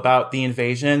up about the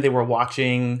invasion, they were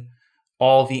watching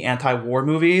all the anti-war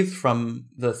movies from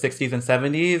the 60s and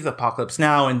 70s, Apocalypse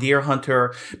Now and Deer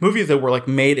Hunter, movies that were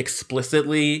made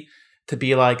explicitly to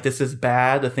be this is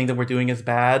bad, the thing that we're doing is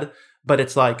bad, but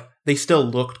it's they still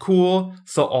looked cool.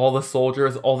 So all the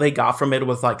soldiers, all they got from it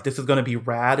was this is going to be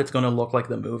rad. It's going to look like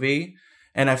the movie.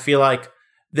 And I feel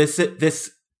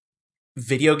this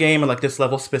video game and this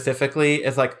level specifically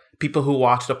is people who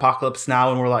watched Apocalypse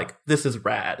Now and were this is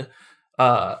rad.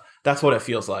 That's what it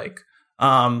feels like.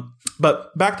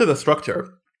 But back to the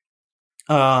structure.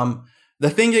 The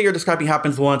thing that you're describing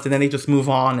happens once and then they just move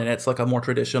on and it's a more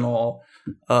traditional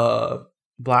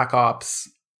Black Ops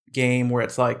game where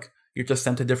it's you're just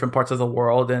sent to different parts of the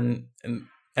world, and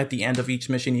at the end of each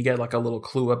mission, you get like a little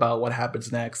clue about what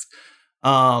happens next.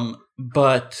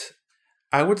 But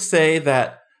I would say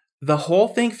that the whole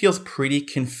thing feels pretty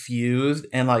confused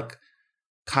and like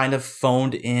kind of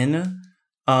phoned in.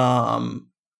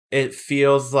 It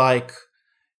feels like,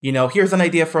 here's an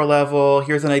idea for a level,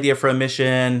 here's an idea for a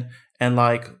mission, and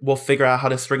like we'll figure out how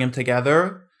to string them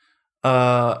together.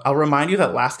 I'll remind you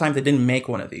that last time they didn't make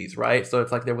one of these, right? So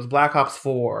it's like there was Black Ops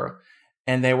 4,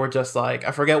 and they were just like,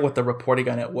 I forget what the reporting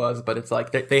on it was, but it's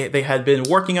like they had been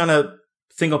working on a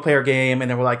single player game, and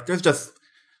they were like,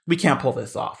 we can't pull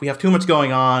this off. We have too much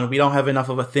going on. We don't have enough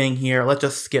of a thing here. Let's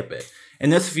just skip it.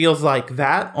 And this feels like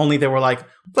that, only they were like,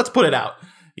 let's put it out.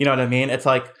 You know what I mean? It's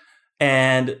like,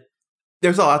 and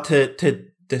there's a lot to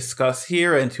discuss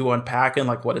here and to unpack, and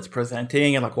like what it's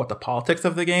presenting and like what the politics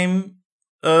of the game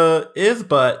is.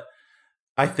 But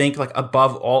I think like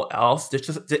above all else,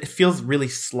 it feels really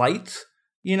slight.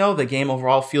 The game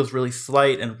overall feels really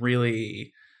slight and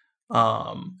really,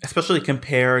 especially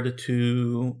compared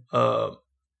to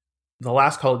the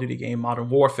last Call of Duty game, Modern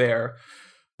Warfare,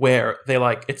 where they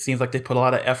like, it seems like they put a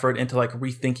lot of effort into like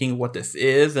rethinking what this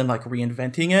is and like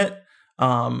reinventing it.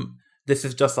 This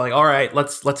is just like, all right,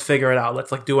 let's figure it out.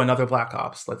 Let's like do another Black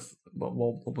Ops.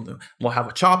 We'll have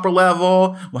a chopper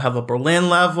level, we'll have a Berlin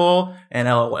level, and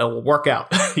it'll work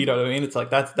out. You know what I mean? It's like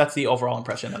that's the overall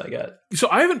impression that I get. So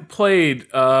I haven't played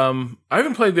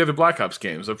the other Black Ops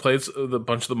games. I've played a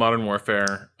bunch of the Modern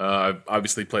Warfare. I've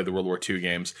obviously played the World War II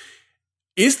games.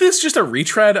 Is this just a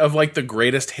retread of like the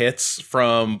greatest hits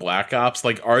from Black Ops?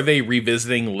 Like, are they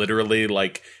revisiting literally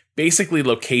like basically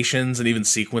locations and even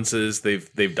sequences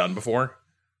they've done before?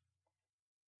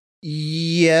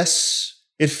 Yes.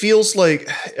 It feels like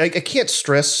I can't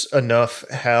stress enough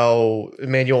how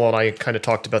Emmanuel and I kind of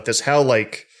talked about this, how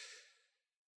like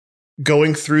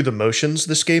going through the motions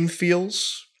this game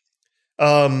feels.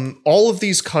 All of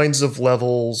these kinds of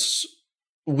levels,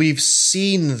 we've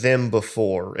seen them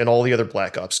before in all the other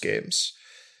Black Ops games.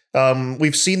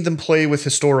 We've seen them play with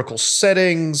historical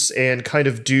settings and kind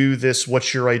of do this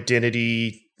what's your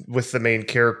identity with the main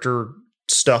character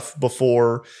stuff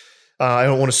before. I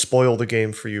don't want to spoil the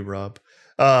game for you, Rob.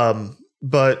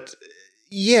 But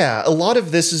yeah, a lot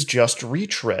of this is just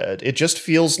retread. It just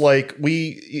feels like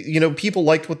people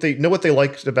liked what they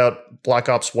liked about Black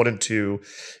Ops 1 and 2.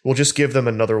 We'll just give them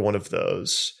another one of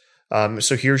those.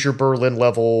 So here's your Berlin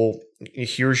level.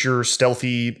 Here's your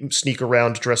stealthy sneak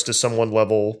around dressed as someone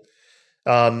level.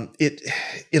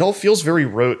 It all feels very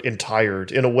rote and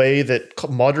tired in a way that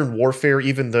Modern Warfare,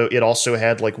 even though it also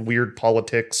had like weird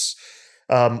politics,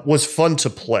 was fun to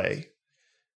play.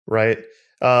 Right.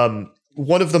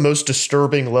 One of the most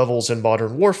disturbing levels in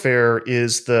Modern Warfare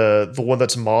is the one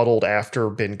that's modeled after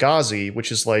Benghazi,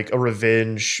 which is like a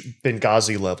revenge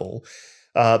Benghazi level.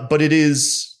 But it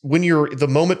is when you're the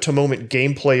moment-to-moment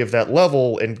gameplay of that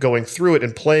level and going through it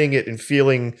and playing it and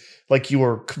feeling like you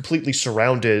are completely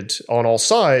surrounded on all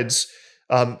sides,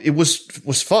 it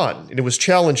was fun and it was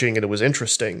challenging and it was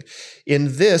interesting.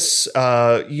 In this,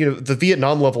 the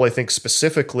Vietnam level, I think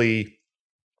specifically,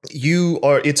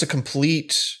 it's a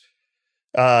complete.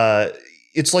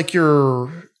 It's like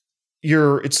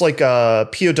it's like a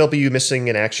POW missing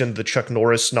in action, the Chuck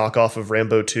Norris knockoff of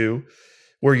Rambo 2.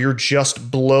 Where you're just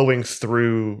blowing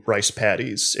through rice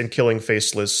paddies and killing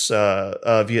faceless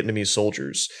Vietnamese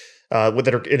soldiers, and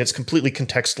it's completely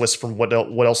contextless from what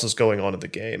else is going on in the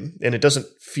game, and it doesn't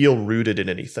feel rooted in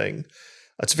anything.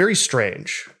 It's very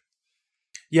strange.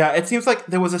 Yeah, it seems like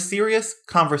there was a serious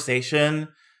conversation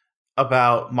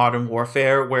about Modern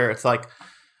Warfare where it's like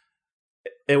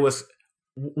it was.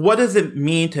 What does it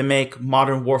mean to make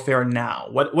Modern Warfare now?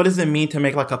 What does it mean to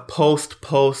make like a post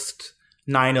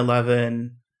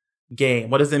 9/11 game?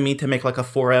 What does it mean to make like a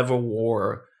forever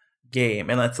war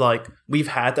game? And it's like we've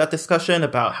had that discussion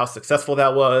about how successful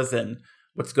that was and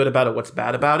what's good about it, what's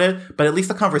bad about it, but at least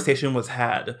the conversation was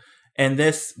had. And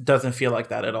this doesn't feel like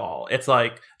that at all. It's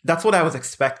like that's what I was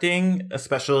expecting,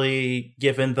 especially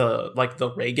given the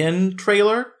Reagan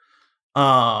trailer.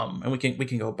 And we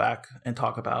can go back and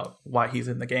talk about why he's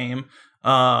in the game.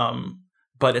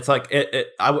 But it's like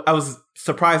I was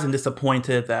surprised and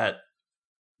disappointed that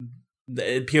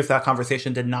it appears that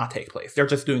conversation did not take place. They're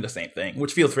just doing the same thing,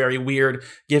 which feels very weird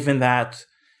given that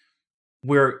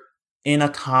we're in a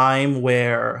time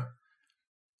where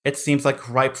it seems like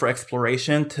ripe for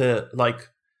exploration to like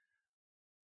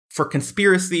for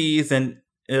conspiracies and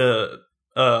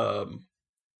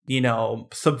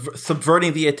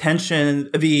subverting the attention,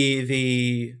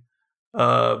 the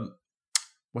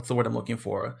what's the word I'm looking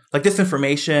for? Like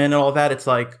disinformation and all that. It's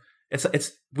like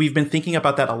it's we've been thinking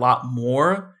about that a lot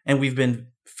more, and we've been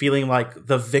feeling like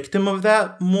the victim of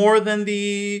that more than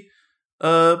the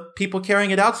people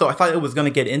carrying it out. So I thought it was going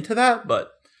to get into that,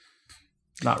 but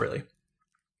not really.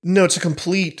 No, it's a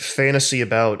complete fantasy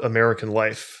about American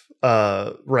life.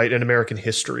 Right, in American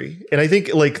history. And I think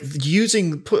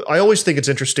I always think it's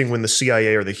interesting when the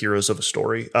CIA are the heroes of a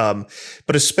story,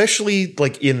 but especially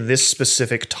like in this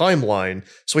specific timeline.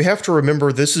 So we have to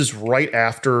remember this is right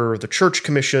after the Church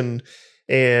Commission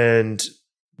and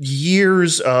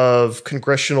years of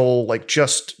congressional, like,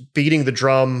 just beating the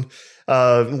drum.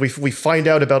 We find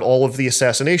out about all of the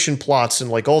assassination plots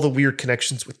and like all the weird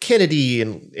connections with Kennedy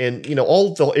and you know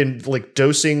all the like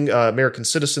dosing American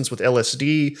citizens with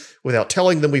LSD without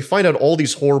telling them. We find out all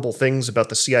these horrible things about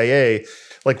the CIA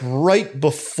like right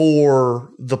before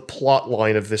the plot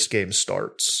line of this game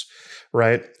starts,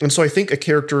 right? And so I think a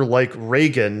character like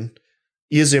Reagan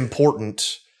is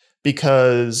important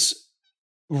because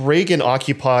Reagan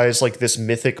occupies like this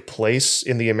mythic place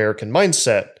in the American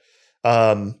mindset.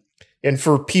 And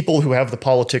for people who have the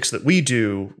politics that we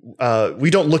do, we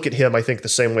don't look at him, I think, the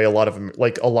same way a lot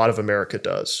of America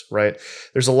does, right?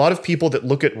 There's a lot of people that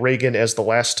look at Reagan as the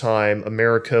last time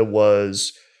America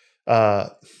was,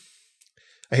 I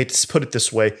hate to put it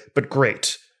this way, but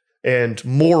great and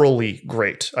morally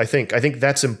great. I think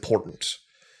that's important,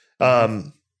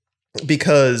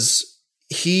 because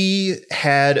he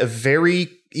had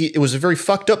it was a very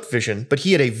fucked up vision, but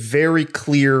he had a very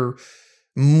clear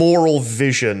moral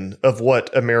vision of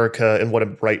what America and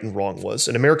what right and wrong was.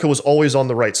 And America was always on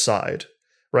the right side,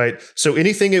 right? So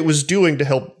anything it was doing to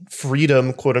help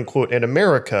freedom, quote unquote, in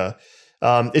America,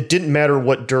 it didn't matter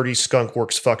what dirty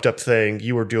skunkworks fucked up thing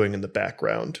you were doing in the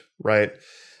background, right?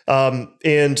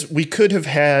 And we could have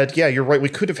had, yeah, you're right, we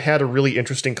could have had a really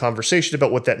interesting conversation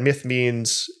about what that myth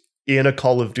means in a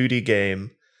Call of Duty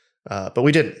game, but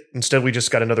we didn't. Instead, we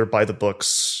just got another by the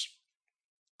books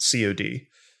COD.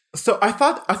 So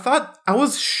I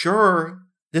was sure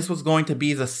this was going to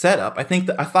be the setup. I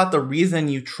thought the reason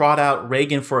you trot out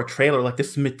Reagan for a trailer, like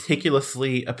this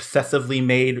meticulously, obsessively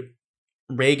made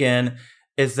Reagan,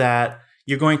 is that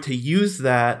you're going to use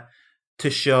that to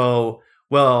show,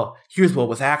 well, here's what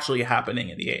was actually happening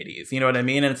in the 80s. You know what I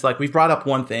mean? And it's like, we've brought up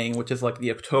one thing, which is like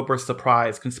the October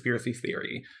surprise conspiracy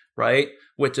theory, right?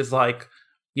 Which is like,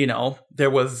 you know, there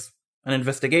was an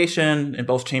investigation in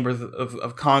both chambers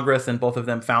of Congress, and both of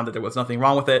them found that there was nothing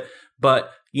wrong with it.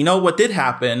 But you know what did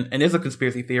happen, and is a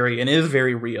conspiracy theory, and is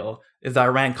very real, is the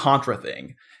Iran-Contra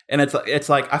thing. And it's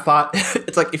like, I thought,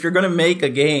 it's like, if you're going to make a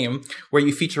game where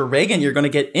you feature Reagan, you're going to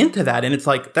get into that. And it's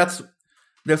like, there's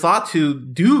a lot to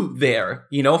do there,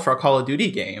 you know, for a Call of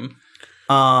Duty game.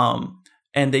 And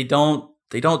they don't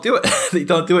do it. They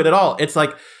don't do it at all. It's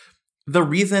like, the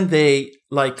reason they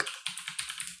like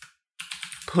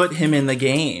put him in the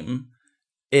game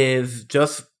is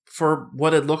just for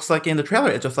what it looks like in the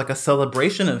trailer. It's just like a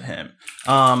celebration of him.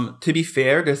 To be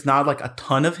fair, there's not like a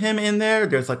ton of him in there.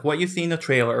 There's like what you see in the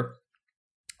trailer,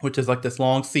 which is like this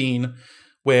long scene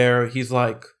where he's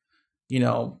like, you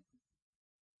know,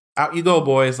 out you go,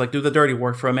 boys, like do the dirty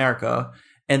work for America.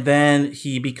 And then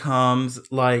he becomes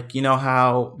like, you know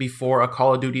how before a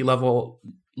Call of Duty level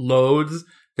loads,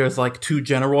 there's like two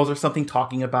generals or something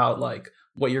talking about like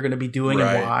what you're going to be doing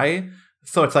right. And why.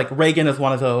 So it's like Reagan is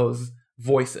one of those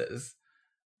voices,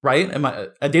 right?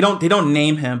 They don't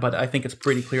name him, but I think it's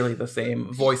pretty clearly the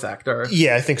same voice actor.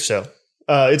 Yeah, I think so.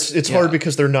 It's hard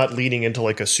because they're not leaning into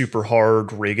like a super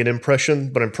hard Reagan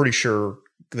impression, but I'm pretty sure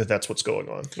that that's what's going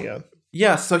on. Yeah.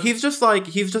 Yeah, so he's just like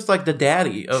the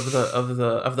daddy of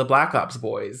the Black Ops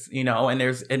boys, you know,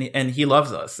 and he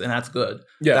loves us, and that's good.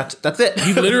 Yeah, that's it.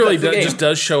 He literally just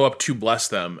does show up to bless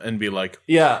them and be like,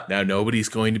 yeah, now nobody's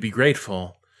going to be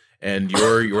grateful, and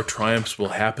your triumphs will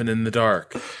happen in the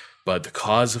dark, but the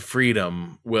cause of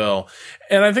freedom will.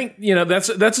 And I think, you know, that's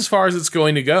as far as it's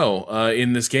going to go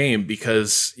in this game,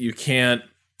 because you can't.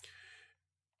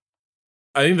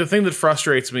 I think the thing that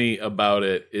frustrates me about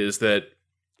it is that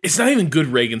it's not even good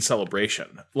Reagan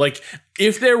celebration. Like,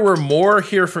 if there were more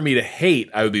here for me to hate,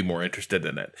 I would be more interested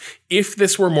in it. If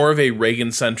this were more of a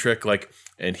Reagan-centric, like,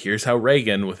 and here's how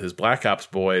Reagan with his Black Ops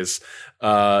boys,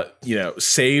 you know,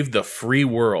 saved the free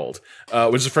world,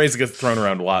 which is a phrase that gets thrown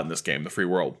around a lot in this game, the free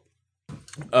world.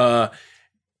 That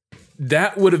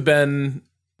would have been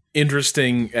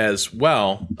interesting as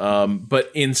well. But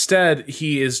instead,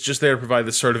 he is just there to provide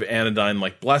this sort of anodyne,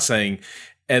 like, blessing.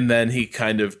 And then he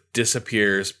kind of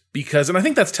disappears because, and I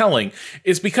think that's telling,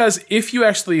 is because if you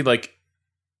actually like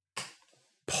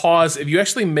pause, if you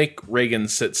actually make Reagan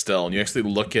sit still and you actually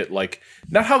look at like,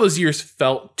 not how those years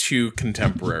felt to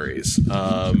contemporaries,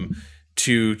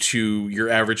 to your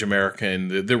average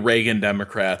American, the Reagan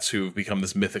Democrats who've become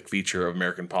this mythic feature of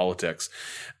American politics.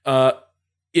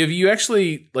 If you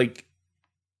actually like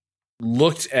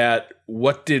looked at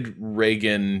what did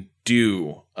Reagan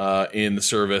do in the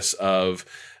service of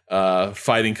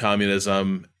fighting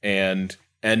communism and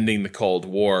ending the Cold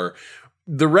War,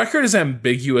 the record is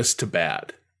ambiguous to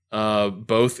bad,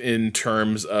 both in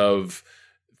terms of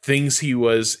things he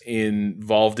was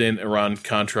involved in,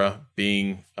 Iran-Contra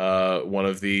being one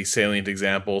of the salient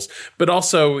examples, but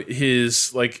also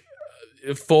his like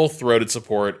full-throated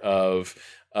support of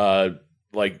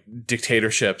like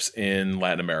dictatorships in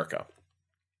Latin America.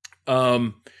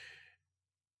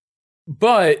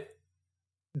 But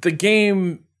the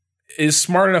game is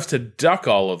smart enough to duck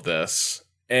all of this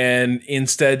and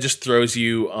instead just throws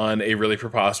you on a really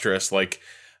preposterous like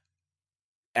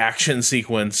action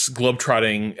sequence,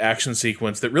 globetrotting action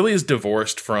sequence that really is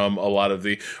divorced from a lot of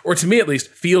the, or to me at least,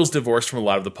 feels divorced from a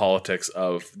lot of the politics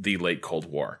of the late Cold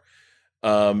War.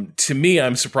 To me,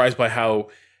 I'm surprised by how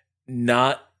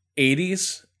not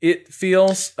 80s it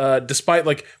feels, despite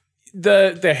like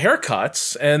the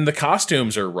haircuts and the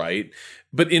costumes are right.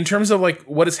 But in terms of like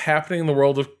what is happening in the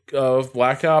world of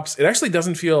Black Ops, it actually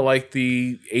doesn't feel like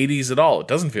the 80s at all. It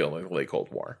doesn't feel like the late Cold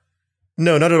War.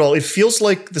 No, not at all. It feels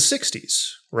like the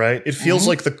 60s, right? It feels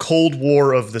like the Cold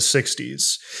War of the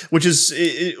 60s, which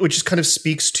is kind of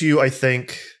speaks to, I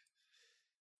think,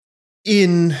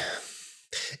 in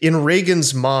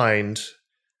Reagan's mind,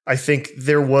 I think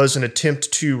there was an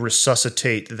attempt to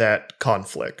resuscitate that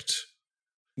conflict.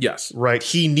 Yes. Right.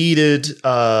 He needed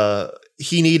the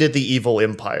evil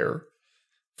empire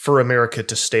for America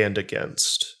to stand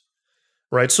against.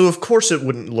 Right. So of course it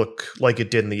wouldn't look like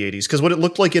it did in the 80s, because what it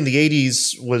looked like in the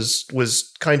 80s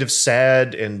was kind of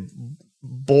sad and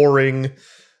boring.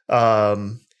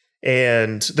 And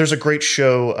there's a great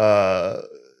show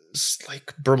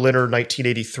like Berliner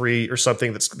 1983 or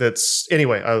something that's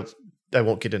anyway, I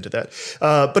won't get into that.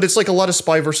 But it's like a lot of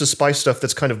spy versus spy stuff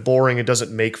that's kind of boring and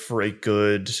doesn't make for a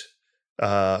good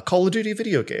Call of Duty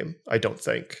video game, I don't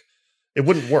think. It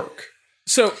wouldn't work.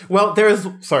 So, well,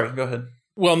 sorry, go ahead.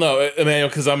 Well, no, Emmanuel,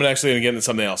 because I'm actually going to get into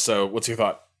something else. So what's your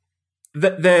thought?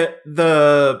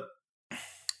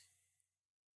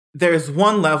 There's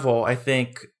one level, I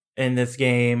think, in this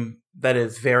game that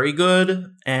is very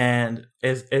good and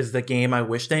is the game I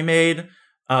wish they made.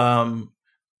 When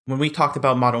we talked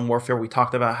about Modern Warfare, we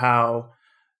talked about how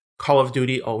Call of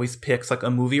Duty always picks like a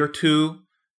movie or two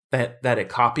that it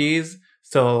copies.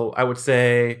 So I would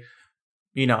say,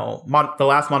 you know, the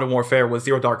last Modern Warfare was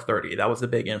Zero Dark 30. That was the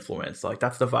big influence. Like,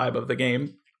 that's the vibe of the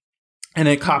game. And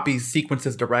it copies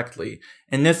sequences directly.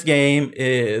 And this game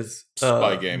is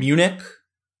Spy game. Munich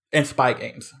and spy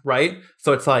games, right?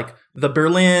 So it's like the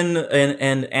Berlin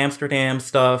and Amsterdam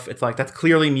stuff. It's like, that's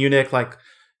clearly Munich, like,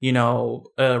 you know,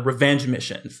 revenge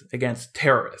missions against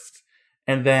terrorists.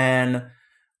 And then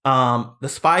the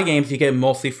spy games you get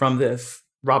mostly from this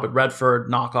Robert Redford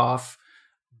knockoff.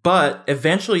 But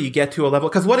eventually you get to a level,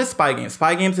 because what is Spy Games?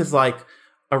 Spy Games is like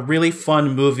a really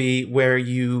fun movie where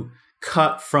you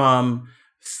cut from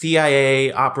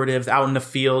CIA operatives out in the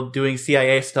field doing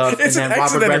CIA stuff. It's and then an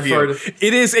exit Robert interview. Redford.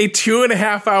 It is a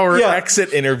 2.5 hour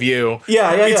exit interview.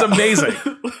 Yeah. It's amazing.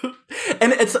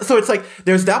 And it's like,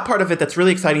 there's that part of it that's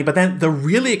really exciting. But then the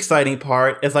really exciting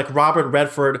part is like Robert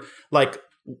Redford, like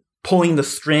pulling the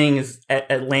strings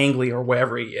at Langley or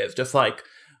wherever he is, just like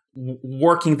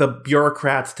working the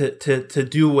bureaucrats to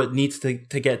do what needs to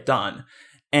get done.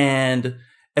 And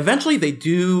eventually they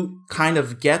do kind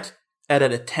of get at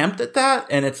an attempt at that.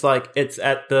 And it's like, it's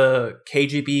at the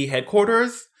KGB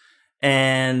headquarters.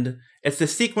 And it's the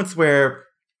sequence where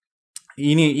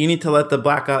you need to let the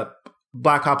Black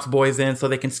Ops boys in so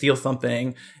they can steal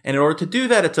something. And in order to do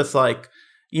that, it's just like,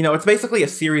 you know, it's basically a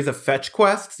series of fetch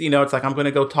quests. You know, it's like, I'm going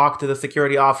to go talk to the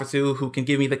security officer who can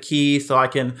give me the key so I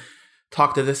can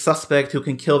talk to this suspect who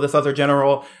can kill this other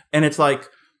general. And it's like,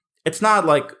 it's not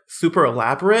like super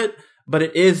elaborate, but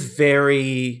it is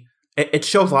it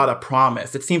shows a lot of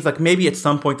promise. It seems like maybe at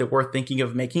some point that we're thinking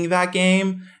of making that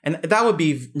game. And that would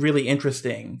be really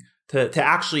interesting to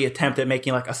actually attempt at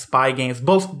making like a spy games,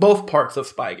 both parts of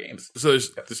spy games. So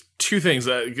there's two things.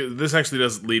 This actually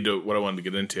does lead to what I wanted to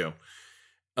get into.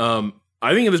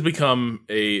 I think it became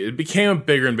a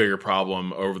bigger and bigger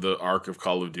problem over the arc of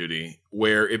Call of Duty,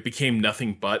 where it became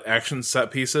nothing but action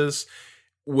set pieces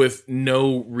with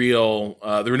no real,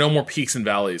 there were no more peaks and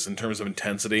valleys in terms of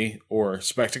intensity or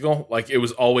spectacle. Like, it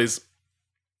was always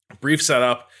brief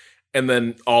setup and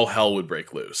then all hell would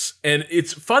break loose. And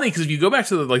it's funny because if you go back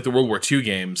to the World War II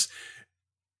games,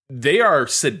 they are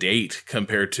sedate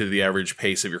compared to the average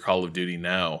pace of your Call of Duty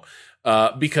now.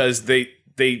 because they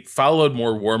followed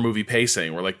more war movie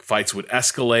pacing where like fights would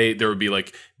escalate. There would be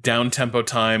like down tempo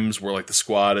times where like the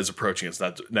squad is approaching its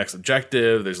next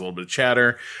objective. There's a little bit of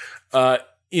chatter.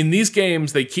 In these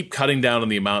games, they keep cutting down on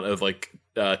the amount of like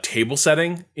table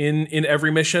setting in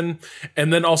every mission,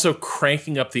 and then also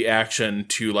cranking up the action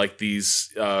to like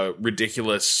these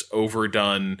ridiculous,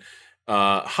 overdone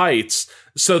heights,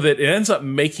 so that it ends up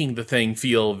making the thing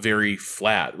feel very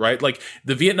flat, right? Like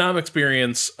the Vietnam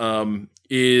experience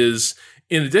is,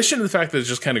 in addition to the fact that it's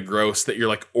just kind of gross that you're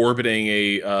like orbiting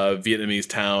a Vietnamese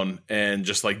town and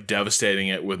just like devastating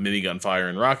it with minigun fire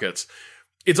and rockets,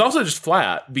 it's also just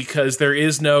flat because there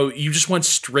is you just went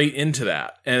straight into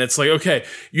that. And it's like, okay,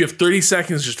 you have 30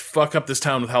 seconds to just fuck up this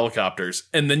town with helicopters.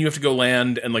 And then you have to go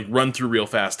land and like run through real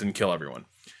fast and kill everyone.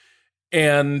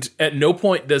 And at no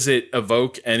point does it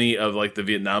evoke any of like the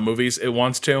Vietnam movies it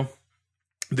wants to.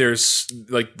 There's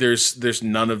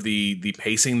none of the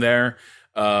pacing there.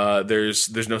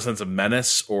 There's no sense of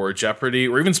menace or jeopardy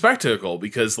or even spectacle,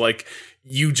 because like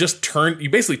you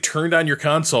basically turned on your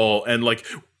console and like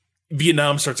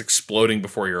Vietnam starts exploding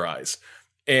before your eyes,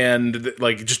 and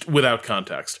like just without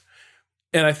context.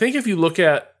 And I think if you look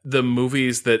at the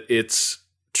movies that it's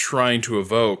trying to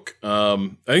evoke, I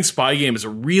think Spy Game is a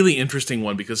really interesting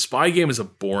one, because Spy Game is a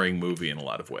boring movie in a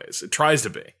lot of ways. It tries to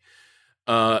be.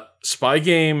 Spy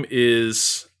Game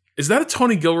is that a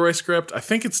Tony Gilroy script? I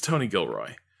think it's Tony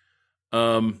Gilroy.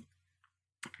 But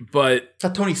it's a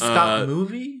Tony Scott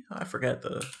movie? I forget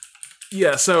the.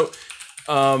 Yeah. So,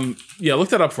 look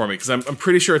that up for me, because I'm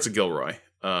pretty sure it's a Gilroy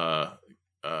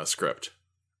script.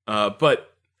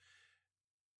 But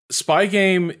Spy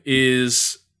Game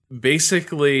is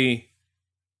basically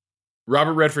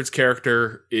Robert Redford's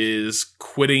character is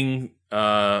quitting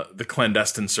the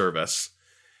clandestine service.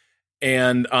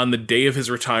 And on the day of his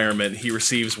retirement, he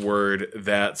receives word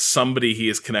that somebody he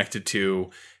is connected to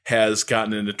has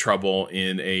gotten into trouble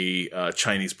in a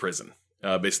Chinese prison.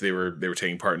 Basically, they were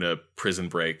taking part in a prison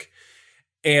break.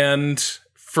 And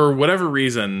for whatever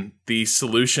reason, the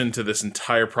solution to this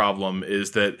entire problem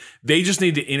is that they just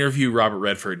need to interview Robert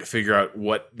Redford to figure out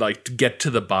to get to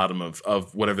the bottom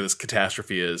of whatever this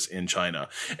catastrophe is in China.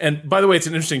 And by the way, it's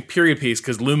an interesting period piece,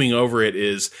 because looming over it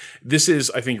is,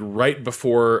 I think, right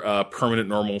before permanent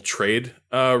normal trade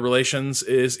relations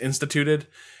is instituted.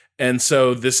 And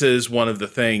so this is one of the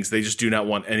things, they just do not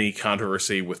want any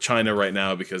controversy with China right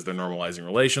now because they're normalizing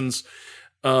relations.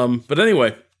 But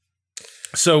anyway,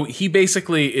 so he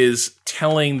basically is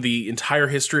telling the entire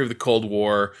history of the Cold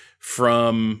War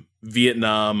from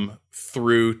Vietnam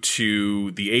through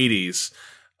to the 80s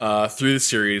through the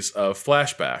series of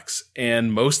flashbacks.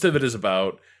 And most of it is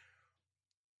about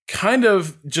kind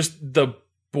of just the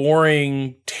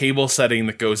boring table setting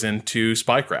that goes into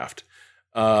spycraft,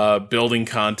 building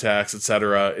contacts,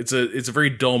 etc. It's a very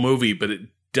dull movie, but it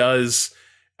does,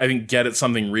 I think, get at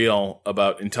something real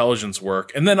about intelligence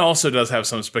work, and then also does have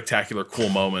some spectacular, cool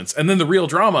moments. And then the real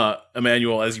drama,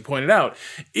 Emmanuel, as you pointed out,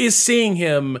 is seeing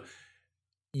him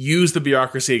use the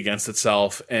bureaucracy against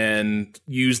itself and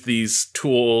use these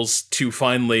tools to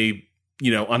finally,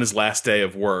 on his last day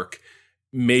of work,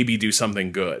 maybe do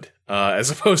something good, as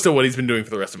opposed to what he's been doing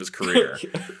for the rest of his career.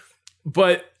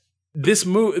 But this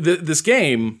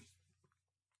game,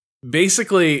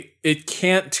 basically, it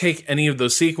can't take any of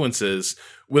those sequences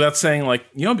without saying, like,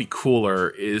 it'd be cooler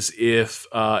is if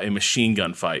a machine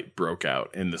gun fight broke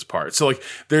out in this part. So, like,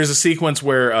 there's a sequence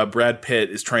where Brad Pitt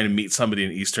is trying to meet somebody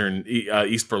in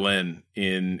East Berlin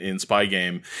in Spy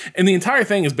Game. And the entire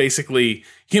thing is basically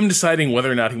him deciding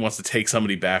whether or not he wants to take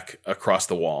somebody back across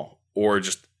the wall or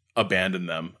just abandon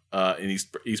them in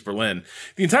East Berlin.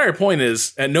 The entire point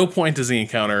is, at no point does he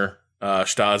encounter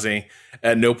Stasi.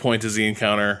 At no point does he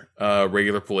encounter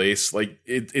regular police. Like,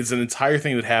 it's an entire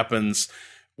thing that happens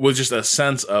with just a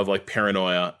sense of like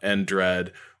paranoia and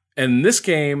dread. And in this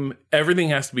game, everything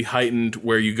has to be heightened,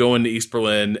 where you go into East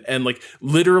Berlin and like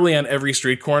literally on every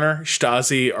street corner,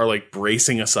 Stasi are like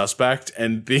bracing a suspect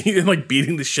and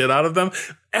beating the shit out of them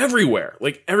everywhere.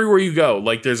 Like everywhere you go,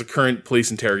 like there's a current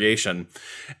police interrogation.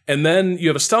 And then you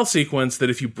have a stealth sequence that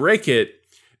if you break it,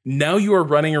 now you are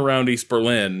running around East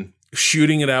Berlin,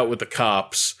 shooting it out with the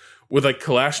cops, with like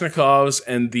Kalashnikovs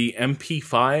and the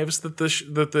MP5s that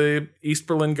the East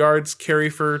Berlin guards carry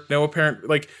for no apparent,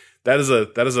 like that is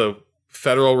a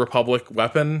Federal Republic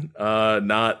weapon,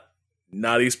 not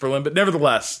East Berlin, but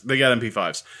nevertheless they got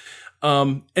MP5s.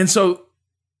 And so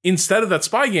instead of that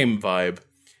Spy Game vibe,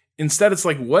 instead it's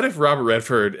like, what if Robert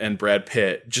Redford and Brad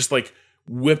Pitt just like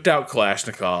whipped out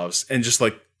Kalashnikovs and just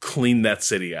like cleaned that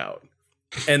city out?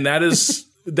 And that is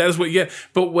what you get.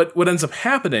 But what ends up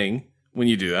happening when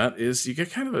you do that is you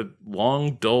get kind of a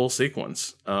long, dull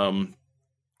sequence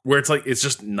where it's like it's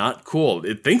just not cool.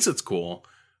 It thinks it's cool,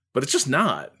 but it's just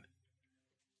not.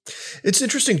 It's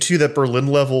interesting, too, that Berlin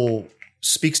level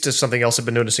speaks to something else I've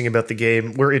been noticing about the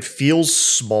game, where it feels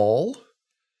small.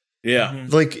 Yeah. Mm-hmm.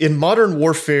 Like in Modern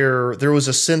Warfare, there was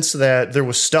a sense that there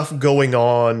was stuff going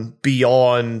on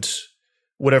beyond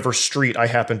whatever street I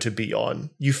happened to be on.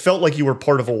 You felt like you were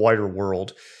part of a wider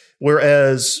world.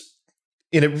 Whereas,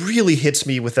 and it really hits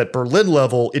me with that Berlin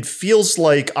level, it feels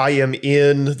like I am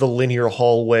in the linear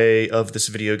hallway of this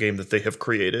video game that they have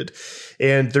created.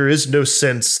 And there is no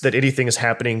sense that anything is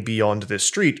happening beyond this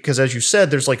street. Because as you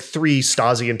said, there's like 3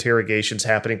 Stasi interrogations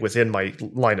happening within my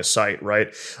line of sight,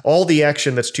 right? All the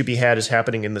action that's to be had is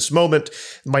happening in this moment.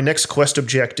 My next quest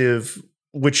objective,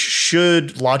 which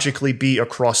should logically be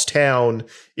across town,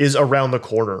 is around the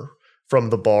corner from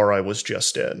the bar I was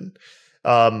just in.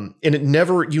 And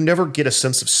you never get a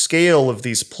sense of scale of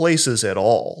these places at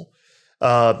all.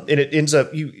 And it ends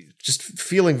up you just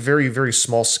feeling very, very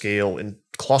small scale and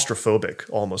claustrophobic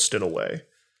almost in a way.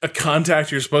 A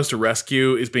contact you're supposed to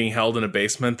rescue is being held in a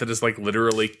basement that is like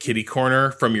literally kitty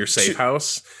corner from your safe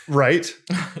house. Right.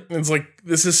 It's like,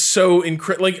 this is so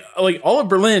like all of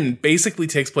Berlin basically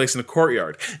takes place in a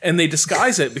courtyard, and they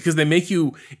disguise it because they make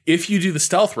you, if you do the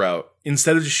stealth route,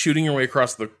 instead of just shooting your way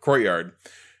across the courtyard,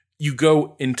 you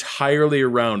go entirely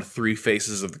around 3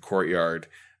 faces of the courtyard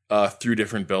through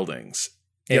different buildings.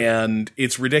 Yep. And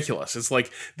it's ridiculous. It's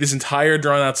like this entire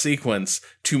drawn out sequence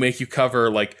to make you cover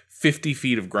like 50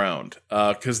 feet of ground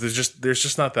because there's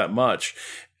just not that much.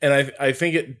 And I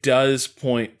think it does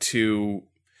point to,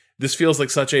 this feels like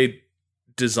such a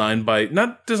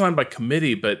not designed by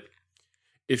committee, but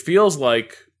it feels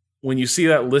like when you see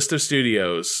that list of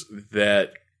studios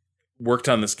that worked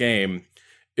on this game,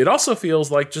 it also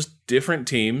feels like just different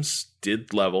teams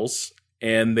did levels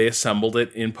and they assembled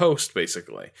it in post,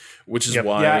 basically, which is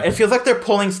why. Yeah, it feels like they're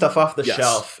pulling stuff off the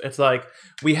shelf. It's like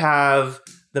we have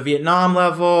the Vietnam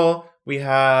level, we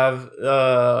have,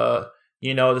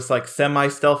 this like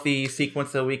semi-stealthy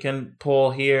sequence that we can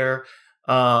pull here.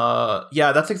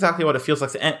 Yeah, that's exactly what it feels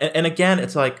like. And again,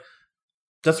 it's like,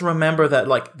 just remember that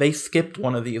like they skipped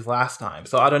one of these last time.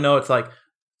 So I don't know, it's like,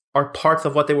 are parts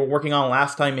of what they were working on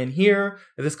last time in here?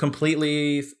 Is this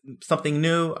completely something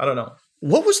new? I don't know.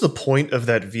 What was the point of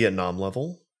that Vietnam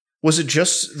level? Was it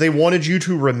just they wanted you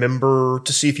to remember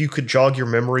to see if you could jog your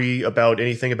memory about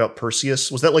anything about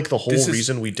Perseus? Was that like the whole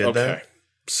reason we did that?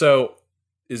 So,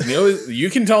 you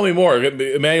can tell me more.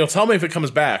 Emmanuel, tell me if it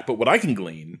comes back. But what I can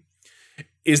glean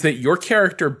is that your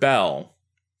character, Bell,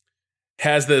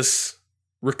 has this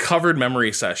recovered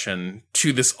memory session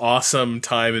to this awesome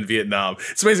time in Vietnam.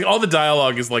 It's amazing. All the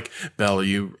dialogue is like, Bell, are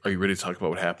you ready to talk about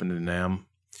what happened in Nam?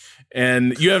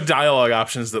 And you have dialogue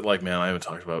options that like, man, I haven't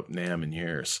talked about Nam in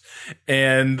years.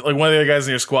 And like one of the other guys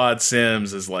in your squad,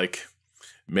 Sims, is like,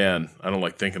 man, I don't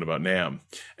like thinking about Nam.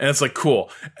 And it's like, cool.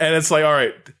 And it's like, all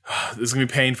right, this is going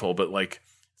to be painful, but like,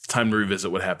 it's time to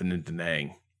revisit what happened in Da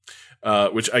Nang.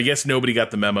 Which I guess nobody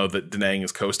got the memo that Da Nang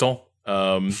is coastal.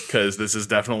 Because this is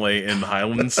definitely in the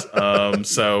Highlands.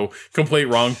 So complete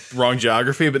wrong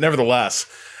geography, but nevertheless.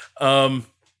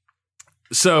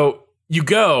 So you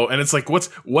go and it's like,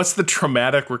 what's the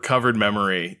traumatic recovered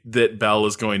memory that Bell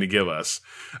is going to give us?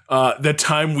 The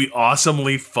time we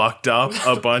awesomely fucked up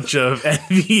a bunch of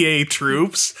NVA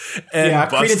troops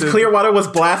and Creedence Clearwater was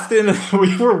blasting.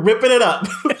 We were ripping it up.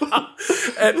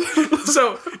 And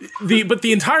so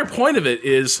the entire point of it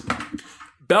is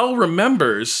Bell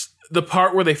remembers the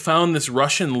part where they found this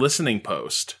Russian listening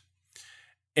post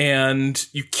and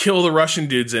you kill the Russian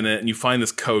dudes in it and you find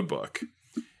this code book.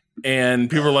 And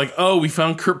people are like, oh, we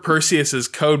found Kurt Perseus's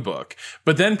code book.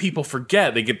 But then people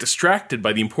forget, they get distracted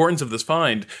by the importance of this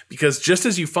find because just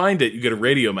as you find it, you get a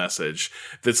radio message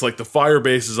that's like the fire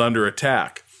base is under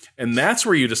attack. And that's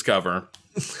where you discover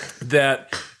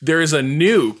that there is a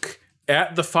nuke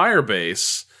at the fire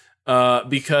base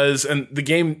because, and the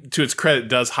game, to its credit,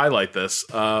 does highlight this,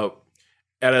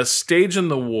 at a stage in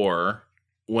the war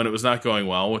when it was not going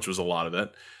well, which was a lot of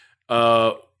it,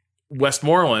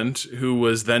 Westmoreland, who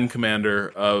was then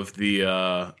commander of the,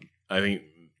 I think,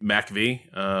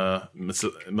 MACV,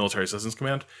 Military Assistance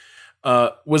Command,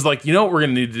 was like, you know what we're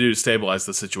going to need to do to stabilize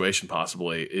the situation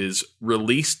possibly is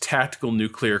release tactical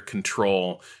nuclear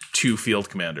control to field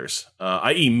commanders,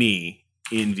 i.e. me,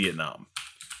 in Vietnam.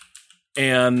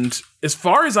 And as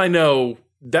far as I know,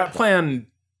 that plan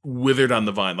withered on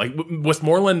the vine. Like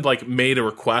Westmoreland like made a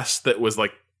request that was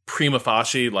like prima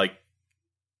facie, like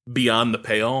beyond the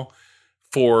pale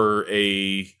for but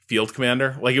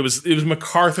it was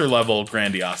MacArthur level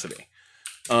grandiosity.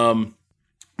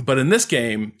 But in this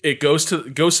game, it goes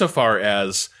so far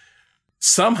as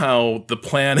somehow the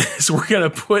plan is we're going to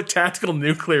put tactical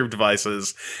nuclear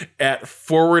devices at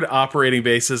forward operating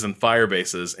bases and fire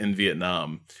bases in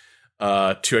Vietnam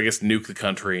to, I guess, nuke the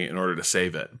country in order to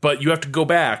save it. But you have to go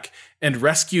back and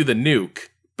rescue the nuke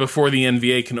before the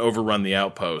NVA can overrun the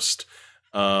outpost.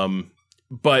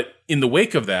 But in the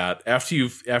wake of that, after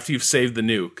you've saved the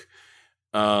nuke,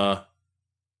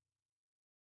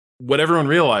 what everyone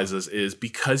realizes is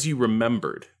because you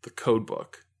remembered the code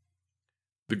book,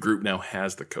 the group now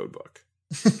has the code book.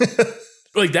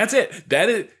 Like, that's it. That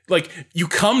is, like, you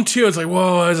come to, it's like,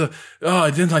 whoa,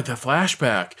 I didn't like that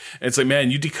flashback. And it's like,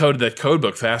 man, you decoded that code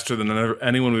book faster than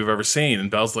anyone we've ever seen. And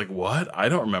Belle's like, what? I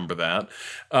don't remember that.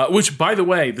 Which, by the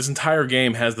way, this entire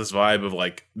game has this vibe of,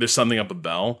 like, there's something up with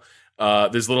Belle.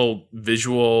 There's little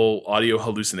visual audio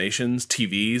hallucinations.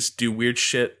 TVs do weird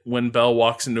shit when Belle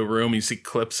walks into a room and you see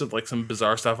clips of, like, some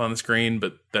bizarre stuff on the screen,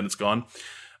 but then it's gone.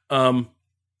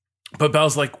 But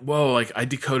Belle's like, whoa, like, I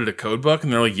decoded a code book.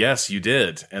 And they're like, yes, you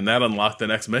did. And that unlocked the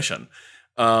next mission.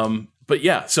 But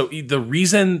yeah, so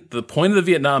the point of the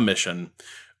Vietnam mission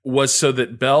was so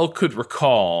that Belle could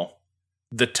recall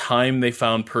the time they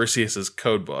found Perseus's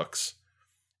code books.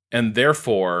 And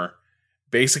therefore,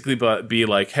 basically be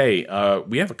like, hey,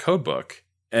 we have a code book.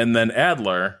 And then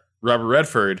Adler, Robert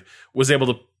Redford, was able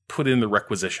to put in the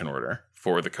requisition order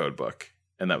for the code book.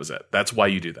 And that was it. That's why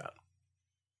you do that.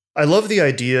 I love the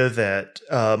idea that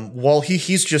while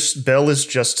Belle is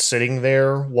just sitting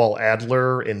there while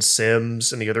Adler and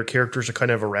Sims and the other characters are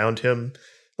kind of around him.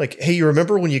 Like, hey, you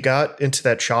remember when you got into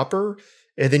that chopper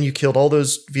and then you killed all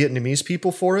those Vietnamese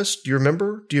people for us? Do you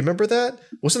remember? Do you remember that?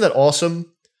 Wasn't that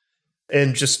awesome?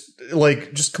 And just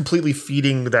completely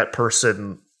feeding that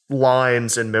person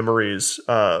lines and memories.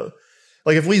 Like,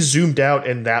 if we zoomed out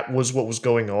and that was what was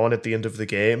going on at the end of the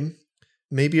game,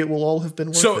 maybe it will all have been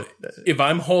worth it. So if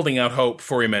I'm holding out hope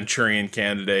for a Manchurian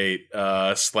Candidate / like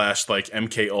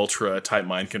MK Ultra type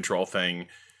mind control thing,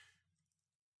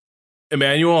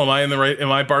 Emmanuel,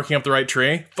 am I barking up the right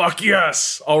tree? Fuck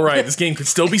yes. All right. This game could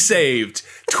still be saved.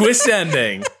 Twist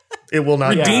ending. It will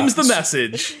not. Redeems the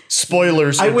message.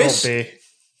 Spoilers. Won't be.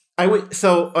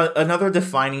 So another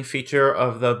defining feature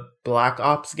of the Black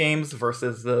Ops games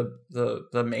versus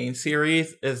the main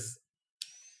series is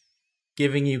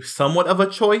giving you somewhat of a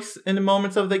choice in the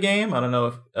moments of the game. I don't know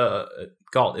if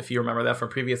Galt, if you remember that from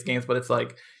previous games, but it's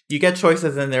like you get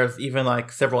choices and there's even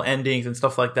like several endings and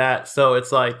stuff like that. So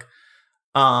it's like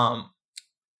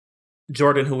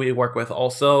Jordan, who we work with,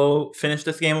 also finished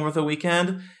this game over the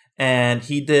weekend, and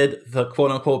he did the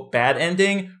quote unquote bad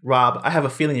ending. Rob, I have a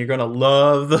feeling you're gonna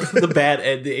love the bad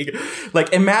ending.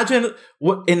 Like, imagine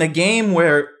what in a game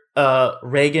where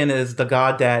Reagan is the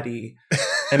goddaddy.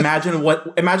 Imagine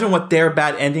what their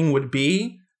bad ending would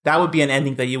be. That would be an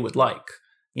ending that you would like.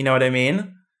 You know what I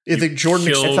mean? I think Jordan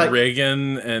killed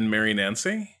Reagan and Mary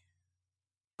Nancy.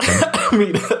 I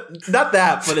mean, not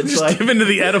that, but it's just like given to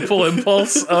the Oedipal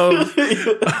impulse of.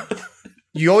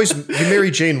 You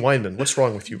marry Jane Wyman. What's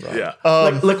wrong with you, Rob? Yeah.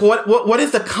 Like what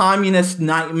is the communist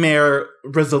nightmare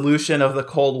resolution of the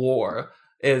Cold War?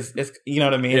 Is you know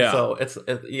what I mean? Yeah. So it's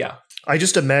yeah. I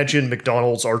just imagine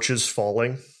McDonald's arches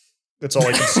falling. That's all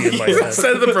I can see in my head.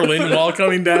 Instead of the Berlin Wall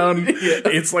coming down,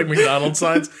 it's like McDonald's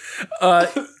signs.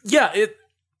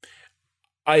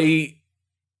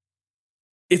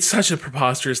 It's such a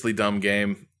preposterously dumb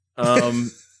game.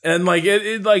 And like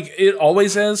it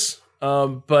always is.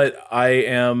 But I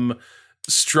am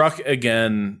struck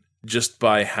again just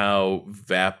by how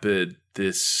vapid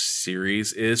this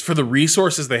series is for the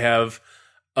resources they have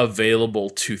available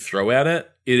to throw at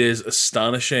it. It is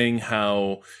astonishing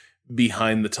how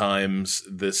behind the times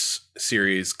this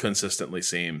series consistently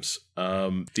seems.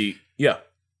 Can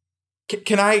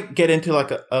I get into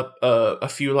like a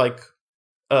few like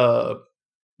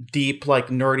deep like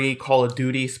nerdy Call of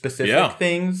Duty specific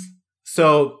things?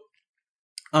 So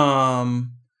I've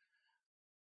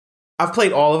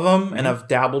played all of them and I've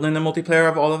dabbled in the multiplayer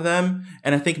of all of them,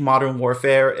 and I think Modern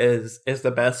Warfare is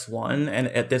the best one, and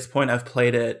at this point I've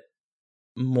played it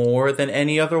more than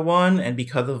any other one, and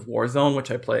because of Warzone, which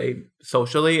I play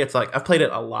socially, it's like I've played it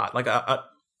a lot. Like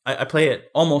I play it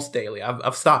almost daily.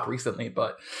 I've stopped recently,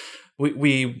 but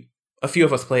we a few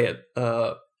of us play it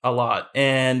a lot.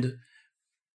 And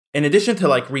in addition to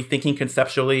like rethinking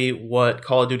conceptually what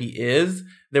Call of Duty is,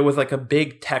 there was like a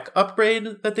big tech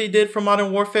upgrade that they did for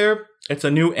Modern Warfare. It's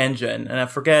a new engine, and I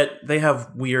forget, they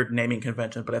have weird naming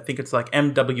conventions, but I think it's like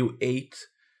MW8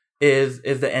 is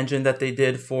the engine that they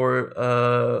did for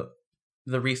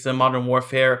the recent Modern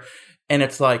Warfare. And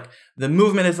it's like the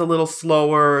movement is a little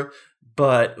slower.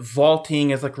 but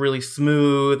vaulting is like really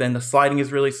smooth and the sliding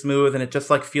is really smooth and it just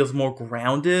like feels more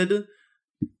grounded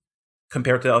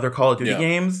compared to other Call of Duty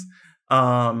games.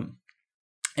 And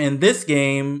this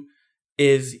game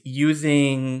is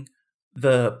using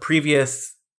the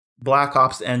previous Black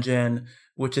Ops engine,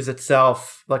 which is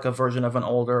itself like a version of an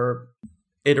older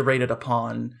iterated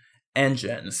upon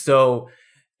engine. So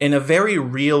in a very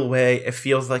real way, it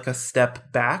feels like a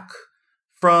step back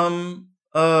from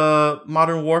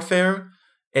Modern Warfare.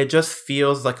 It just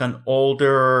feels like an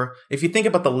older, if you think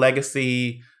about the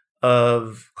legacy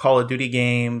of Call of Duty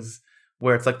games,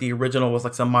 where it's like the original was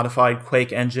like some modified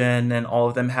Quake engine and all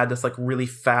of them had this like really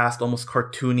fast, almost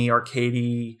cartoony,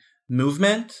 arcadey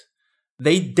movement.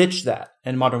 They ditched that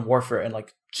in Modern Warfare and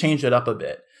like changed it up a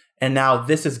bit. And now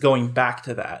this is going back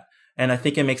to that. And I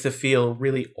think it makes it feel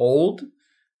really old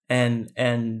and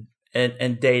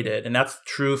dated. And that's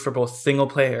true for both single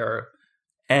player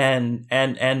and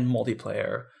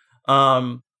multiplayer.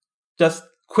 Just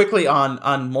quickly on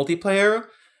multiplayer,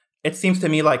 it seems to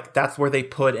me like that's where they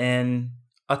put in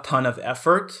a ton of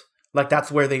effort. Like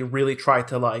that's where they really try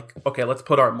to like, okay, let's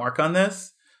put our mark on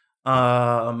this.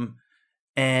 And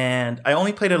I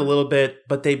only played it a little bit,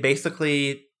 but they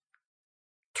basically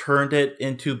turned it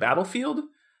into Battlefield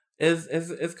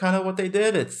is kind of what they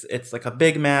did. It's like a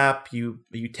big map. You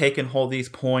take and hold these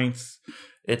points.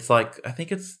 It's like, I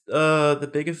think it's the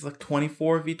biggest like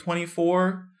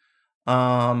 24v24.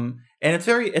 And it's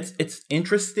it's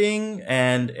interesting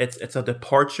and it's a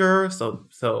departure. So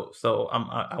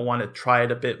I want to try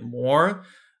it a bit more,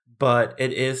 but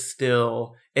it is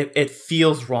still, it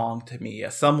feels wrong to me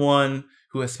as someone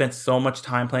who has spent so much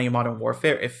time playing Modern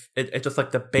Warfare. If it's just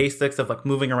like the basics of like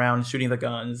moving around and shooting the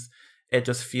guns, it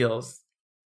just feels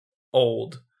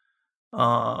old.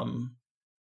 So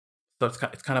it's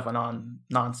kind of a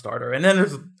non-starter. And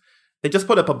then they just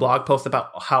put up a blog post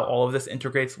about how all of this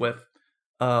integrates with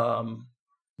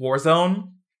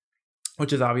Warzone,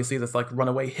 which is obviously this like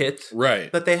runaway hit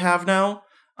that they have now.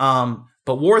 But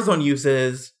Warzone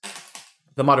uses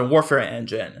the Modern Warfare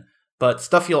engine, but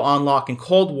stuff you'll unlock in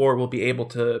Cold War will be able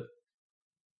to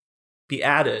be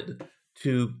added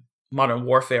to Modern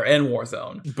Warfare and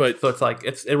Warzone. But so it's like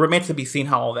it remains to be seen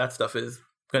how all that stuff is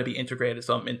going to be integrated.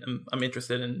 So I'm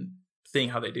interested in seeing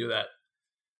how they do that.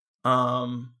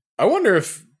 I wonder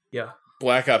if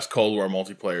Black Ops Cold War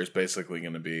multiplayer is basically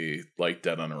going to be like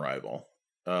Dead on Arrival.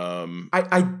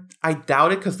 I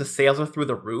doubt it because the sales are through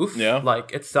the roof. Yeah,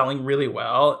 like it's selling really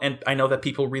well, and I know that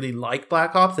people really like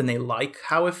Black Ops and they like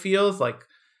how it feels. Like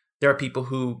there are people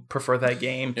who prefer that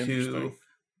game to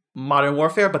Modern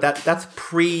Warfare, but that's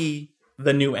pre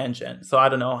the new engine, so I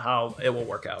don't know how it will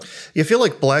work out. You feel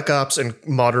like Black Ops and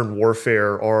Modern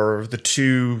Warfare are the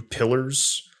two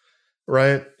pillars,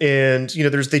 right? And you know,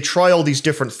 they try all these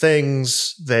different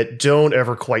things that don't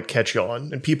ever quite catch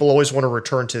on, and people always want to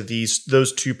return to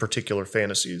those two particular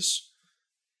fantasies.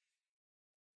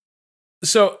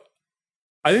 So,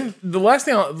 I think the last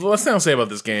thing I'll say about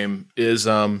this game is,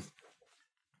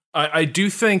 I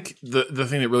do think the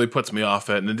thing that really puts me off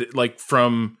it, and like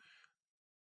from.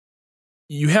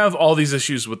 You have all these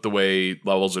issues with the way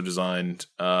levels are designed.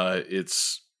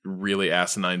 It's really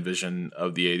asinine vision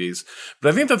of the 80s.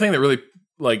 But I think the thing that really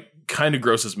like kind of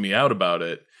grosses me out about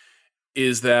it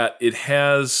is that it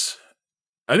has,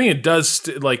 I think it does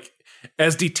like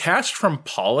as detached from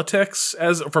politics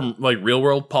as from like real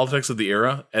world politics of the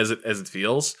era as it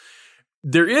feels.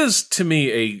 There is to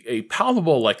me a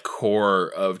palpable like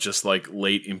core of just like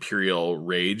late imperial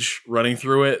rage running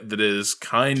through it that is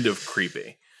kind of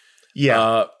creepy.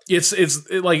 Yeah,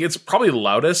 it's probably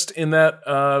loudest in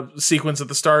that sequence at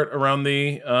the start around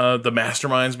the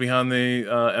masterminds behind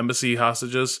the embassy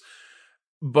hostages.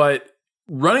 But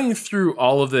running through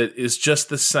all of it is just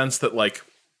the sense that like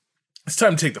it's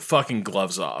time to take the fucking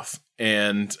gloves off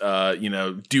and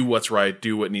do what's right,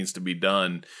 do what needs to be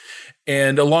done.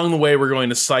 And along the way, we're going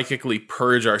to psychically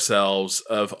purge ourselves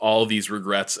of all these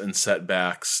regrets and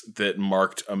setbacks that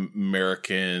marked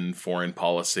American foreign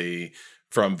policy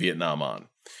from Vietnam on.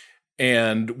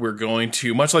 And we're going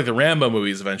to, much like the Rambo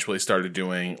movies eventually started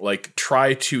doing, like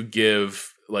try to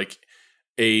give like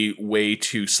a way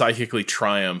to psychically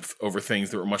triumph over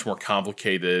things that were much more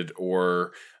complicated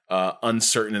or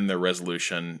uncertain in their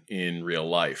resolution in real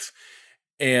life.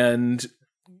 And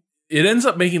it ends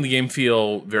up making the game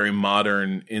feel very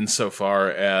modern insofar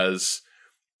as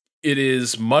it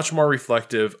is much more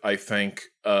reflective, I think,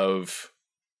 of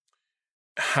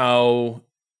how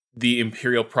the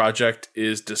Imperial Project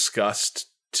is discussed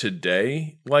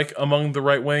today, like among the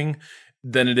right wing,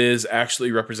 than it is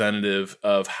actually representative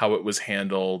of how it was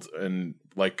handled and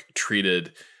like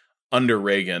treated under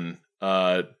Reagan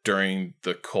during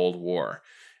the Cold War.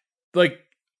 Like,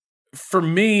 for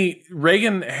me,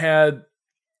 Reagan had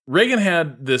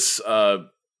this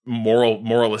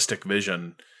moralistic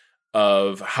vision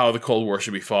of how the Cold War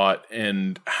should be fought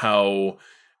and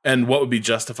what would be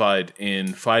justified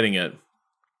in fighting it.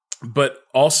 But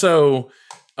also,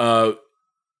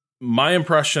 my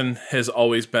impression has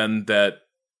always been that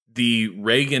the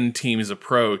Reagan team's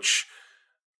approach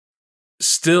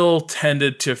still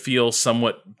tended to feel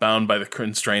somewhat bound by the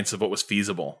constraints of what was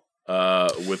feasible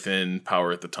within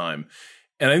power at the time.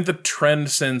 And I think the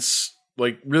trend since,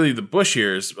 like, really the Bush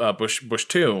years, Bush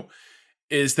 2,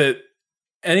 is that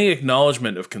any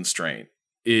acknowledgement of constraint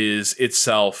is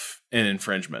itself an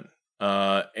infringement.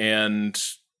 And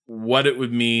what it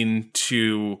would mean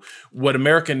to what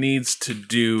America needs to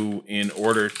do in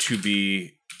order to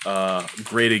be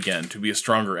great again, to be a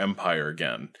stronger empire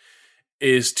again,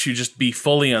 is to just be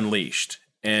fully unleashed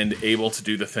and able to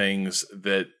do the things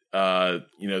that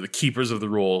the keepers of the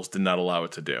rules did not allow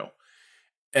it to do.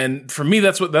 And for me,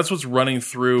 that's what's running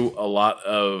through a lot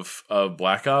of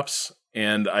Black Ops,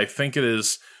 and I think it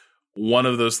is one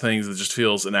of those things that just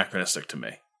feels anachronistic to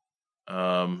me,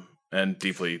 and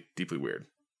deeply, deeply weird.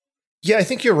 Yeah, I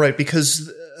think you're right,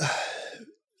 because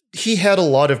he had a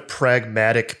lot of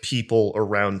pragmatic people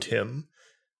around him,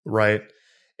 right?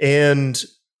 And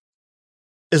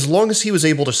as long as he was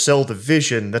able to sell the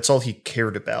vision, that's all he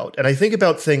cared about. And I think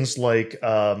about things like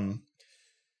the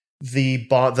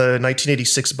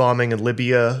 1986 bombing in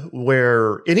Libya,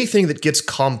 where anything that gets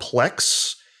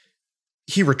complex,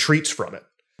 he retreats from it.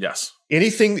 Yes.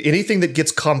 Anything that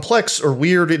gets complex or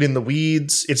weird and in the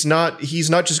weeds, he's not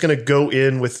just going to go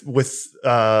in with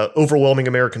overwhelming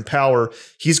American power.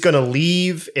 He's going to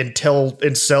leave and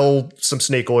sell some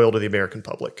snake oil to the American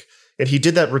public. And he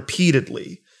did that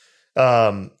repeatedly.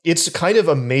 It's kind of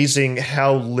amazing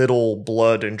how little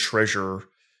blood and treasure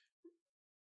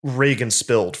Reagan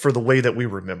spilled for the way that we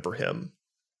remember him.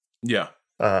 Yeah.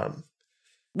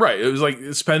 Right. It was like,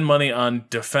 spend money on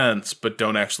defense, but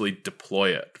don't actually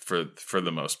deploy it for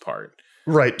the most part.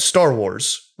 Right. Star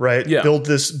Wars, right? Yeah. Build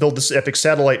this epic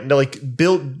satellite,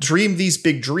 dream these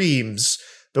big dreams,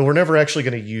 but we're never actually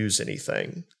going to use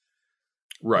anything.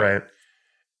 Right.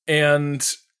 And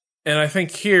I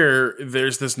think here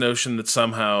there's this notion that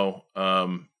somehow,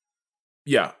 America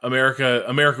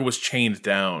was chained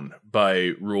down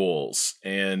by rules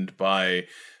and by,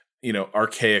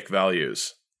 archaic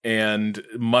values. And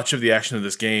much of the action of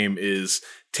this game is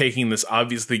taking this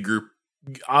obviously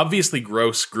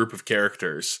gross group of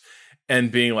characters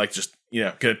and being like, just,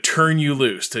 going to turn you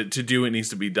loose to do what needs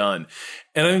to be done.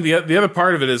 And I think the other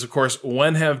part of it is, of course,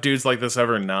 when have dudes like this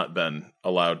ever not been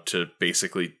allowed to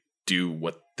basically do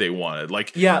what they wanted?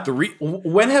 Like,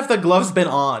 when have the gloves been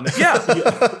on?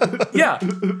 Yeah.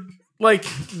 Like,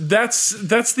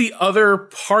 that's the other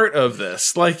part of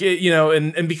this. Like,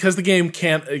 and because the game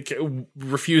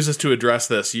refuses to address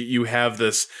this, you have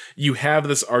this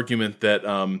argument that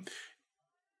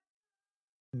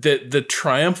that the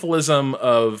triumphalism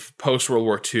of post World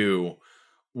War II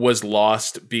was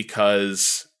lost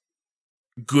because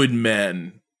good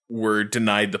men were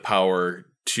denied the power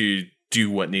to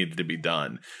do what needed to be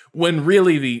done. When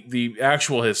really the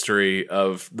actual history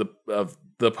of the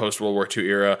post World War II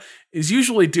era is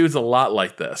usually dudes a lot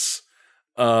like this,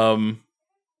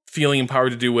 feeling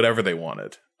empowered to do whatever they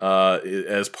wanted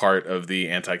as part of the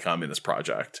anti-communist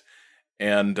project,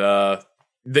 and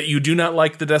that you do not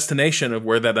like the destination of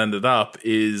where that ended up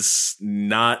is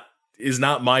not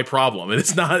my problem. It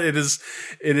is not. It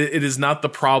is not the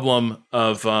problem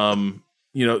of the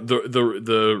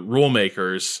rule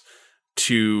makers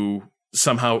to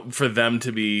somehow for them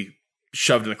to be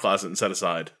shoved in a closet and set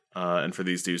aside. And for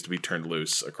these dudes to be turned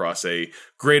loose across a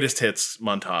greatest hits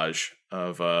montage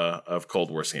of Cold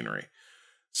War scenery.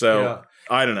 So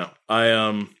I don't know.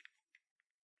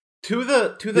 To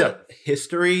the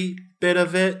history bit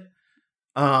of it,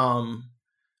 I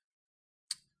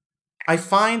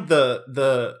find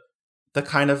the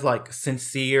kind of like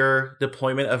sincere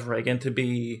deployment of Reagan to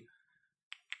be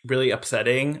really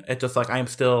upsetting. It's just like, I am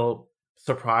still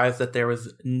surprised that there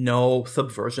was no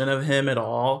subversion of him at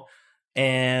all.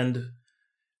 And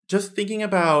just thinking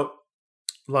about,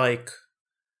 like,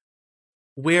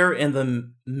 we're in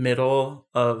the middle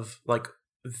of, like,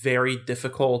 very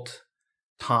difficult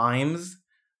times,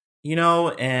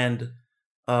 and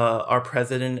our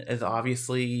president is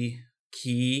obviously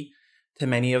key to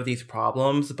many of these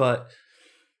problems, but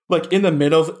like in the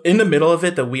middle of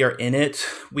it, that we are in it,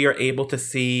 we are able to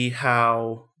see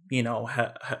how,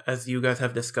 as you guys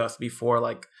have discussed before,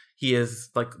 like, he is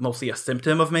like mostly a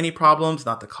symptom of many problems,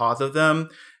 not the cause of them.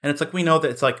 And it's like, we know that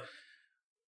it's like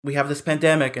we have this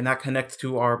pandemic, and that connects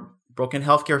to our broken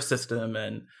healthcare system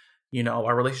and, you know,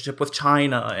 our relationship with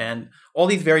China and all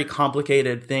these very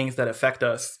complicated things that affect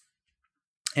us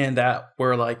and that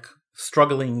we're like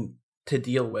struggling to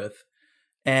deal with.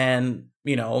 And,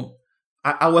 you know,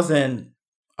 I wasn't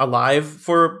alive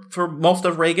for most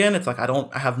of Reagan. It's like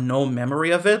I have no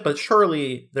memory of it, but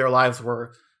surely their lives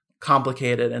were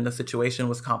complicated and the situation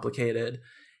was complicated.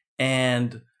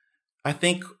 And I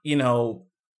think, you know,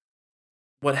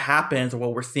 what happens, or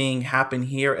what we're seeing happen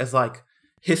here, is like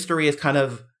history is kind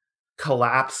of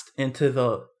collapsed into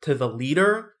the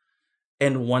leader.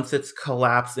 And once it's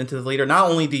collapsed into the leader, not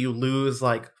only do you lose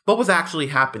like what was actually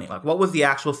happening, like what was the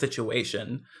actual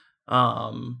situation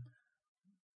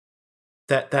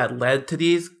that led to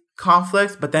these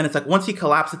conflicts, but then it's like once you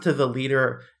collapse it to the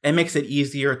leader, it makes it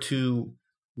easier to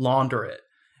launder it.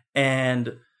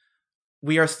 And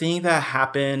we are seeing that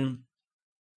happen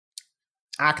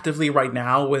actively right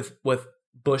now with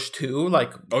Bush too.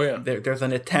 Like, oh yeah, there's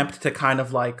an attempt to kind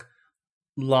of like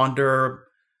launder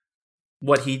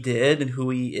what he did and who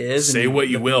he is. Say and what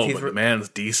you will, but the man's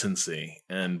decency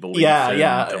and belief in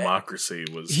democracy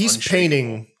was he's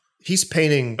unshakable.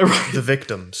 painting the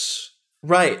victims.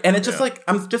 Right. And it's just like,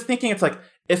 I'm just thinking, it's like,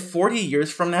 if 40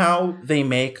 years from now they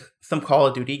make some Call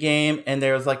of Duty game and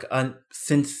there's like a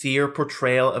sincere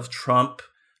portrayal of Trump,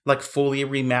 like fully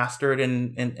remastered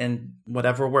and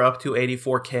whatever we're up to,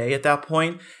 84K at that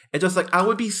point, it's just like, I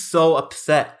would be so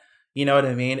upset. You know what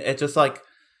I mean? It's just like,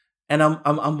 and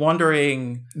I'm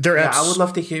wondering, I would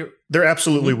love to hear. There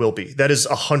absolutely will be. That is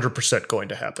 100% going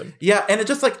to happen. Yeah. And it's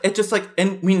just like,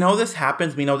 and we know this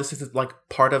happens. We know this is like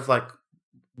part of like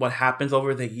what happens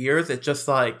over the years. It's just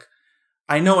like,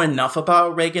 I know enough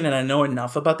about Reagan and I know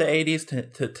enough about the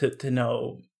 80s to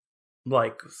know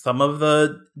like some of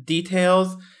the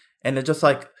details. And it's just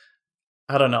like,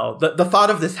 I don't know, the thought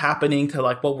of this happening to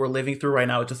like what we're living through right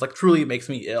now, it just like truly makes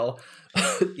me ill.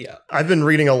 Yeah. I've been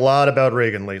reading a lot about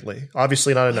Reagan lately.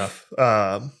 Obviously not enough,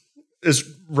 as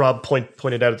Rob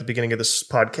pointed out at the beginning of this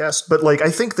podcast. But like, I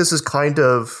think this is kind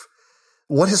of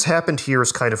what has happened here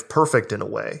is kind of perfect in a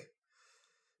way.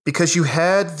 Because you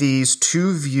had these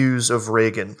two views of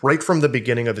Reagan right from the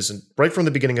beginning of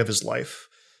his life,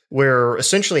 where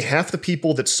essentially half the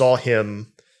people that saw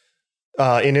him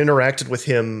and interacted with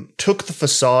him took the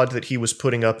facade that he was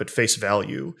putting up at face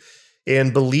value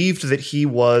and believed that he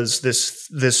was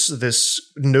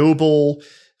this noble,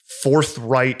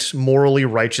 forthright, morally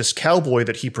righteous cowboy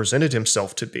that he presented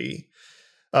himself to be.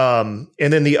 And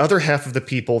then the other half of the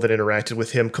people that interacted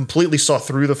with him completely saw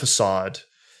through the facade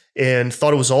and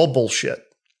thought it was all bullshit.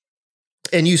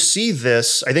 And you see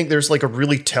this, I think there's like a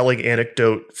really telling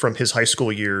anecdote from his high school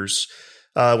years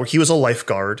where he was a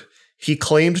lifeguard. He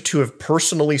claimed to have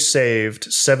personally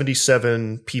saved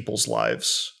 77 people's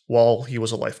lives while he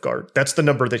was a lifeguard. That's the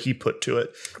number that he put to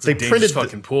it. They printed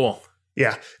fucking pool.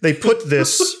 Yeah, they put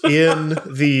this in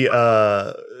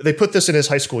they put this in his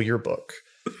high school yearbook.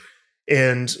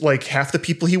 And like half the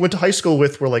people he went to high school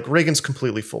with were like, Reagan's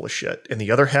completely full of shit. And the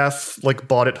other half like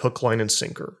bought it hook, line, and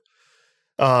sinker.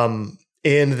 And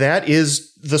that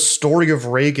is the story of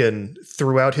Reagan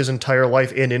throughout his entire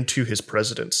life and into his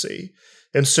presidency.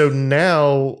 And so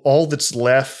now all that's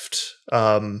left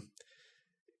when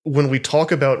we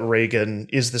talk about Reagan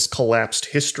is this collapsed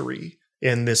history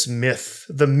and this myth.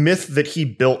 The myth that he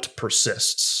built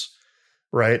persists.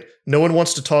 Right? No one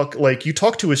wants to talk, like, you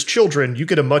talk to his children, you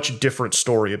get a much different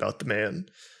story about the man.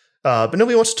 But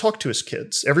nobody wants to talk to his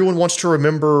kids. Everyone wants to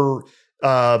remember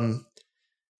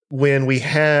when we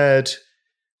had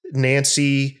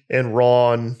Nancy and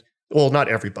Ron. Well, not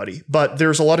everybody, but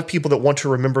there's a lot of people that want to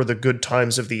remember the good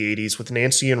times of the 80s with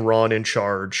Nancy and Ron in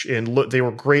charge. And look, they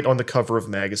were great on the cover of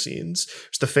magazines.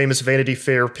 It's the famous Vanity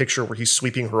Fair picture where he's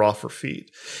sweeping her off her feet.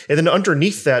 And then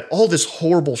underneath that, all this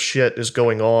horrible shit is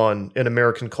going on in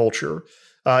American culture,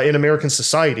 in American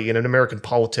society, and in American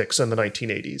politics in the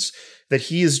 1980s. That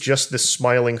he is just this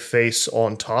smiling face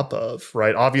on top of,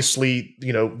 right? Obviously,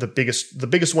 you know, the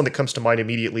biggest one that comes to mind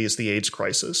immediately is the AIDS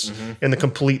crisis and the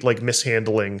complete like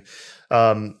mishandling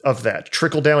of that.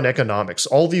 Trickle down economics,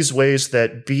 all these ways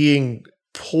that being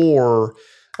poor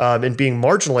and being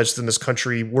marginalized in this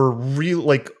country, we're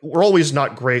always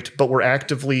not great, but we're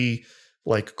actively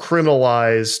like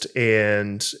criminalized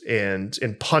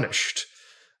and punished.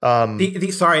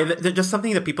 Just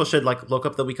something that people should like look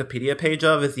up the Wikipedia page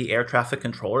of is the air traffic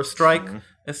controller strike.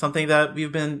 Is something that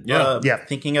we've been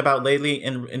thinking about lately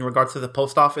in regards to the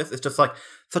post office. It's just like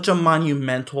such a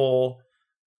monumental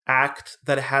act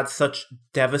that had such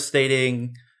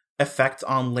devastating effects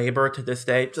on labor to this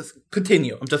day. Just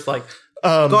continue. I'm just like,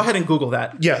 Go ahead and Google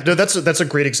that. Yeah, no, that's a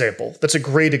great example. That's a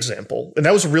great example. And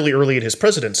that was really early in his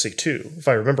presidency, too, if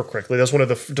I remember correctly. That was one of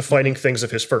the defining things of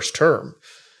his first term.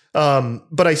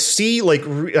 But I see, like,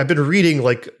 I've been reading,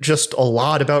 like, just a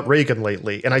lot about Reagan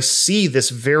lately, and I see this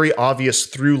very obvious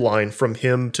through line from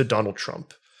him to Donald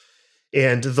Trump.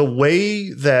 And the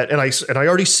way that, and I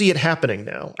already see it happening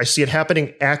now. I see it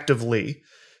happening actively.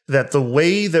 That the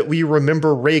way that we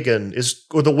remember Reagan is,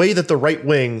 or the way that the right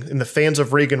wing and the fans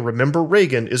of Reagan remember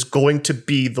Reagan is going to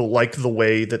be the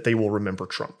way that they will remember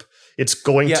Trump. It's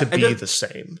going to be the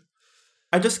same.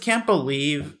 I just can't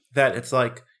believe that it's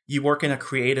like you work in a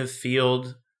creative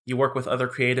field, you work with other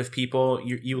creative people,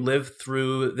 you live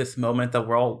through this moment that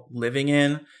we're all living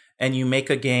in, and you make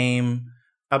a game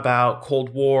about Cold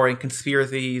War and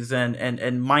conspiracies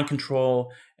and mind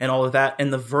control and all of that.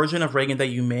 And the version of Reagan that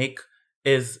you make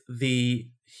is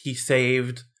he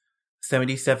saved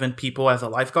 77 people as a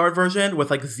lifeguard version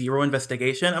with like zero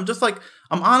investigation. I'm just like,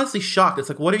 I'm honestly shocked. It's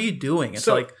like, what are you doing? It's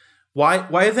like,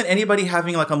 why isn't anybody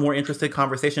having like a more interested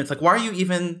conversation? It's like, why are you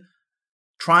even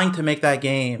trying to make that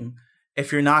game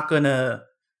if you're not going to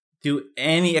do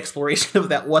any exploration of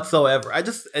that whatsoever?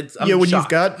 I'm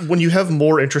shocked. When you have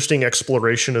more interesting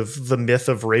exploration of the myth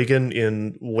of Reagan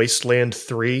in Wasteland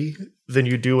 3 than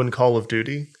you do in Call of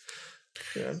Duty.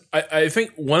 Yeah. I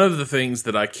think one of the things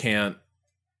that I can't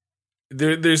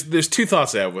there's two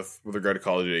thoughts I have with regard to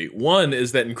Call of Duty. One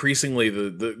is that increasingly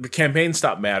the campaign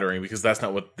stopped mattering because that's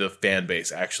not what the fan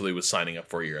base actually was signing up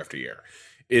for year after year.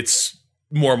 It's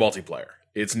more multiplayer.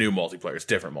 It's new multiplayer. It's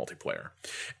different multiplayer.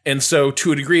 And so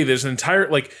to a degree, there's an entire,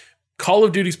 like, Call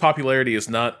of Duty's popularity is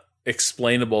not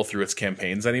explainable through its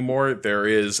campaigns anymore. There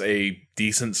is a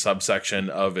decent subsection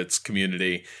of its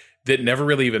community that never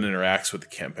really even interacts with the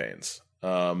campaigns.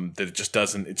 That it just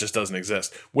doesn't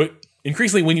exist.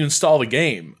 Increasingly, when you install the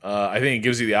game, I think it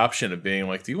gives you the option of being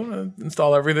like, do you want to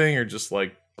install everything or just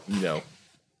like,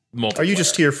 multiplayer? Are you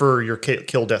just here for your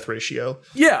kill death ratio?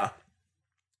 Yeah.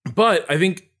 But I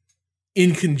think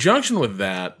in conjunction with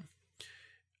that,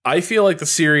 I feel like the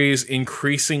series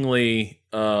increasingly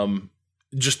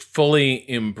just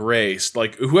fully embraced,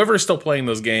 like whoever's still playing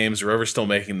those games or whoever's still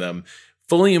making them,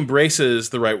 fully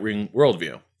embraces the right-wing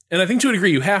worldview. And I think to a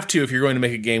degree you have to if you're going to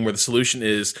make a game where the solution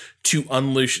is to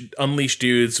unleash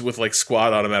dudes with like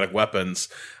squad automatic weapons,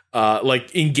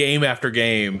 like in game after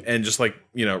game, and just like,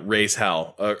 raise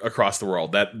hell across the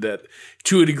world. That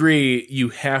to a degree you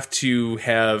have to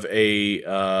have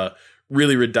a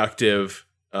really reductive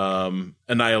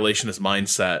annihilationist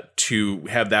mindset to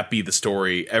have that be the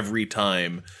story every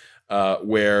time,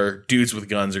 where dudes with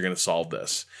guns are going to solve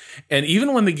this. And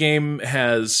even when the game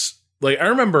has, like, I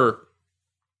remember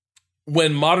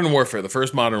when Modern Warfare, the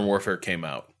first Modern Warfare came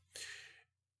out,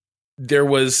 there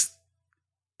was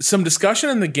some discussion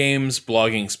in the game's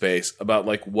blogging space about,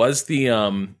 like, was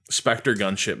the Spectre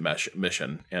gunship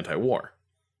mission anti-war?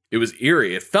 It was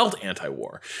eerie. It felt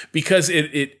anti-war because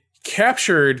it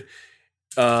captured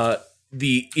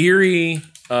the eerie,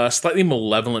 slightly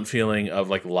malevolent feeling of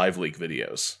like live leak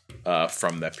videos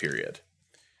from that period.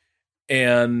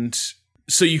 And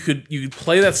so you could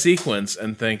play that sequence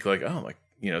and think like, oh, like,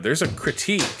 there's a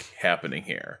critique happening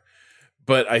here.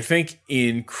 But I think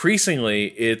increasingly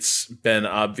it's been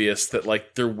obvious that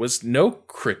like there was no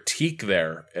critique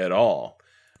there at all.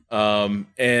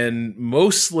 And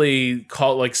mostly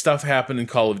stuff happened in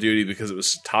Call of Duty because it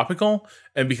was topical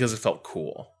and because it felt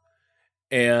cool.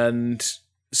 And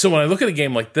so when I look at a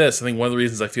game like this, I think one of the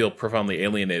reasons I feel profoundly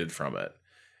alienated from it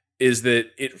is that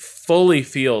it fully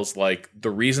feels like the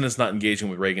reason it's not engaging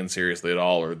with Reagan seriously at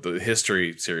all, or the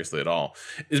history seriously at all,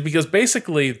 is because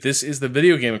basically this is the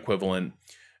video game equivalent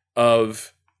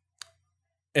of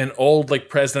an old like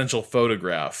presidential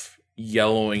photograph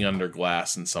yellowing under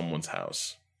glass in someone's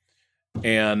house.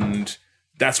 And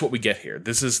that's what we get here.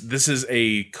 This is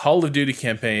a Call of Duty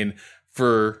campaign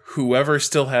for whoever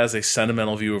still has a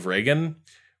sentimental view of Reagan.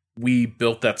 We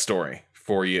built that story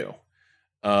for you.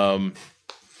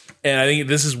 And I think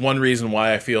this is one reason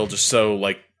why I feel just so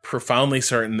like profoundly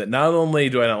certain that not only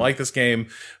do I not like this game,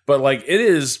 but like it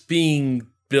is being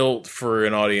built for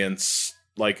an audience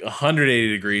like 180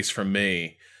 degrees from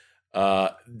me,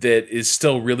 that is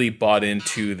still really bought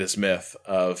into this myth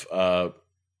of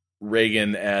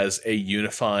Reagan as a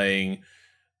unifying,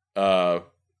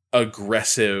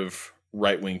 aggressive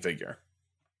right-wing figure.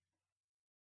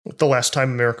 The last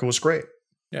time America was great.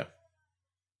 Yeah.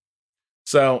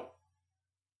 So,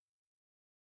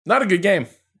 not a good game.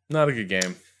 Not a good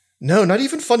game. No, not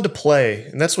even fun to play.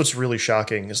 And that's what's really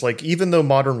shocking is like, even though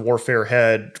Modern Warfare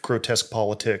had grotesque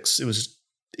politics, it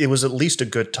was at least a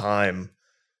good time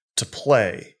to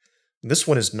play. This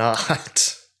one is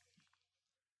not.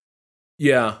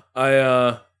 Yeah,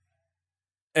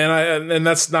 and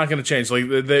that's not going to change. Like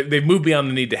they've moved beyond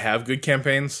the need to have good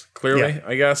campaigns. Clearly,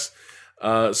 I guess.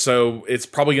 So it's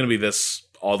probably going to be this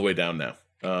all the way down now,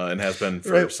 and has been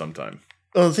for some time.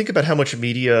 Think about how much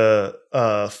media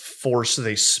force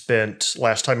they spent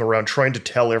last time around trying to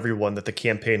tell everyone that the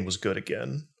campaign was good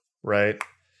again, right?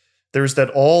 There's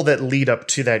all that lead up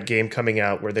to that game coming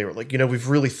out where they were like, we've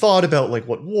really thought about like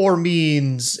what war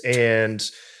means and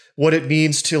what it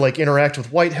means to like interact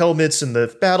with white helmets in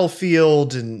the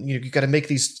battlefield, and you got to make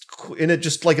these, and it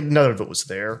just like none of it was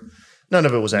there. None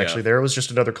of it was actually there. It was just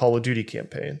another Call of Duty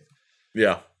campaign.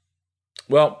 Yeah.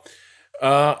 Well,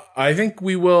 I think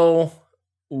we will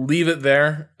leave it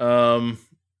there.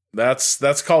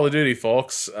 That's Call of Duty,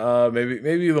 folks.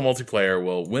 Maybe the multiplayer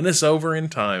will win us over in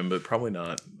time, but probably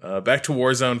not. Back to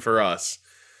Warzone for us.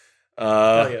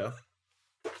 Yeah.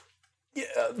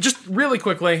 Just really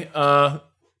quickly,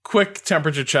 quick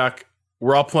temperature check.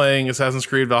 We're all playing Assassin's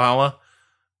Creed Valhalla.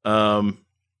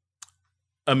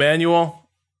 Emmanuel,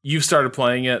 you've started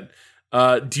playing it.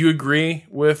 Do you agree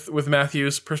with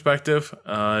Matthew's perspective?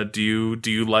 Do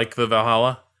you like the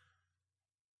Valhalla?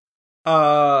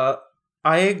 I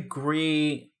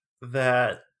agree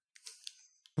that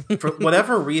for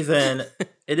whatever reason,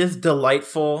 it is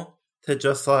delightful to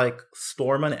just like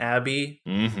storm an abbey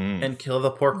and kill the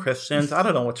poor Christians. I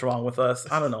don't know what's wrong with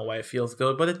us. I don't know why it feels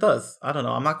good, but it does. I don't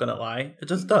know. I'm not going to lie. It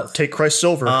just does. Take Christ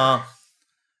silver.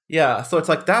 Yeah. So it's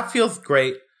like, that feels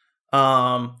great.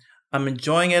 I'm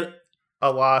enjoying it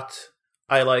a lot.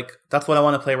 That's what I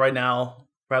want to play right now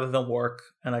rather than work.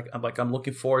 And I'm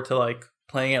looking forward to like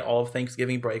playing it all of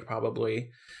Thanksgiving break, probably.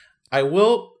 I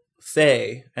will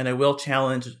say, and I will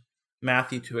challenge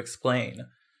Matthew to explain,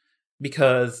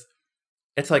 because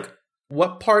it's like,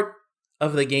 what part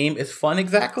of the game is fun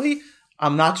exactly?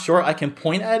 I'm not sure I can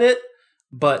point at it,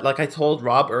 but like I told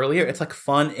Rob earlier, it's like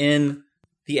fun in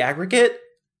the aggregate.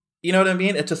 You know what I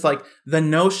mean? It's just like the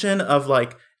notion of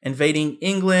like invading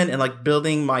England and like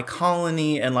building my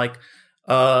colony and like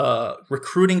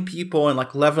recruiting people and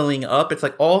like leveling up. It's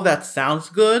like all of that sounds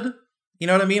good, you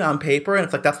know what I mean, on paper, and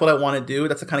it's like that's what I want to do.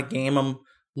 That's the kind of game I'm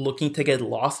looking to get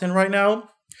lost in right now.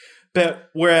 But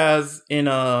whereas in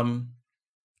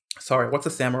what's a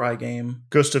samurai game?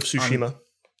 Ghost of Tsushima.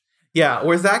 Yeah,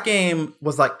 whereas that game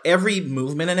was like every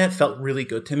movement in it felt really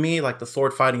good to me, like the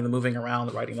sword fighting, the moving around,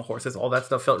 the riding the horses, all that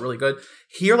stuff felt really good.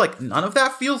 Here, like none of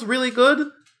that feels really good.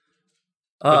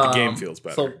 But the game feels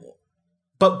better. So,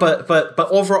 but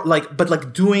overall,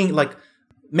 like doing, like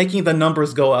making the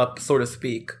numbers go up, so to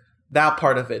speak, that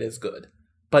part of it is good.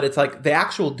 But it's like the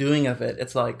actual doing of it,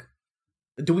 it's like,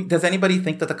 does anybody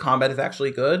think that the combat is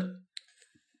actually good?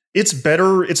 It's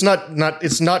better. It's not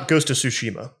Ghost of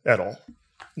Tsushima at all.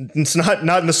 It's not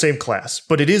in the same class,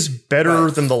 but it is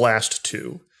better than the last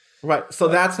two. Right. So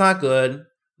that's not good.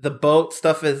 The boat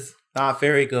stuff is not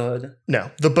very good.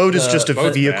 No, the boat is just a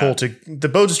vehicle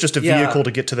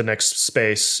to get to the next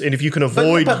space. And if you can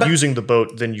avoid using the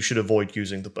boat, then you should avoid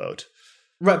using the boat.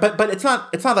 Right, but it's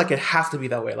not like it has to be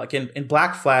that way. Like in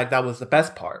Black Flag, that was the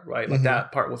best part, right? Like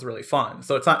that part was really fun.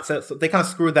 So it's not. So they kind of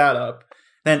screwed that up.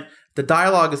 Then the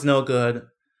dialogue is no good.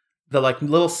 The like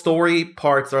little story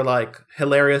parts are like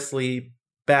hilariously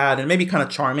bad and maybe kind of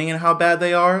charming in how bad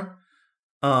they are.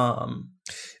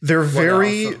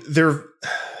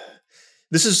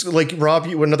 This is like, Rob, I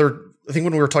think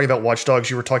when we were talking about Watch Dogs,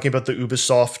 you were talking about the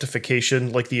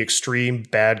Ubisoftification, like the extreme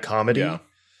bad comedy. Yeah.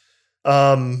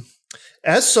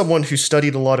 As someone who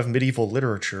studied a lot of medieval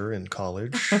literature in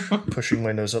college, pushing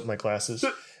my nose up my glasses,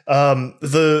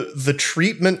 the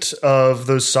treatment of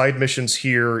those side missions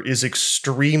here is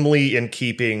extremely in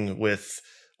keeping with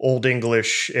Old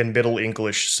English and Middle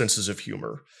English senses of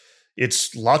humor.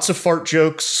 It's lots of fart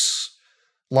jokes,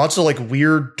 lots of like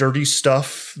weird, dirty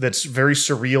stuff that's very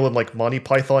surreal and like Monty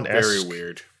Python-esque. Very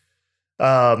weird.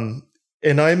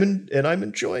 And I'm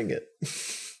enjoying it.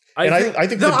 I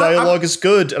think the dialogue is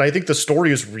good, and I think the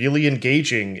story is really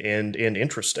engaging and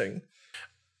interesting.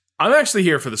 I'm actually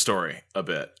here for the story a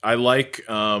bit. I like,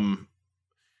 I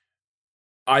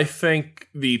think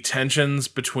the tensions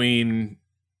between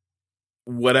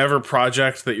whatever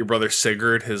project that your brother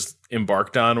Sigurd has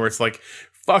embarked on, where it's like,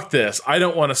 fuck this, I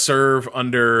don't want to serve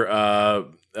under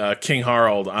King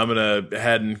Harald. I'm going to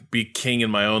head and be king in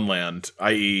my own land,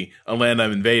 i.e. a land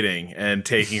I'm invading and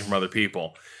taking from other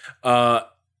people.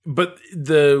 But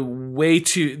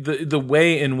the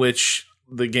way in which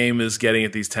the game is getting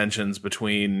at these tensions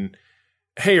between,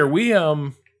 hey, are we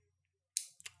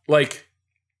like,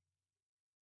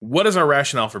 what is our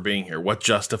rationale for being here? What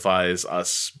justifies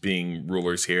us being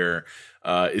rulers here?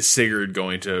 Is Sigurd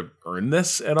going to earn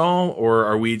this at all? Or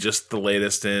are we just the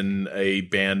latest in a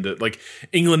bandit? Like,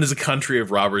 England is a country of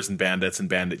robbers and bandits and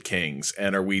bandit kings.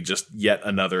 And are we just yet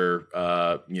another,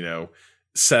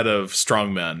 set of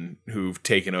strongmen who've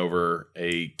taken over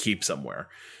a keep somewhere?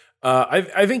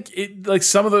 I think it, like,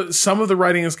 some of the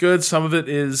writing is good. Some of it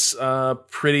is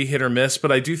pretty hit or miss.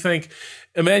 But I do think,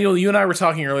 Emmanuel, you and I were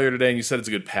talking earlier today, and you said it's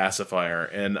a good pacifier.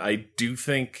 And I do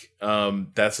think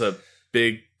that's a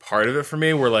big part of it for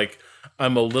me, where like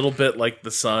I'm a little bit like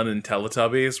the son in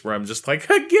Teletubbies, where I'm just like,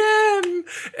 again,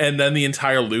 and then the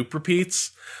entire loop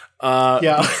repeats.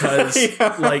 Because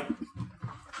like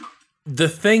the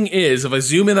thing is, if I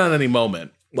zoom in on any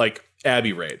moment, like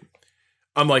Abbey Raid,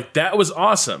 I'm like, that was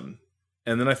awesome.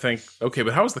 And then I think, okay,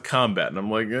 but how was the combat? And I'm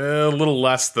like, a little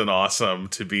less than awesome,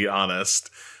 to be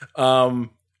honest.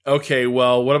 Okay,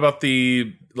 well, what about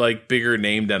the like bigger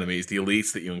named enemies, the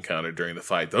elites that you encountered during the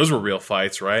fight? Those were real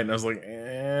fights, right? And I was like,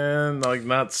 like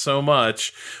not so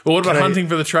much. But what about hunting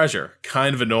for the treasure?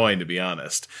 Kind of annoying, to be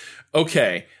honest.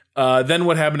 Okay, then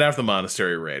what happened after the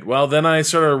monastery raid? Well, then I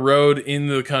sort of rode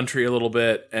into the country a little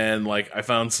bit, and like I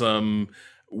found some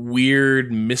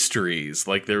weird mysteries.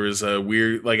 Like there was a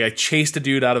weird, like I chased a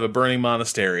dude out of a burning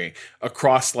monastery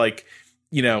across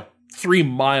 3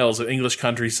 miles of English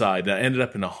countryside, and I ended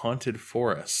up in a haunted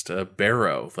forest, a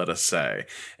barrow, let us say.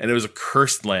 And it was a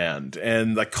cursed land.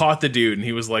 And I caught the dude, and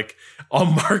he was like, I'll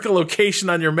mark a location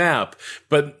on your map,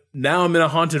 but now I'm in a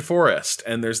haunted forest,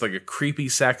 and there's like a creepy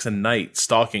Saxon knight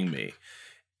stalking me.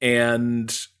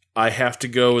 And I have to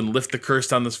go and lift the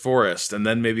curse on this forest, and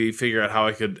then maybe figure out how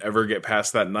I could ever get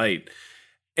past that knight.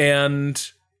 And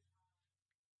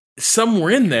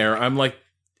somewhere in there, I'm like,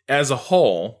 as a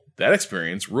whole, that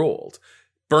experience ruled.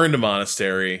 Burned a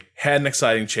monastery, had an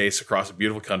exciting chase across a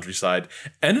beautiful countryside,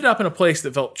 ended up in a place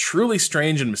that felt truly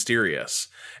strange and mysterious,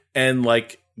 and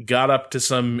like got up to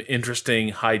some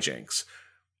interesting hijinks.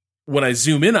 When I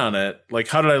zoom in on it, like,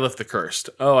 how did I lift the curse?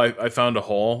 Oh, I found a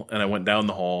hole, and I went down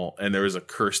the hole, and there was a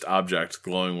cursed object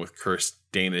glowing with cursed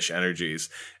Danish energies,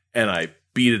 and I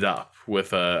beat it up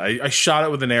with I shot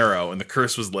it with an arrow, and the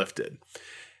curse was lifted.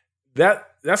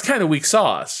 That's kind of weak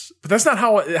sauce, but that's not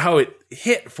how it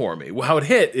hit for me. How it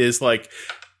hit is like,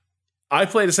 I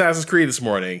played Assassin's Creed this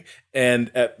morning,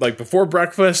 and before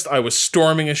breakfast, I was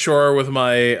storming ashore with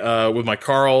my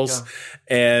Carls,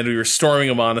 and we were storming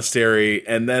a monastery,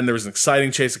 and then there was an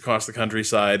exciting chase across the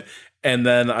countryside, and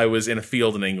then I was in a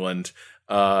field in England,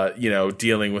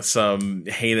 dealing with some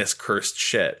heinous cursed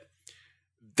shit.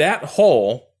 That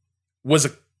hole was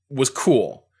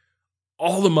cool.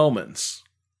 All the moments,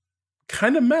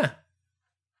 kind of meh.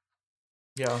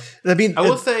 Yeah. I mean, I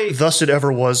will say, thus it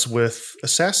ever was with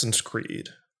Assassin's Creed,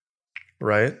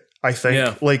 right? I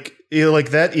think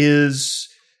that is,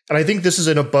 and I think this is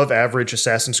an above average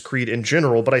Assassin's Creed in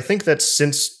general, but I think that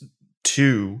since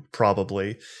 2,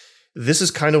 probably, this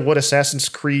is kind of what Assassin's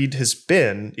Creed has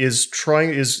been, is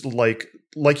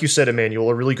like you said, Emmanuel,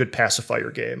 a really good pacifier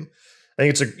game. I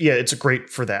think it's great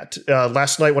for that.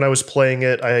 Last night when I was playing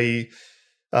it,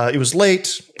 it was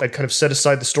late. I kind of set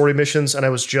aside the story missions, and I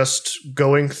was just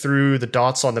going through the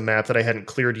dots on the map that I hadn't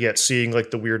cleared yet, seeing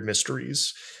like the weird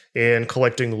mysteries and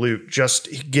collecting loot,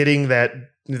 just getting that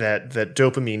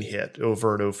dopamine hit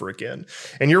over and over again.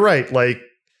 And you're right, like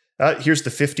here's the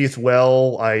 50th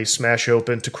well I smash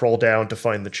open to crawl down to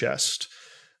find the chest.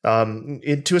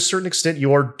 To a certain extent,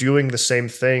 you are doing the same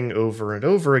thing over and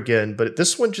over again, but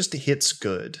this one just hits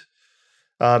good.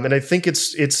 And I think it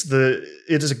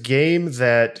is a game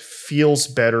that feels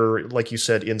better, like you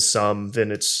said, in some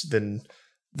than its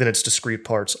discrete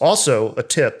parts. Also, a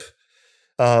tip: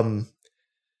 the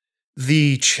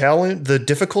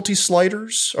difficulty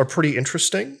sliders are pretty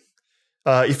interesting.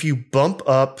 If you bump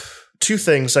up, 2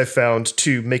 things I found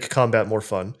to make combat more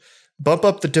fun: bump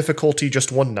up the difficulty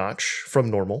just 1 notch from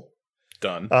normal.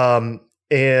 Done.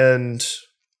 And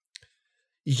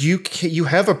you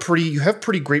have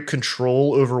pretty great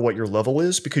control over what your level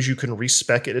is, because you can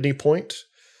respec at any point.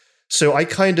 So I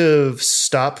kind of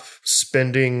stop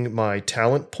spending my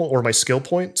talent or my skill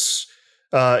points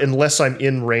unless I'm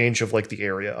in range of like the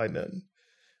area I'm in.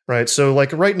 Right. So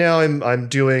like right now I'm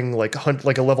doing like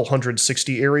a level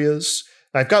 160 areas.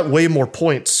 I've got way more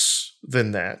points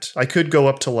than that. I could go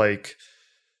up to like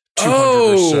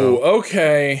 200 or so.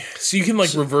 Okay. So you can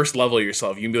like reverse level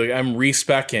yourself. You can be like, I'm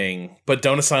respecing, but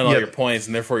don't assign all your points,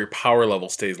 and therefore your power level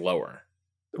stays lower.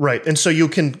 Right. And so you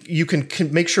can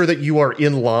make sure that you are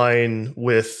in line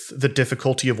with the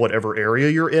difficulty of whatever area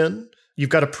you're in. You've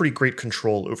got a pretty great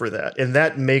control over that. And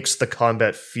that makes the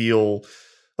combat feel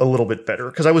a little bit better.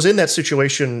 Because I was in that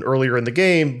situation earlier in the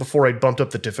game before I bumped up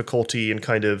the difficulty and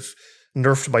kind of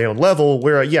nerfed my own level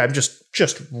where, I'm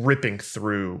just ripping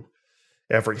through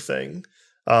everything.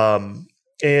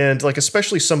 And like,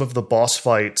 especially some of the boss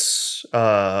fights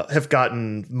have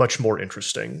gotten much more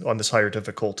interesting on this higher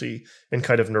difficulty and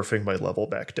kind of nerfing my level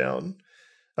back down.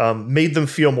 Made them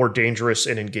feel more dangerous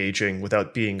and engaging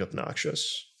without being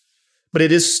obnoxious. But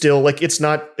it is still like, it's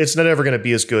not ever going to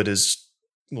be as good as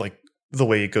like the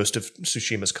way Ghost of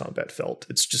Tsushima's combat felt.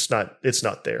 It's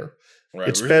not there. Right.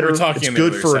 It's better. It's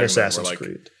good for an Assassin's like,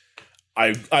 Creed.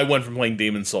 I went from playing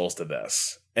Demon's Souls to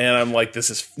this, and I'm like, this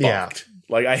is fucked. Yeah.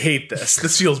 Like, I hate this.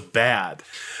 This feels bad.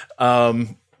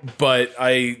 But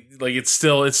it's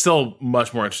still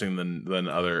much more interesting than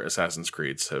other Assassin's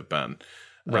Creeds have been.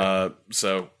 Right.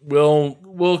 So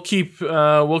we'll keep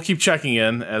checking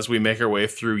in as we make our way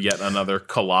through yet another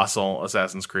colossal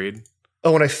Assassin's Creed.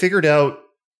 Oh, and I figured out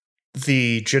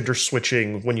the gender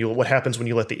switching what happens when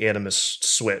you let the Animus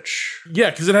switch. Yeah,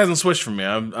 because it hasn't switched for me.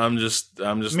 I'm just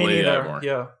Lady Ivor.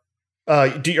 Yeah.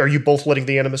 Are you both letting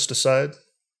the Animus decide?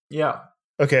 Yeah.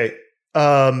 Okay.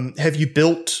 Have you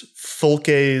built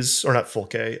Fulke's, or not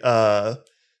Fulke? I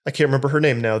can't remember her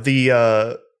name now.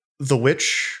 The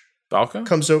witch Valka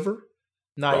comes over.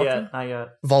 Not yet.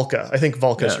 Valka. I think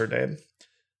Valka's her name.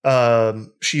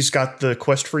 She's got the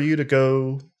quest for you to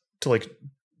go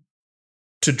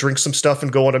to drink some stuff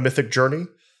and go on a mythic journey.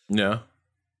 Yeah.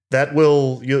 That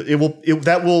will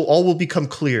all become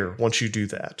clear once you do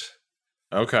that.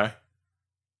 Okay.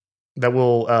 That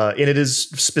will, and it is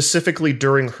specifically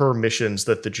during her missions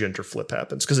that the gender flip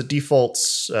happens, because it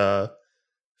defaults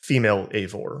female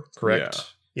Eivor,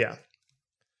 correct? Yeah.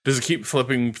 Does it keep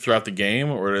flipping throughout the game,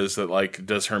 or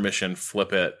does her mission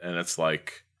flip it and it's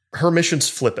like... Her missions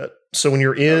flip it. So when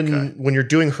you're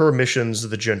doing her missions,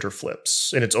 the gender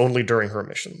flips, and it's only during her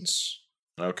missions.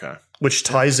 Okay. Which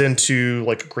ties into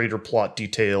like greater plot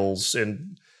details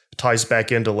and ties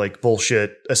back into like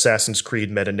bullshit Assassin's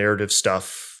Creed meta narrative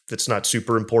stuff that's not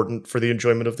super important for the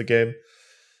enjoyment of the game.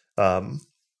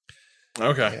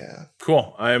 Okay. Yeah.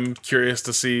 Cool. I'm curious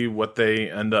to see what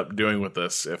they end up doing with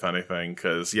this, if anything,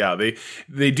 because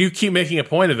they do keep making a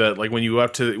point of it. Like when you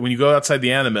go outside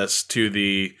the Animus to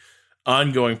the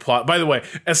ongoing plot. By the way,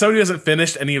 as somebody who hasn't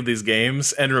finished any of these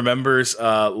games and remembers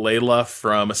Layla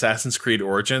from Assassin's Creed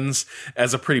Origins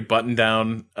as a pretty buttoned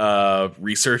down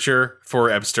researcher for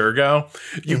Abstergo,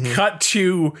 you cut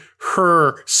to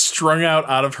her strung out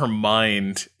of her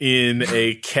mind in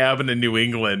a cabin in New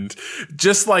England,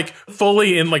 just like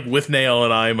fully in like with nail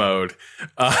and eye mode,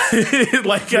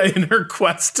 in her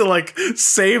quest to like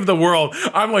save the world.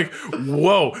 I'm like,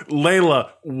 whoa, Layla,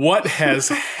 what has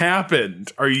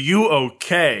happened? Are you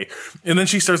okay? And then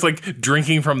she starts like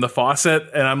drinking from the faucet,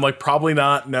 and I'm like, probably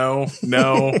not. No,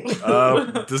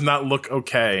 does not look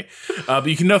okay. But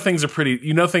you know things are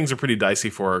pretty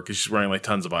dicey for her because she's wearing like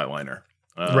tons of eyeliner.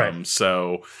 Right.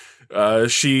 So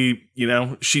she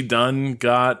done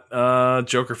got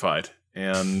Jokerfied,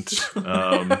 and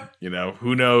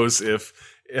who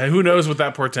knows what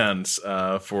that portends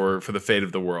for the fate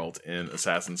of the world in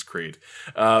Assassin's Creed.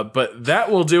 But that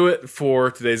will do it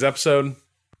for today's episode.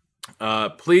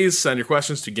 Please send your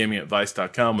questions to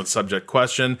gamingadvice.com with subject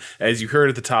question. As you heard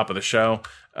at the top of the show,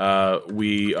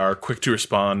 we are quick to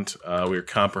respond. We are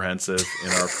comprehensive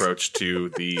in our approach to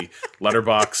the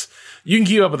letterbox. You can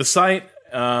keep up with the site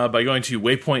by going to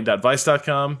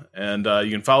waypoint.vice.com, and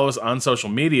you can follow us on social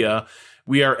media.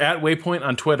 We are at Waypoint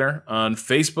on Twitter. On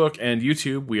Facebook and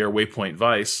YouTube, we are Waypoint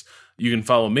Vice. You can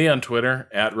follow me on Twitter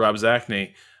at Rob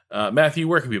Zachney. Matthew,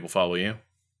 where can people follow you?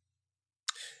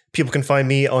 People can find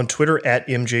me on Twitter at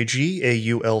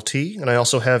MJGAULT, and I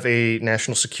also have a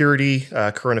national security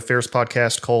current affairs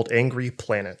podcast called Angry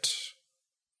Planet.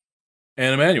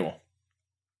 And Emmanuel.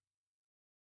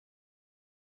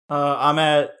 I'm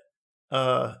at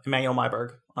Emmanuel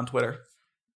Myberg on Twitter.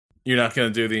 You're not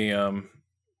going to do the...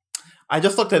 I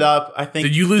just looked it up. I think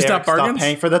Did you lose Derek bargains? Stopped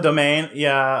paying for the domain.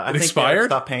 Yeah, I think expired? Derek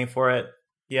stopped paying for it.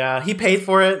 Yeah, he paid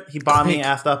for it. He bought me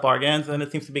Ask.Bargains, and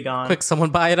it seems to be gone. Quick,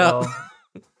 someone buy it up.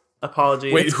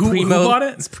 Apologies. Wait, who bought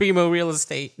it? It's Primo Real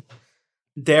Estate.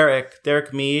 Derek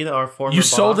Mead, our former boss.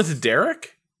 Sold it to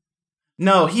Derek?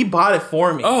 No, he bought it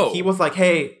for me. Oh. He was like,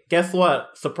 hey, guess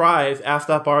what? Surprise,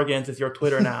 Ask.Bargains is your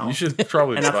Twitter now. You should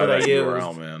probably and try that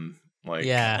URL, man. Like,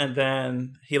 yeah. And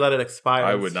then he let it expire.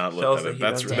 I would not let that.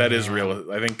 That is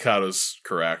real. I think Kato's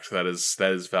correct. That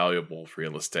is valuable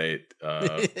real estate.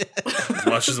 As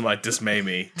much as it might dismay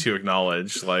me to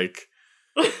acknowledge, like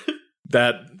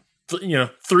that,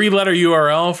 3-letter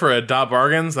URL for a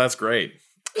 .bargains. That's great.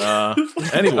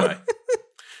 Anyway,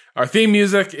 Our theme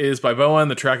music is by Bowen.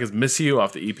 The track is Miss You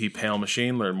off the EP Pale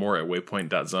Machine. Learn more at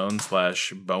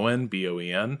waypoint.zone/Bowen,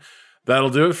 Boen. That'll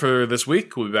do it for this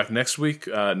week. We'll be back next week.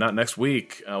 Not next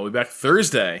week. We'll be back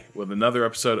Thursday with another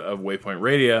episode of Waypoint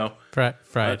Radio.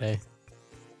 Friday.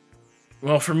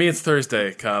 Well, for me, it's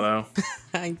Thursday, Kato.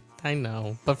 I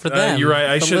know, but for them, you're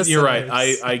right. You're right.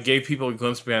 listeners. I gave people a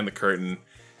glimpse behind the curtain,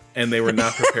 and they were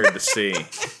not prepared to see.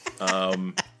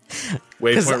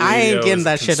 Because I ain't getting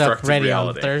that shit up ready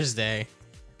reality. on Thursday.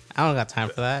 I don't got time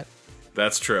for that.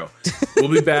 That's true. We'll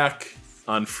be back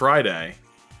on Friday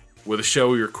with a show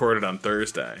we recorded on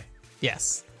Thursday.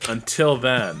 Yes. Until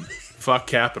then, fuck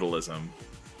capitalism.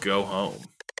 Go home.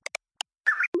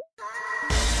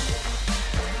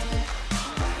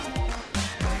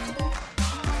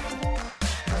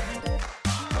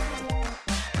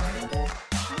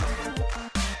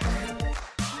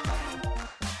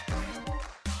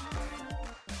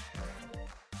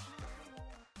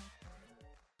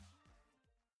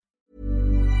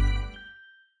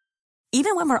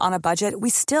 Even when we're on a budget, we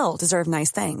still deserve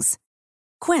nice things.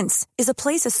 Quince is a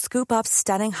place to scoop up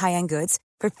stunning high-end goods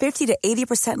for 50 to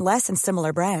 80% less than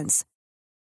similar brands.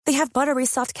 They have buttery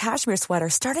soft cashmere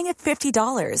sweaters starting at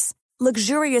 $50,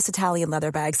 luxurious Italian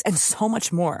leather bags, and so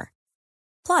much more.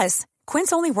 Plus,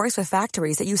 Quince only works with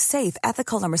factories that use safe,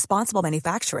 ethical, and responsible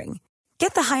manufacturing.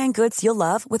 Get the high-end goods you'll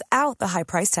love without the high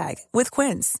price tag with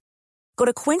Quince. Go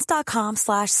to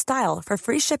quince.com/style for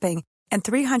free shipping and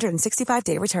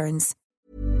 365-day returns.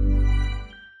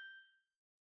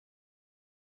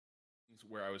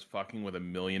 Where I was fucking with a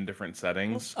million different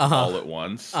settings Uh-huh. all at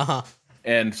once. Uh-huh.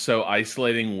 And so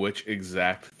isolating which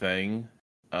exact thing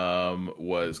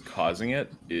was causing it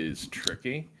is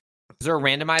tricky. Is there a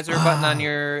randomizer button on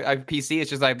your PC? It's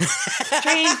just like,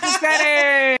 change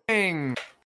the setting!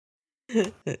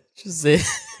 Just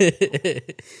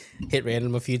hit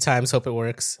random a few times, hope it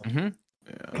works. Mm-hmm. Yeah.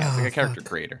 It's like a character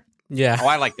creator. Yeah. Oh,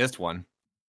 I like this one.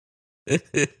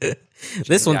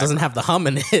 This one doesn't have the hum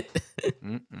in it.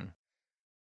 Mm-mm.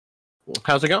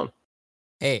 How's it going?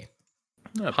 Hey,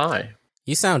 Hi.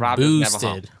 you sound Rob doesn't have a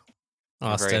hum. boosted,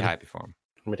 I'm very Austin. happy for him.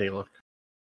 Let me take a look.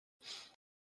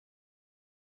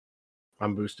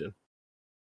 I'm boosted.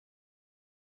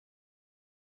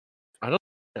 I don't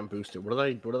think I'm boosted. What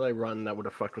did I run that would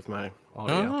have fucked with my I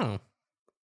audio? don't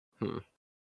know.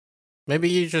 Maybe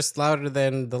you're just louder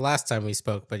than the last time we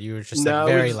spoke, but you were just No,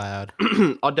 like, very it's- loud.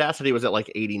 Audacity was at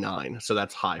like 89, so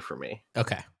that's high for me.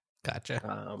 Okay, gotcha.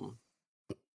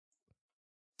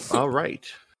 All right.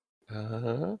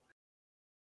 So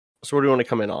what do you want to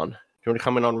come in on? Do you want to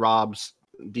come in on Rob's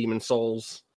Demon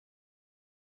Souls?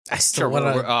 I still Sure, want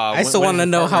to. I when- still when want to is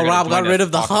know Parker how gonna Rob got join us rid of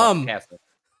to the talk about hum. casting?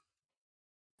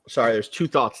 Sorry, there's two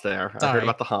thoughts there. I Sorry. heard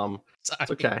about the hum. Sorry. It's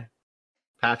okay.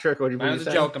 Patrick, what did That you was a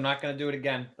say? joke. I'm not going to do it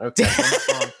again. Okay.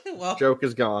 Well, Joke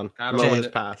is gone. I Moment don't has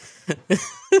passed.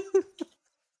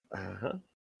 Uh-huh.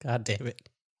 God damn it.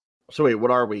 So wait,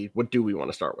 what are we? What do we want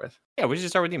to start with? Yeah, we should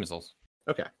just start with Demon Souls.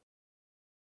 Okay.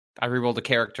 I rerolled a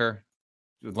character,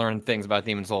 learned things about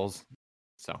Demon Souls.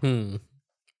 So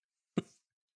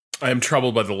I am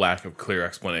troubled by the lack of clear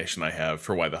explanation I have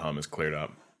for why the hum is cleared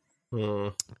up.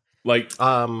 Like,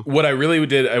 what I really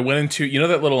did, I went into, you know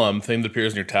that little thing that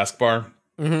appears in your taskbar?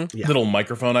 Mm-hmm. Yeah. Little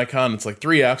microphone icon. It's like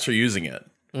 3 apps are using it.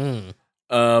 Mm.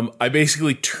 I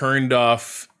basically turned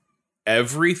off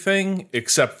everything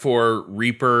except for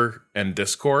Reaper and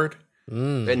Discord.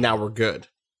 And now we're good.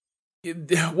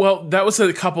 Well, that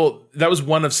was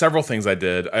one of several things I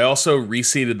did. I also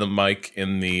reseated the mic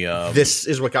in the This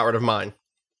is what got rid of mine.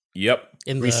 Yep.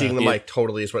 Reseating the mic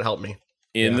totally is what helped me.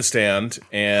 In the stand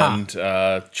and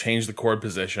changed the chord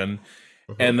position.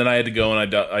 And then I had to go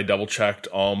and I double checked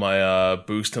all my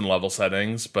boost and level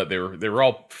settings, but they were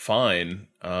all fine.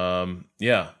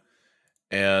 Yeah.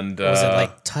 And was it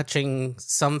like touching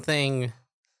something?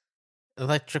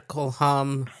 Electrical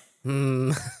hum?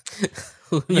 Yeah,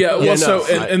 well, Yeah, so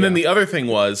no, and then the other thing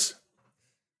was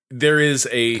there is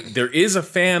a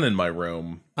fan in my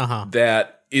room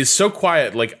that is so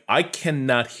quiet, like I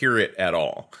cannot hear it at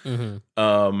all.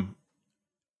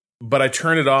 But I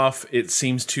turn it off. It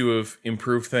seems to have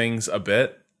improved things a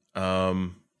bit.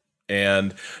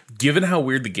 And given how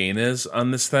weird the gain is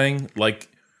on this thing, like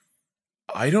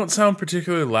I don't sound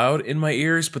particularly loud in my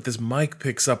ears, but this mic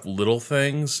picks up little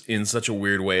things in such a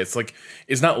weird way. It's like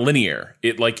it's not linear.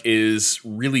 It like is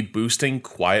really boosting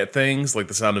quiet things, like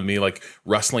the sound of me like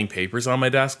rustling papers on my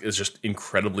desk is just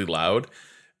incredibly loud.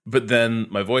 But then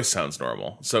my voice sounds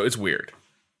normal, so it's weird.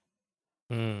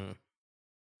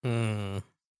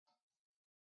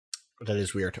 That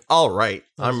is weird. All right.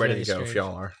 That's I'm ready very to go if strange.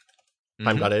 y'all are.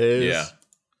 Time got it is. Yeah.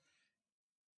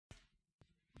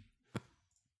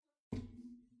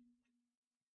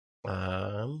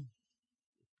 Y'all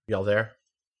there?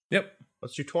 Yep.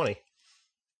 Let's do 20.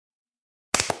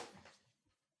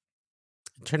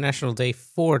 International Day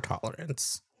for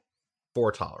Tolerance.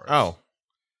 For tolerance. Oh.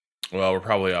 Well, we're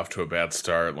probably off to a bad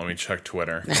start. Let me check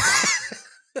Twitter.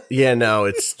 Yeah, no,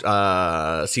 it's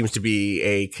seems to be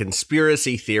a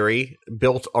conspiracy theory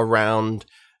built around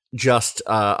just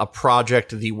a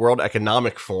project the World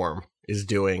Economic Forum is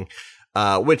doing,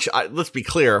 which let's be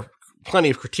clear, plenty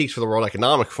of critiques for the World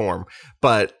Economic Forum,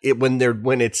 but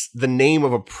when it's the name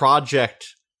of a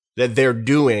project that they're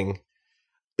doing,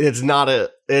 it's not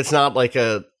like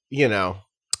a, you know,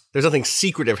 there's nothing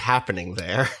secretive happening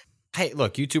there. Hey,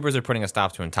 look, YouTubers are putting a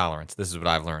stop to intolerance. This is what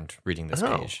I've learned reading this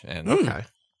page. And okay.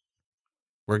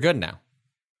 We're good now.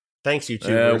 Thanks,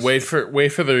 YouTubers.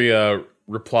 Wait for the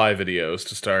reply videos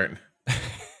to start.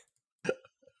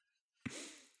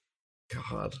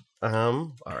 God.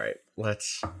 All right.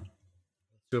 Let's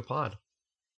do a pod.